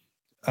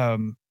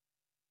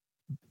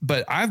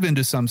 But I've been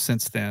to some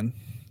since then.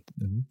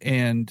 Mm-hmm.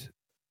 And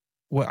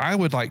what I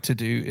would like to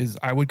do is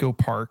I would go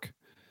park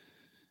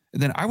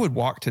and then I would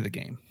walk to the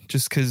game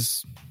just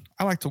because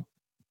I like to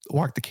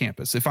walk the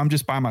campus. If I'm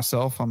just by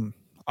myself,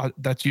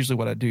 that's usually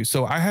what I do.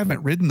 So I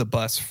haven't ridden the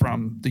bus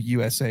from the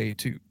USA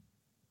to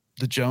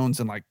the Jones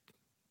in like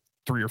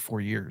 3 or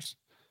 4 years.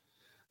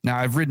 Now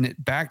I've ridden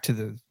it back to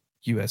the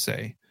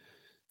USA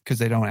because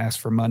they don't ask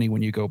for money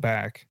when you go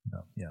back.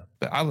 No, yeah.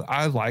 But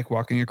I like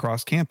walking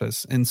across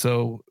campus. And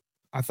so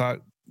I thought,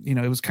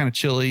 it was kind of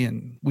chilly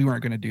and we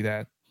weren't going to do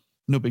that.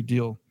 No big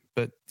deal.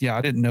 But yeah,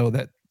 I didn't know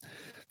that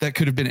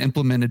could have been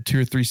implemented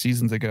 2 or 3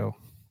 seasons ago.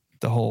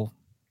 The whole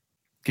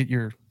get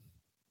your,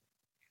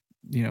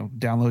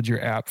 download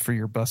your app for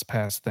your bus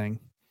pass thing.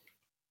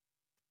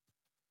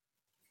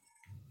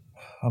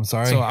 I'm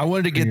sorry. So I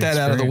wanted to get that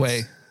out of the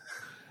way.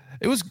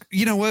 It was,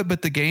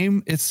 but the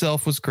game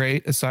itself was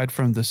great aside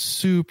from the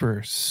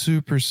super,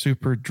 super,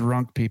 super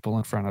drunk people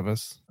in front of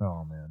us.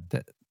 Oh man.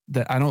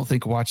 That I don't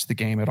think watched the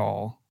game at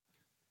all.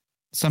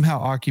 Somehow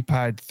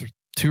occupied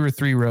 2 or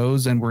 3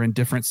 rows and were in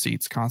different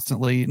seats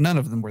constantly. None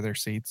of them were their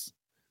seats.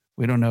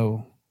 We don't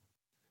know.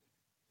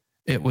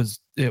 It was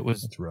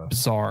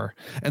bizarre.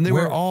 And they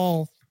were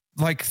all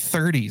like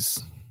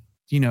 30s.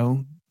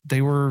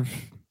 They were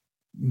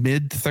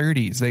mid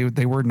 30s.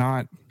 They were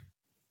not.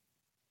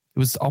 It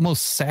was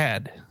almost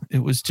sad. It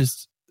was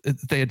just,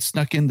 they had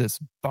snuck in this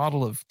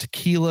bottle of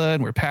tequila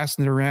and were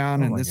passing it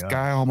around. And this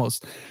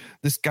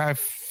guy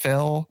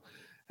fell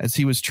as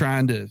he was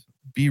trying to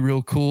be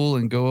real cool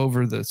and go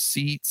over the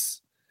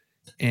seats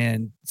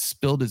and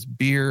spilled his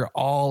beer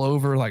all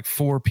over like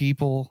 4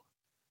 people.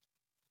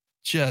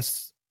 There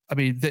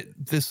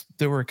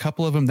were a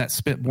couple of them that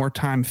spent more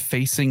time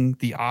facing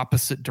the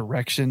opposite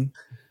direction.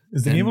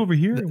 Is the game over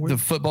here? The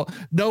football.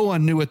 No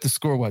one knew what the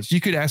score was.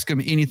 You could ask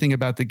them anything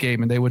about the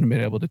game and they wouldn't have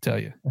been able to tell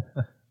you.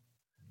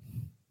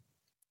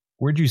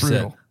 Where'd you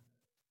sit?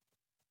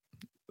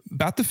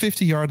 About the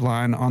 50-yard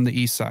line on the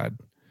east side.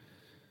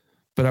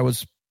 But I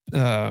was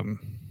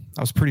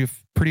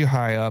pretty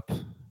high up,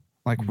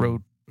 like row.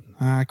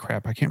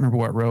 Crap. I can't remember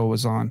what row it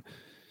was on.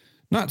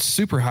 Not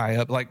super high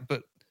up,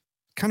 but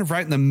kind of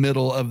right in the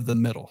middle of the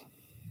middle.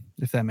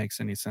 if that makes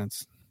any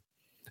sense.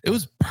 It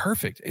was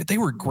perfect. They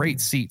were great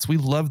seats. We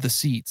loved the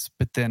seats,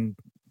 but then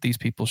these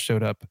people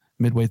showed up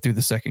midway through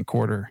the second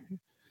quarter,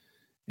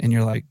 and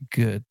you're like,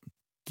 good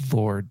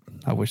Lord,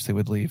 I wish they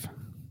would leave.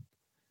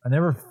 I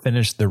never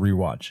finished the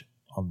rewatch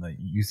on the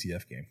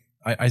UCF game.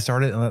 I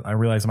started and I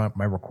realized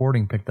my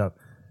recording picked up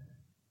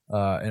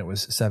and it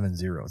was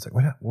 7-0. It's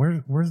like,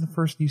 where's the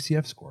first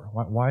UCF score?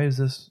 Why is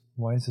this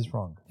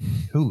wrong?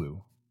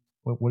 Hulu.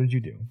 What did you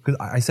do? Because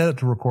I set it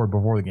to record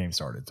before the game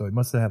started, so it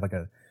must have had like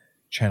a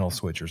channel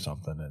switch or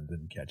something and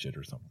didn't catch it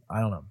or something. I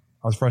don't know.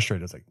 I was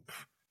frustrated. I was like,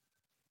 pff.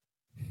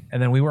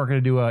 And then we weren't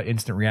going to do an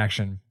instant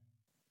reaction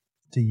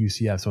to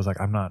UCF, so I was like,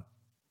 I'm not.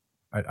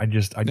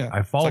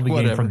 I followed the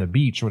game from the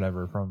beach, or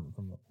whatever, from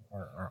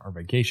our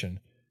vacation,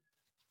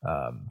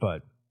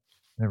 but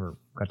never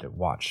got to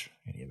watch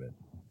any of it.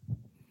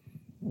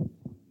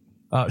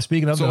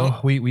 Speaking of, though,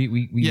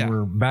 we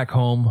were back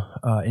home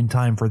in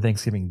time for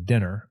Thanksgiving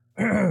dinner.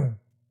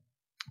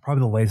 Probably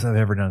the latest I've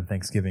ever done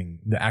Thanksgiving,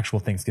 the actual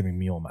Thanksgiving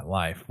meal in my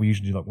life. We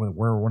usually do,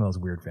 we're one of those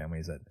weird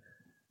families that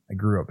I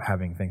grew up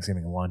having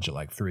Thanksgiving lunch at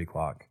like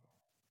 3:00.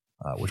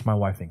 Which my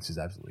wife thinks is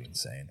absolutely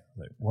insane.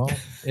 Like, well,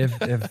 if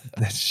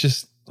that's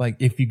just like,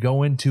 if you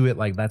go into it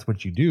like that's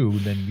what you do,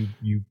 then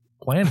you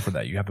plan for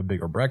that. You have a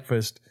bigger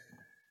breakfast.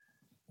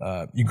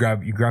 You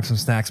grab some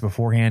snacks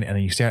beforehand, and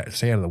then you stay out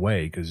of the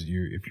way, because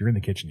if you're in the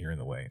kitchen, you're in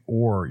the way,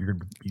 or you're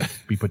going to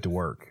be put to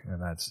work,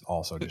 and that's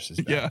also just as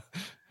bad. Yeah.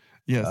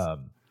 Yes.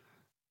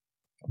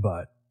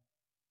 But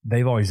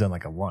they've always done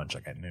like a lunch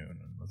like at noon, and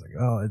I was like,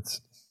 oh,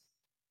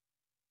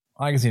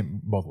 I can see it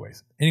both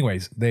ways.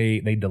 Anyways, they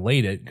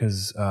delayed it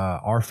because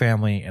our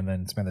family and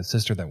then Samantha's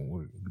sister that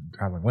were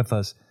traveling with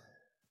us,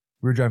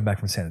 we were driving back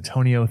from San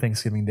Antonio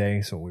Thanksgiving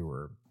Day, so we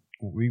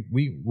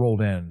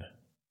rolled in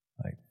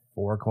like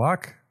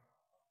 4:00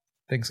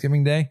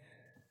 Thanksgiving Day.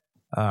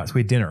 So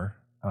we had dinner,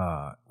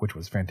 which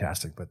was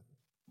fantastic, but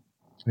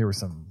there was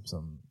some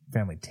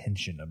family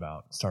tension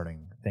about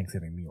starting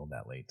Thanksgiving meal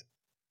that late.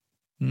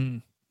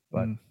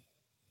 But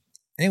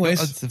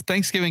anyways,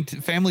 Thanksgiving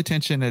family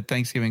tension at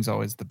Thanksgiving is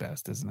always the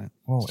best, isn't it?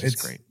 Well, it's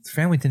great. It's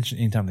family tension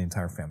anytime the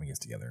entire family gets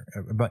together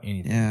about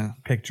anything. Yeah,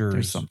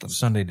 pictures, something.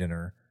 Sunday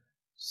dinner,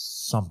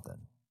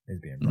 something is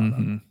being brought up.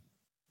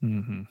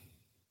 Mm-hmm.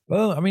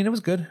 Well, I mean, it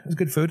was good. It was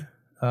good food.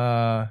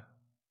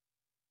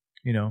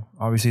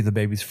 Obviously the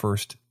baby's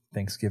first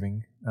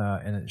Thanksgiving,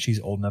 and she's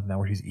old enough now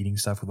where she's eating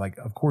stuff with, like,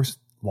 of course,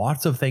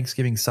 lots of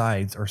Thanksgiving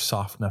sides are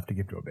soft enough to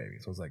give to a baby.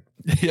 So it's like,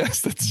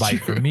 yes, that's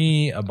bite true. for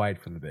me, a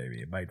bite for the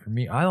baby, a bite for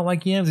me. I don't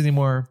like yams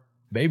anymore.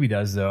 Baby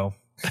does, though.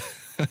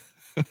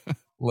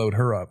 Load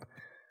her up.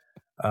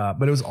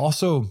 But it was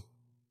also,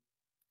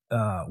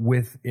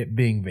 with it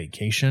being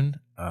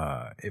vacation,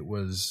 it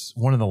was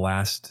one of the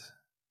last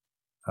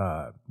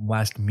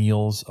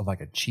meals of like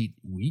a cheat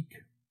week,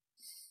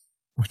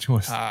 which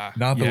was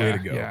not the way to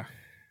go. Yeah.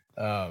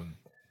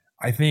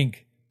 I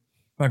think,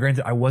 now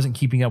granted, I wasn't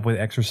keeping up with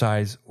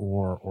exercise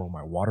or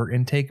my water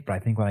intake, but I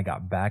think when I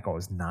got back, I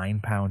was 9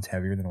 pounds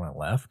heavier than when I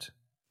left.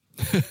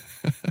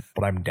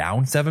 But I'm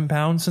down 7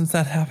 pounds since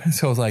that happened.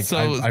 So I was like,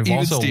 I've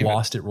also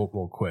lost it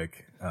real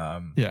quick.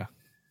 Yeah.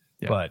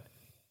 But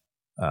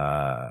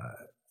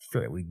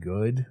fairly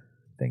good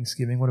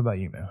Thanksgiving. What about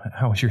you, man?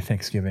 How was your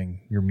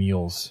Thanksgiving? Your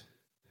meals?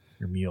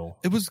 Your meal?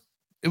 It was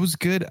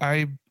good.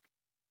 I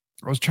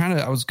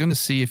was going to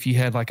see if you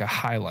had like a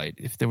highlight,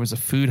 if there was a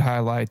food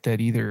highlight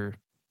that either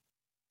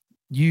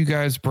you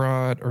guys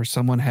brought or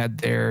someone had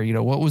there.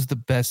 What was the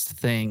best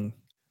thing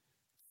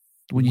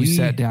when you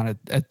sat down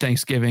at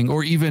Thanksgiving,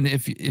 or even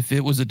if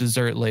it was a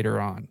dessert later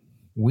on?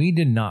 We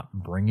did not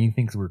bring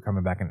anything because we were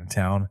coming back into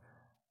town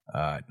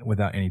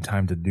without any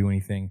time to do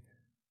anything.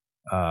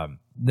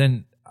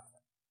 Then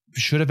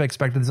should have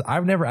expected this.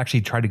 I've never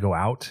actually tried to go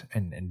out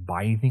and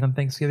buy anything on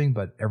Thanksgiving,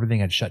 but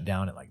everything had shut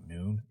down at like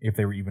noon. If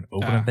they were even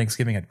open on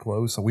Thanksgiving, had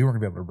closed, so we weren't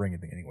gonna be able to bring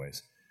anything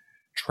anyways.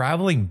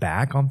 Traveling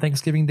back on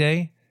Thanksgiving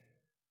Day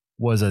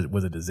was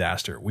a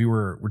disaster.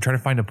 We're trying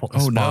to find a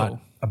spot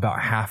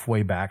about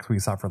halfway back, so we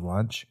stopped for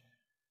lunch.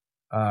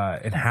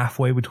 And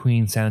halfway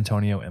between San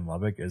Antonio and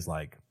Lubbock is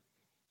like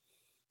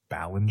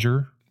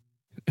Ballinger.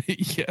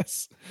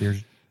 Yes.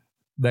 There's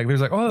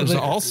an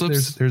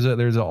Allsup's. There's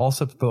a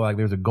Allsup's, but like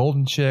there's a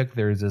Golden Chick.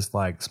 There's this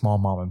like small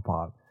mom and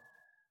pop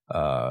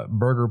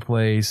burger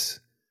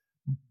place,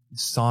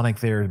 Sonic.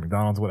 There's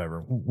McDonald's,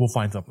 whatever. We'll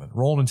find something.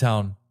 Rolling in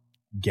town.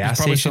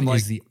 Gas station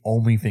is the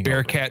only thing.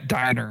 Bearcat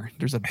Diner.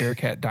 There's a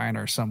Bearcat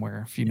Diner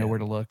somewhere if you know where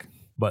to look.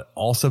 But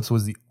Allsup's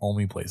was the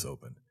only place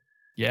open.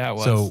 Yeah, it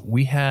was. So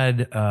we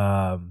had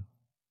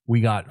we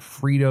got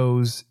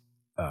Fritos,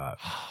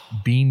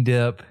 bean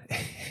dip,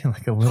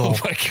 like a little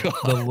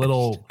the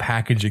little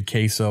package of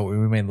queso. We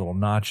made little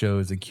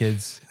nachos. The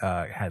kids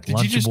had.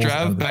 Did you just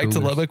drive back to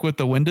Lubbock with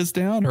the windows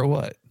down, or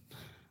what?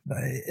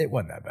 It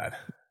wasn't that bad.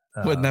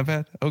 Wasn't that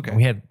bad? Okay.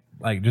 We had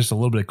like just a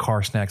little bit of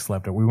car snacks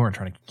left. We weren't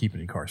trying to keep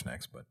any car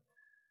snacks, but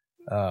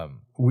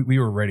we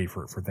were ready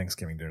for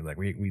Thanksgiving dinner. Like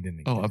we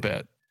didn't. I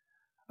bet.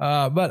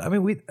 But I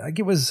mean,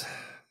 it was.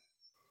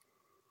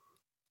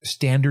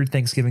 standard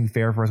Thanksgiving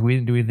fare for us. We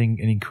didn't do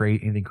anything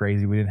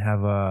crazy. We didn't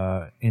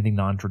have anything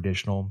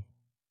non-traditional.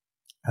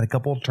 Had a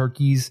couple of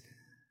turkeys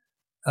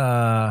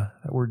that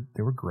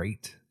were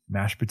great.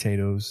 Mashed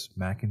potatoes,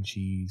 mac and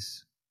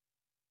cheese,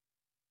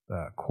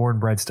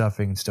 cornbread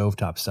stuffing,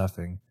 stovetop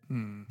stuffing,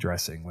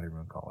 dressing, whatever you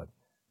want to call it.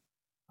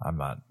 I'm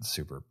not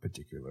super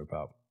particular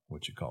about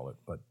what you call it,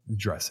 but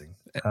dressing.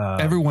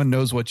 Everyone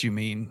knows what you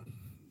mean.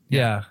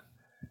 Yeah.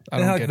 I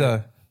don't get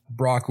the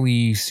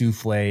broccoli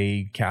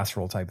souffle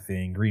casserole type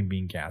thing, green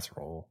bean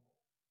casserole.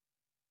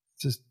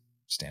 Just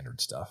standard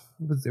stuff.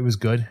 It was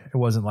good. It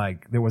wasn't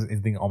like there wasn't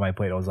anything on my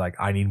plate. I was like,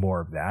 I need more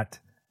of that.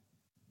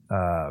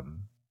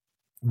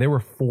 There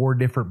were 4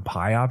 different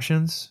pie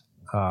options,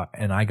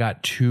 and I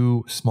got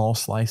 2 small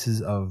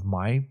slices of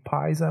my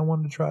pies I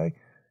wanted to try.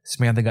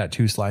 Samantha got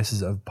 2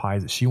 slices of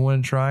pies that she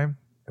wanted to try,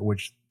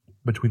 which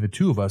between the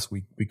 2 of us,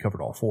 we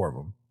covered all 4 of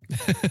them.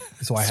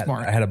 So I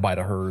had a bite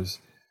of her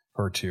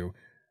too.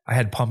 I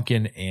had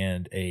pumpkin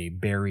and a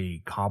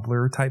berry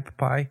cobbler type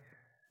pie,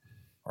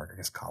 or I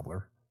guess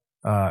cobbler.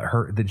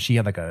 Then she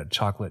had like a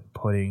chocolate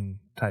pudding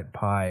type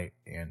pie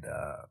and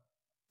a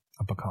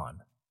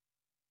pecan.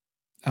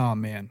 Oh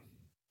man,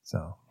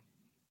 so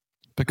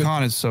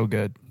pecan is so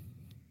good.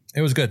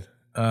 It was good.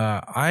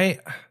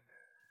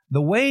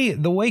 The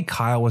way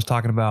Kyle was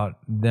talking about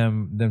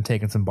them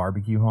taking some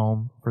barbecue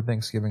home for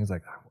Thanksgiving is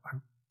like, I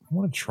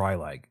want to try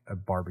like a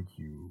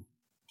barbecue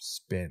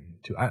spin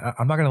too.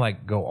 I'm not gonna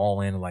like go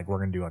all in and like we're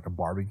gonna do like a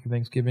barbecue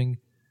Thanksgiving,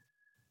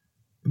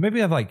 but maybe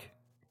have like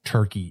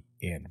turkey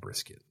and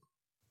brisket,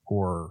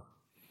 or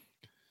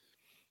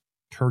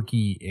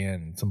turkey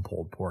and some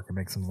pulled pork, and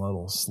make some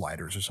little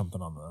sliders or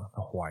something on the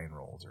Hawaiian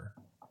rolls. Or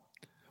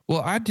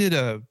well, I did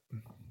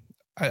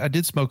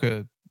smoke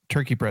a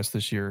turkey breast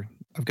this year.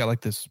 I've got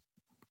like this.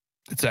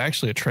 It's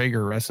actually a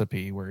Traeger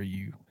recipe where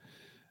you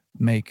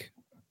make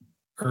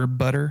herb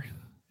butter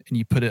and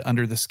you put it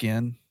under the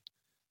skin,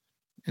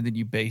 and then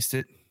you baste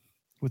it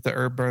with the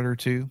herb butter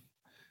too.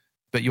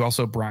 But you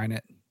also brine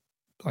it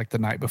like the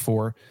night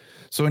before.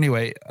 So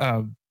anyway,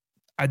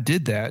 I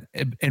did that,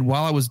 and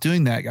while I was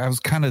doing that, I was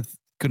kind of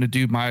going to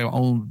do my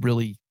own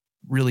really,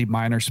 really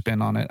minor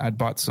spin on it. I'd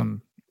bought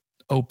some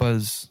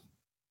Opa's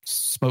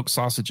smoked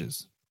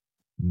sausages,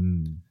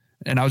 and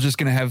I was just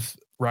going to have,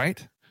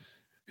 right?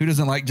 Who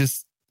doesn't like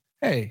just,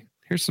 hey,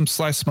 here's some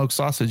sliced smoked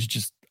sausage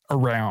just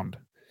around,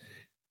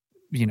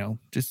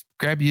 just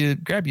grab you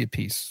a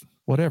piece,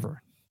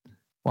 whatever.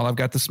 While I've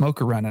got the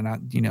smoker running, I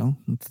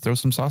throw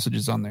some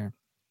sausages on there.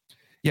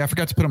 Yeah, I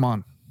forgot to put them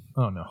on.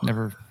 Oh no,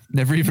 never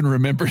even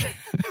remembered.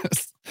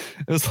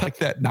 It was like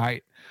that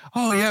night.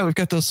 Oh yeah, we've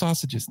got those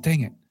sausages. Dang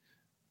it.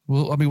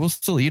 Well, I mean, we'll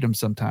still eat them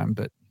sometime,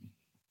 but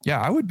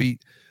yeah, I would be.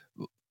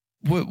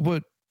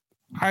 What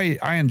I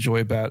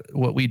enjoy about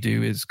what we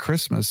do is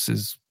Christmas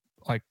is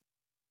like,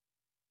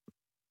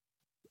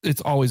 it's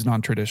always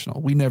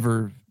non-traditional. We've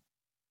done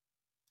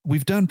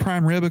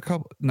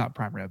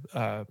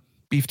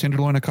beef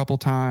tenderloin a couple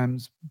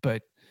times,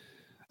 but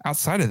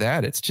outside of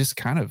that, it's just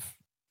kind of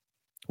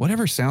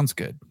whatever sounds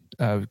good.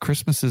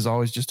 Christmas is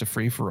always just a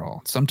free for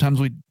all. Sometimes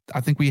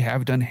I think we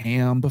have done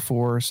ham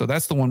before. So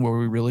that's the one where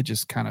we really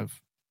just kind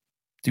of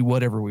do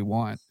whatever we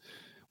want.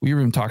 We were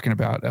even talking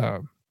about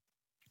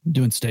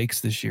doing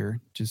steaks this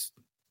year, just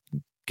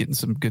getting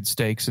some good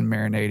steaks and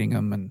marinating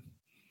them and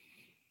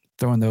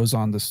throwing those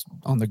on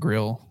the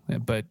grill.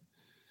 But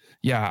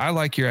yeah, I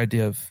like your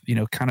idea of,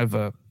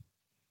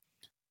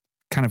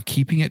 kind of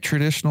keeping it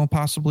traditional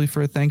possibly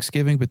for a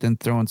Thanksgiving, but then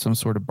throwing some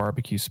sort of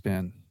barbecue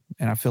spin.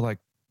 And I feel like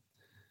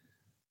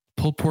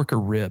pulled pork or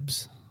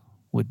ribs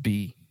would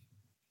be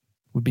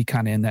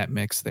kind of in that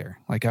mix there.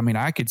 Like, I mean,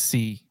 I could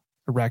see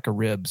a rack of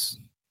ribs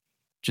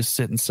just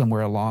sitting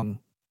somewhere along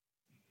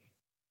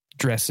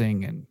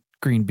dressing and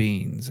green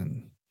beans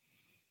and,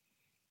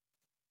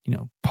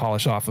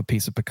 polish off a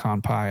piece of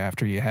pecan pie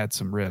after you had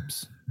some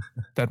ribs.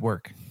 That'd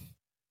work.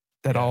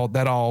 That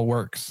all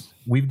works.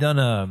 We've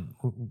done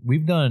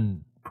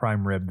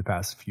prime rib the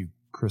past few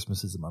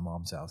Christmases at my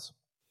mom's house.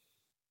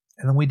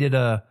 And then we did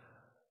we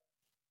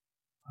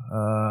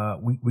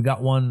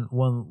got one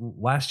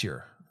last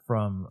year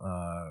from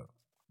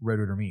Red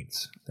Rooter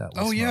Meats.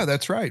 Yeah,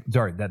 that's right.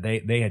 Sorry, that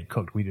they had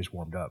cooked. We just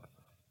warmed up,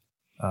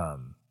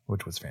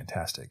 which was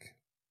fantastic.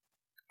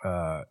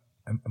 And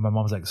my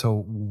mom was like,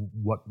 "So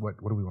what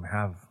do we want to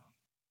have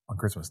on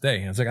Christmas Day?"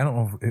 And I was like, "I don't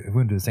know if we're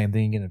going to do the same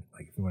thing again.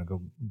 If we want to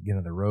go get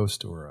another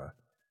roast or."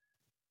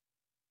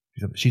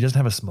 She doesn't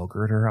have a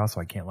smoker at her house,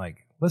 so I can't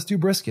let's do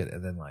brisket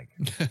and then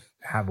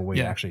have a way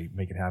to actually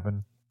make it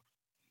happen.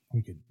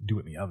 We could do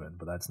it in the oven,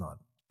 but that's not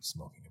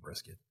smoking a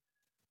brisket.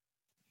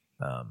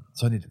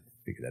 So I need to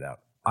figure that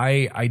out.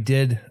 I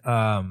did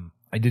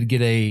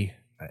get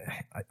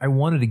I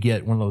wanted to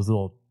get one of those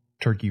little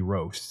turkey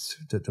roasts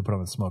to put on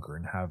the smoker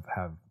and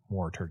have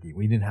more turkey.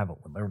 We didn't have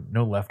there were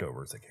no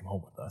leftovers that came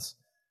home with us,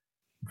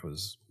 which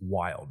was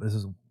wild. This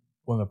is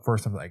one of the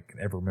first times I can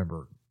ever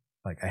remember.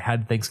 I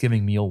had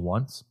Thanksgiving meal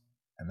once,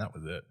 and that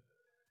was it.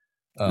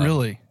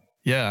 Really?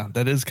 Yeah,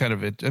 that is kind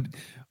of it.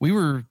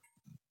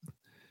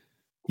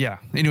 Yeah.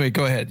 Anyway,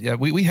 go ahead. Yeah,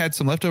 we had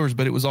some leftovers,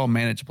 but it was all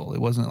manageable. It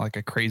wasn't like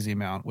a crazy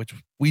amount, which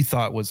we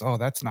thought was, oh,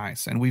 that's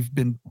nice. And we've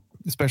been,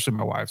 especially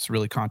my wife's,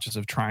 really conscious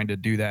of trying to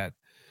do that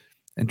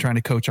and trying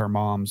to coach our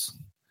moms.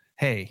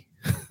 Hey,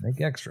 make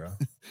extra.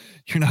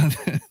 You're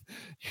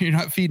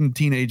not feeding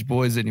teenage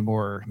boys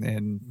anymore,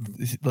 and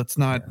let's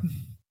not.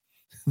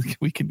 Yeah.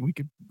 We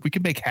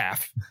can make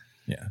half.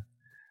 Yeah.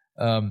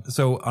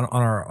 So on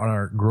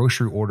our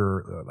grocery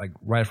order, like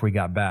right after we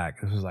got back,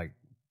 this was like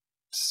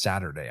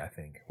Saturday, I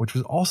think, which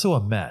was also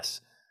a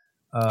mess.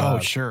 Oh,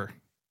 sure.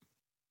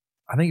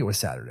 I think it was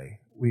Saturday.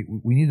 We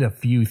needed a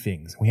few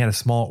things. We had a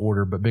small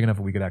order, but big enough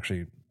that we could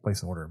actually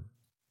place an order.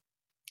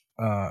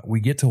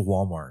 We get to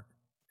Walmart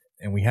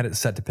and we had it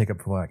set to pick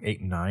up for like 8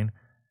 and 9.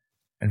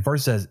 And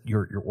first says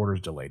your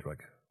order's delayed. We're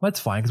like, well, that's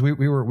fine, because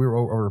we were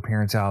over our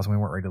parents' house and we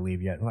weren't ready to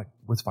leave yet. We're like,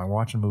 it's fine. We're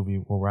watching a movie.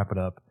 We'll wrap it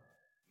up.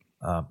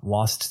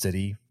 Lost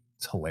City.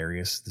 It's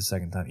hilarious the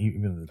second time.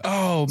 Even the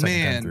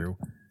time through.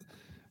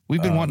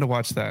 We've been wanting to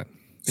watch that.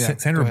 Yeah,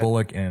 Sandra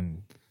Bullock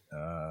and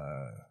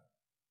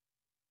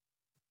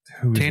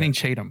Channing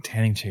Tatum.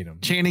 Channing Tatum.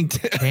 Channing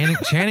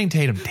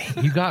Tatum.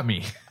 You got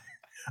me.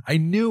 I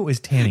knew it was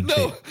Tatum.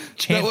 No,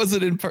 that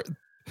wasn't in part.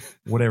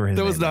 Whatever his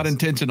name That was not is.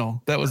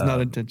 intentional. That was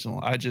not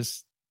intentional.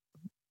 It's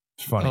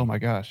funny. Oh my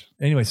gosh.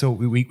 Anyway, so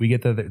we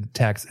get the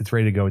text. It's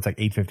ready to go. It's like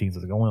 8:15. So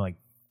it's like only like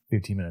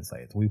 15 minutes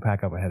late. So we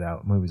pack up and head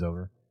out. Movie's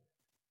over.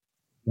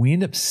 We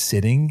end up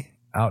sitting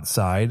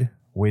outside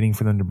waiting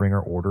for them to bring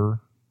our order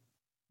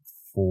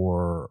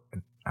for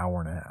an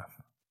hour and a half.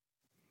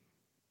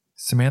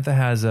 Samantha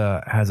has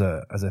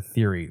a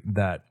theory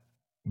that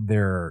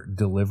their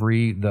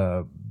delivery,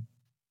 the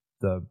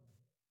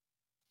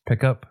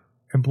pickup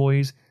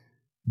employees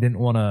didn't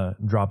want to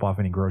drop off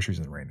any groceries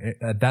in the rain.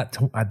 At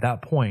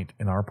that point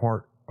in our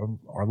part,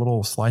 our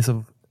little slice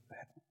of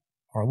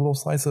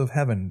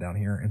heaven down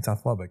here in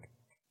South Lubbock,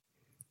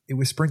 it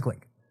was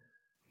sprinkling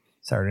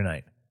Saturday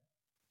night,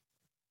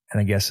 and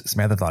I guess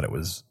Samantha thought it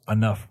was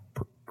enough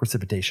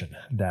precipitation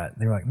that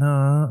they were like, "No,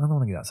 I don't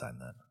want to get outside in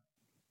that."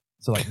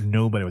 So like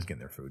nobody was getting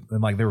their food,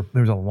 and like there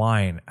was a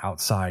line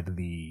outside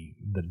the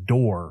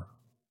door,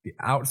 the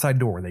outside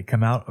door. They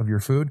come out of your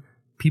food.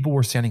 People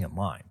were standing in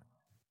line.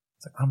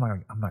 It's like, I'm not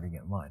gonna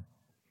get in line.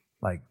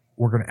 Like,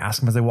 we're gonna ask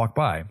them as they walk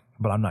by,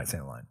 but I'm not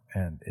standing in line.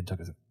 And it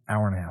took us an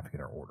hour and a half to get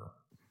our order.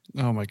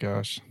 Oh my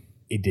gosh.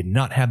 It did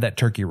not have that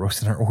turkey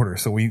roast in our order,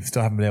 so we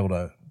still haven't been able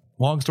to.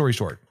 Long story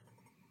short,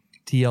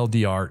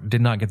 TLDR,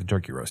 did not get the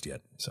turkey roast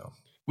yet. So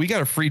we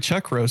got a free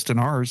chuck roast in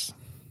ours.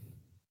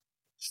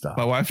 Stop.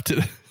 My wife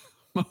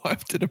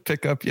did a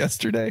pickup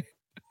yesterday.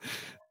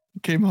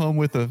 Came home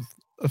with a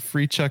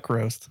free chuck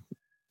roast.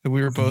 And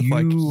we were both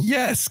like,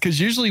 yes, because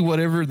usually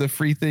whatever the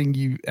free thing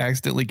you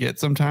accidentally get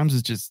sometimes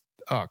is just,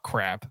 oh,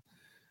 crap.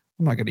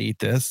 I'm not going to eat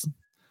this.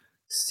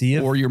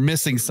 Or you're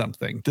missing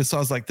something. I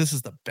was like, this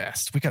is the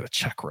best. We got a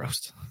chuck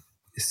roast.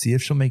 See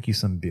if she'll make you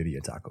some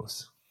birria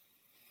tacos.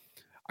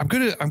 I'm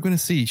gonna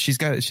see. She's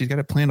got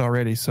it planned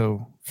already.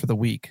 So for the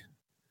week,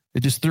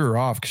 it just threw her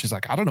off because she's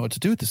like, I don't know what to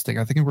do with this thing.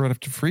 I think we're gonna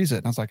have to freeze it.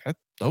 And I was like,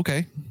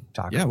 okay,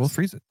 tacos. Yeah, we'll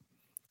freeze it.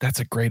 That's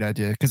a great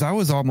idea, because I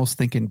was almost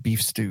thinking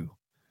beef stew.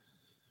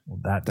 Well,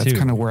 that's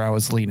kind of where I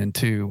was leaning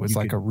to. Was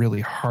like a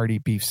really hearty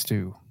beef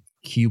stew.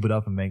 Cube it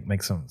up and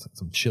make some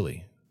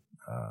chili.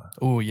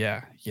 Oh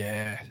yeah.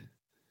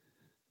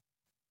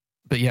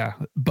 But yeah,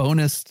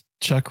 bonus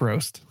chuck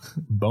roast.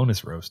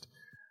 Bonus roast.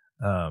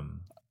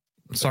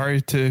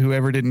 Sorry to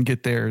whoever didn't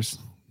get theirs,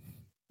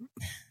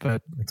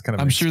 but it's kind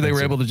of. I'm sure they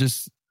were able to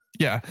just.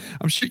 Yeah,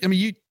 I'm sure. I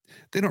mean,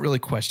 they don't really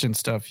question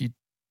stuff. You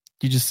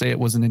just say it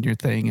wasn't in your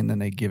thing, and then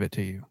they give it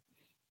to you.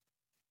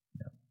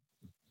 Yeah,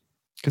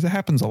 because it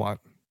happens a lot.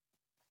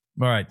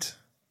 All right,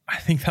 I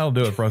think that'll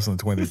do it for us on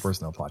the 23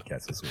 Personnel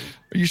podcast this week.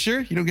 Are you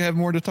sure you don't have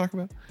more to talk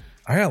about?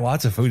 I got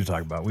lots of food to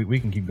talk about. We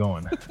can keep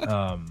going.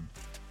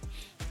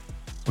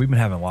 We've been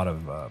having a lot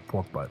of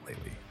pork butt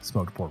lately,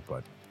 smoked pork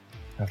butt.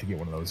 I have to get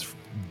one of those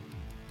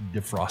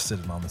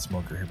defrosted and on the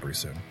smoker here pretty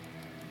soon.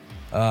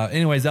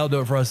 Anyways, that'll do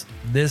it for us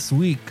this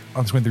week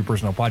on the 23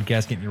 Personnel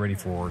podcast, getting you ready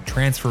for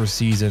transfer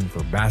season,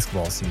 for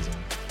basketball season.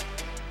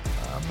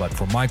 But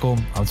for Michael,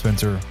 I'm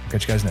Spencer.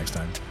 Catch you guys next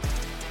time.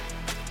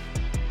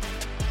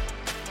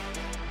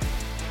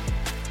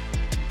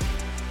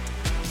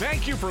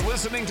 Thank you for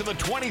listening to the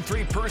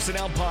 23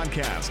 Personnel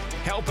Podcast.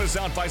 Help us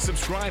out by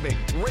subscribing,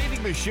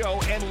 rating the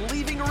show, and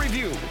leaving a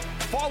review.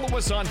 Follow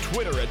us on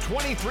Twitter at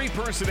 23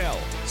 Personnel,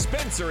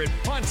 Spencer at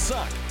Punt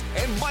Suck,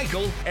 and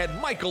Michael at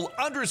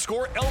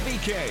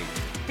Michael_LVK.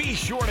 Be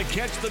sure to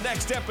catch the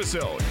next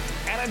episode.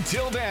 And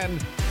until then,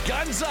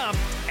 guns up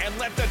and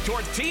let the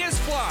tortillas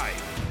fly.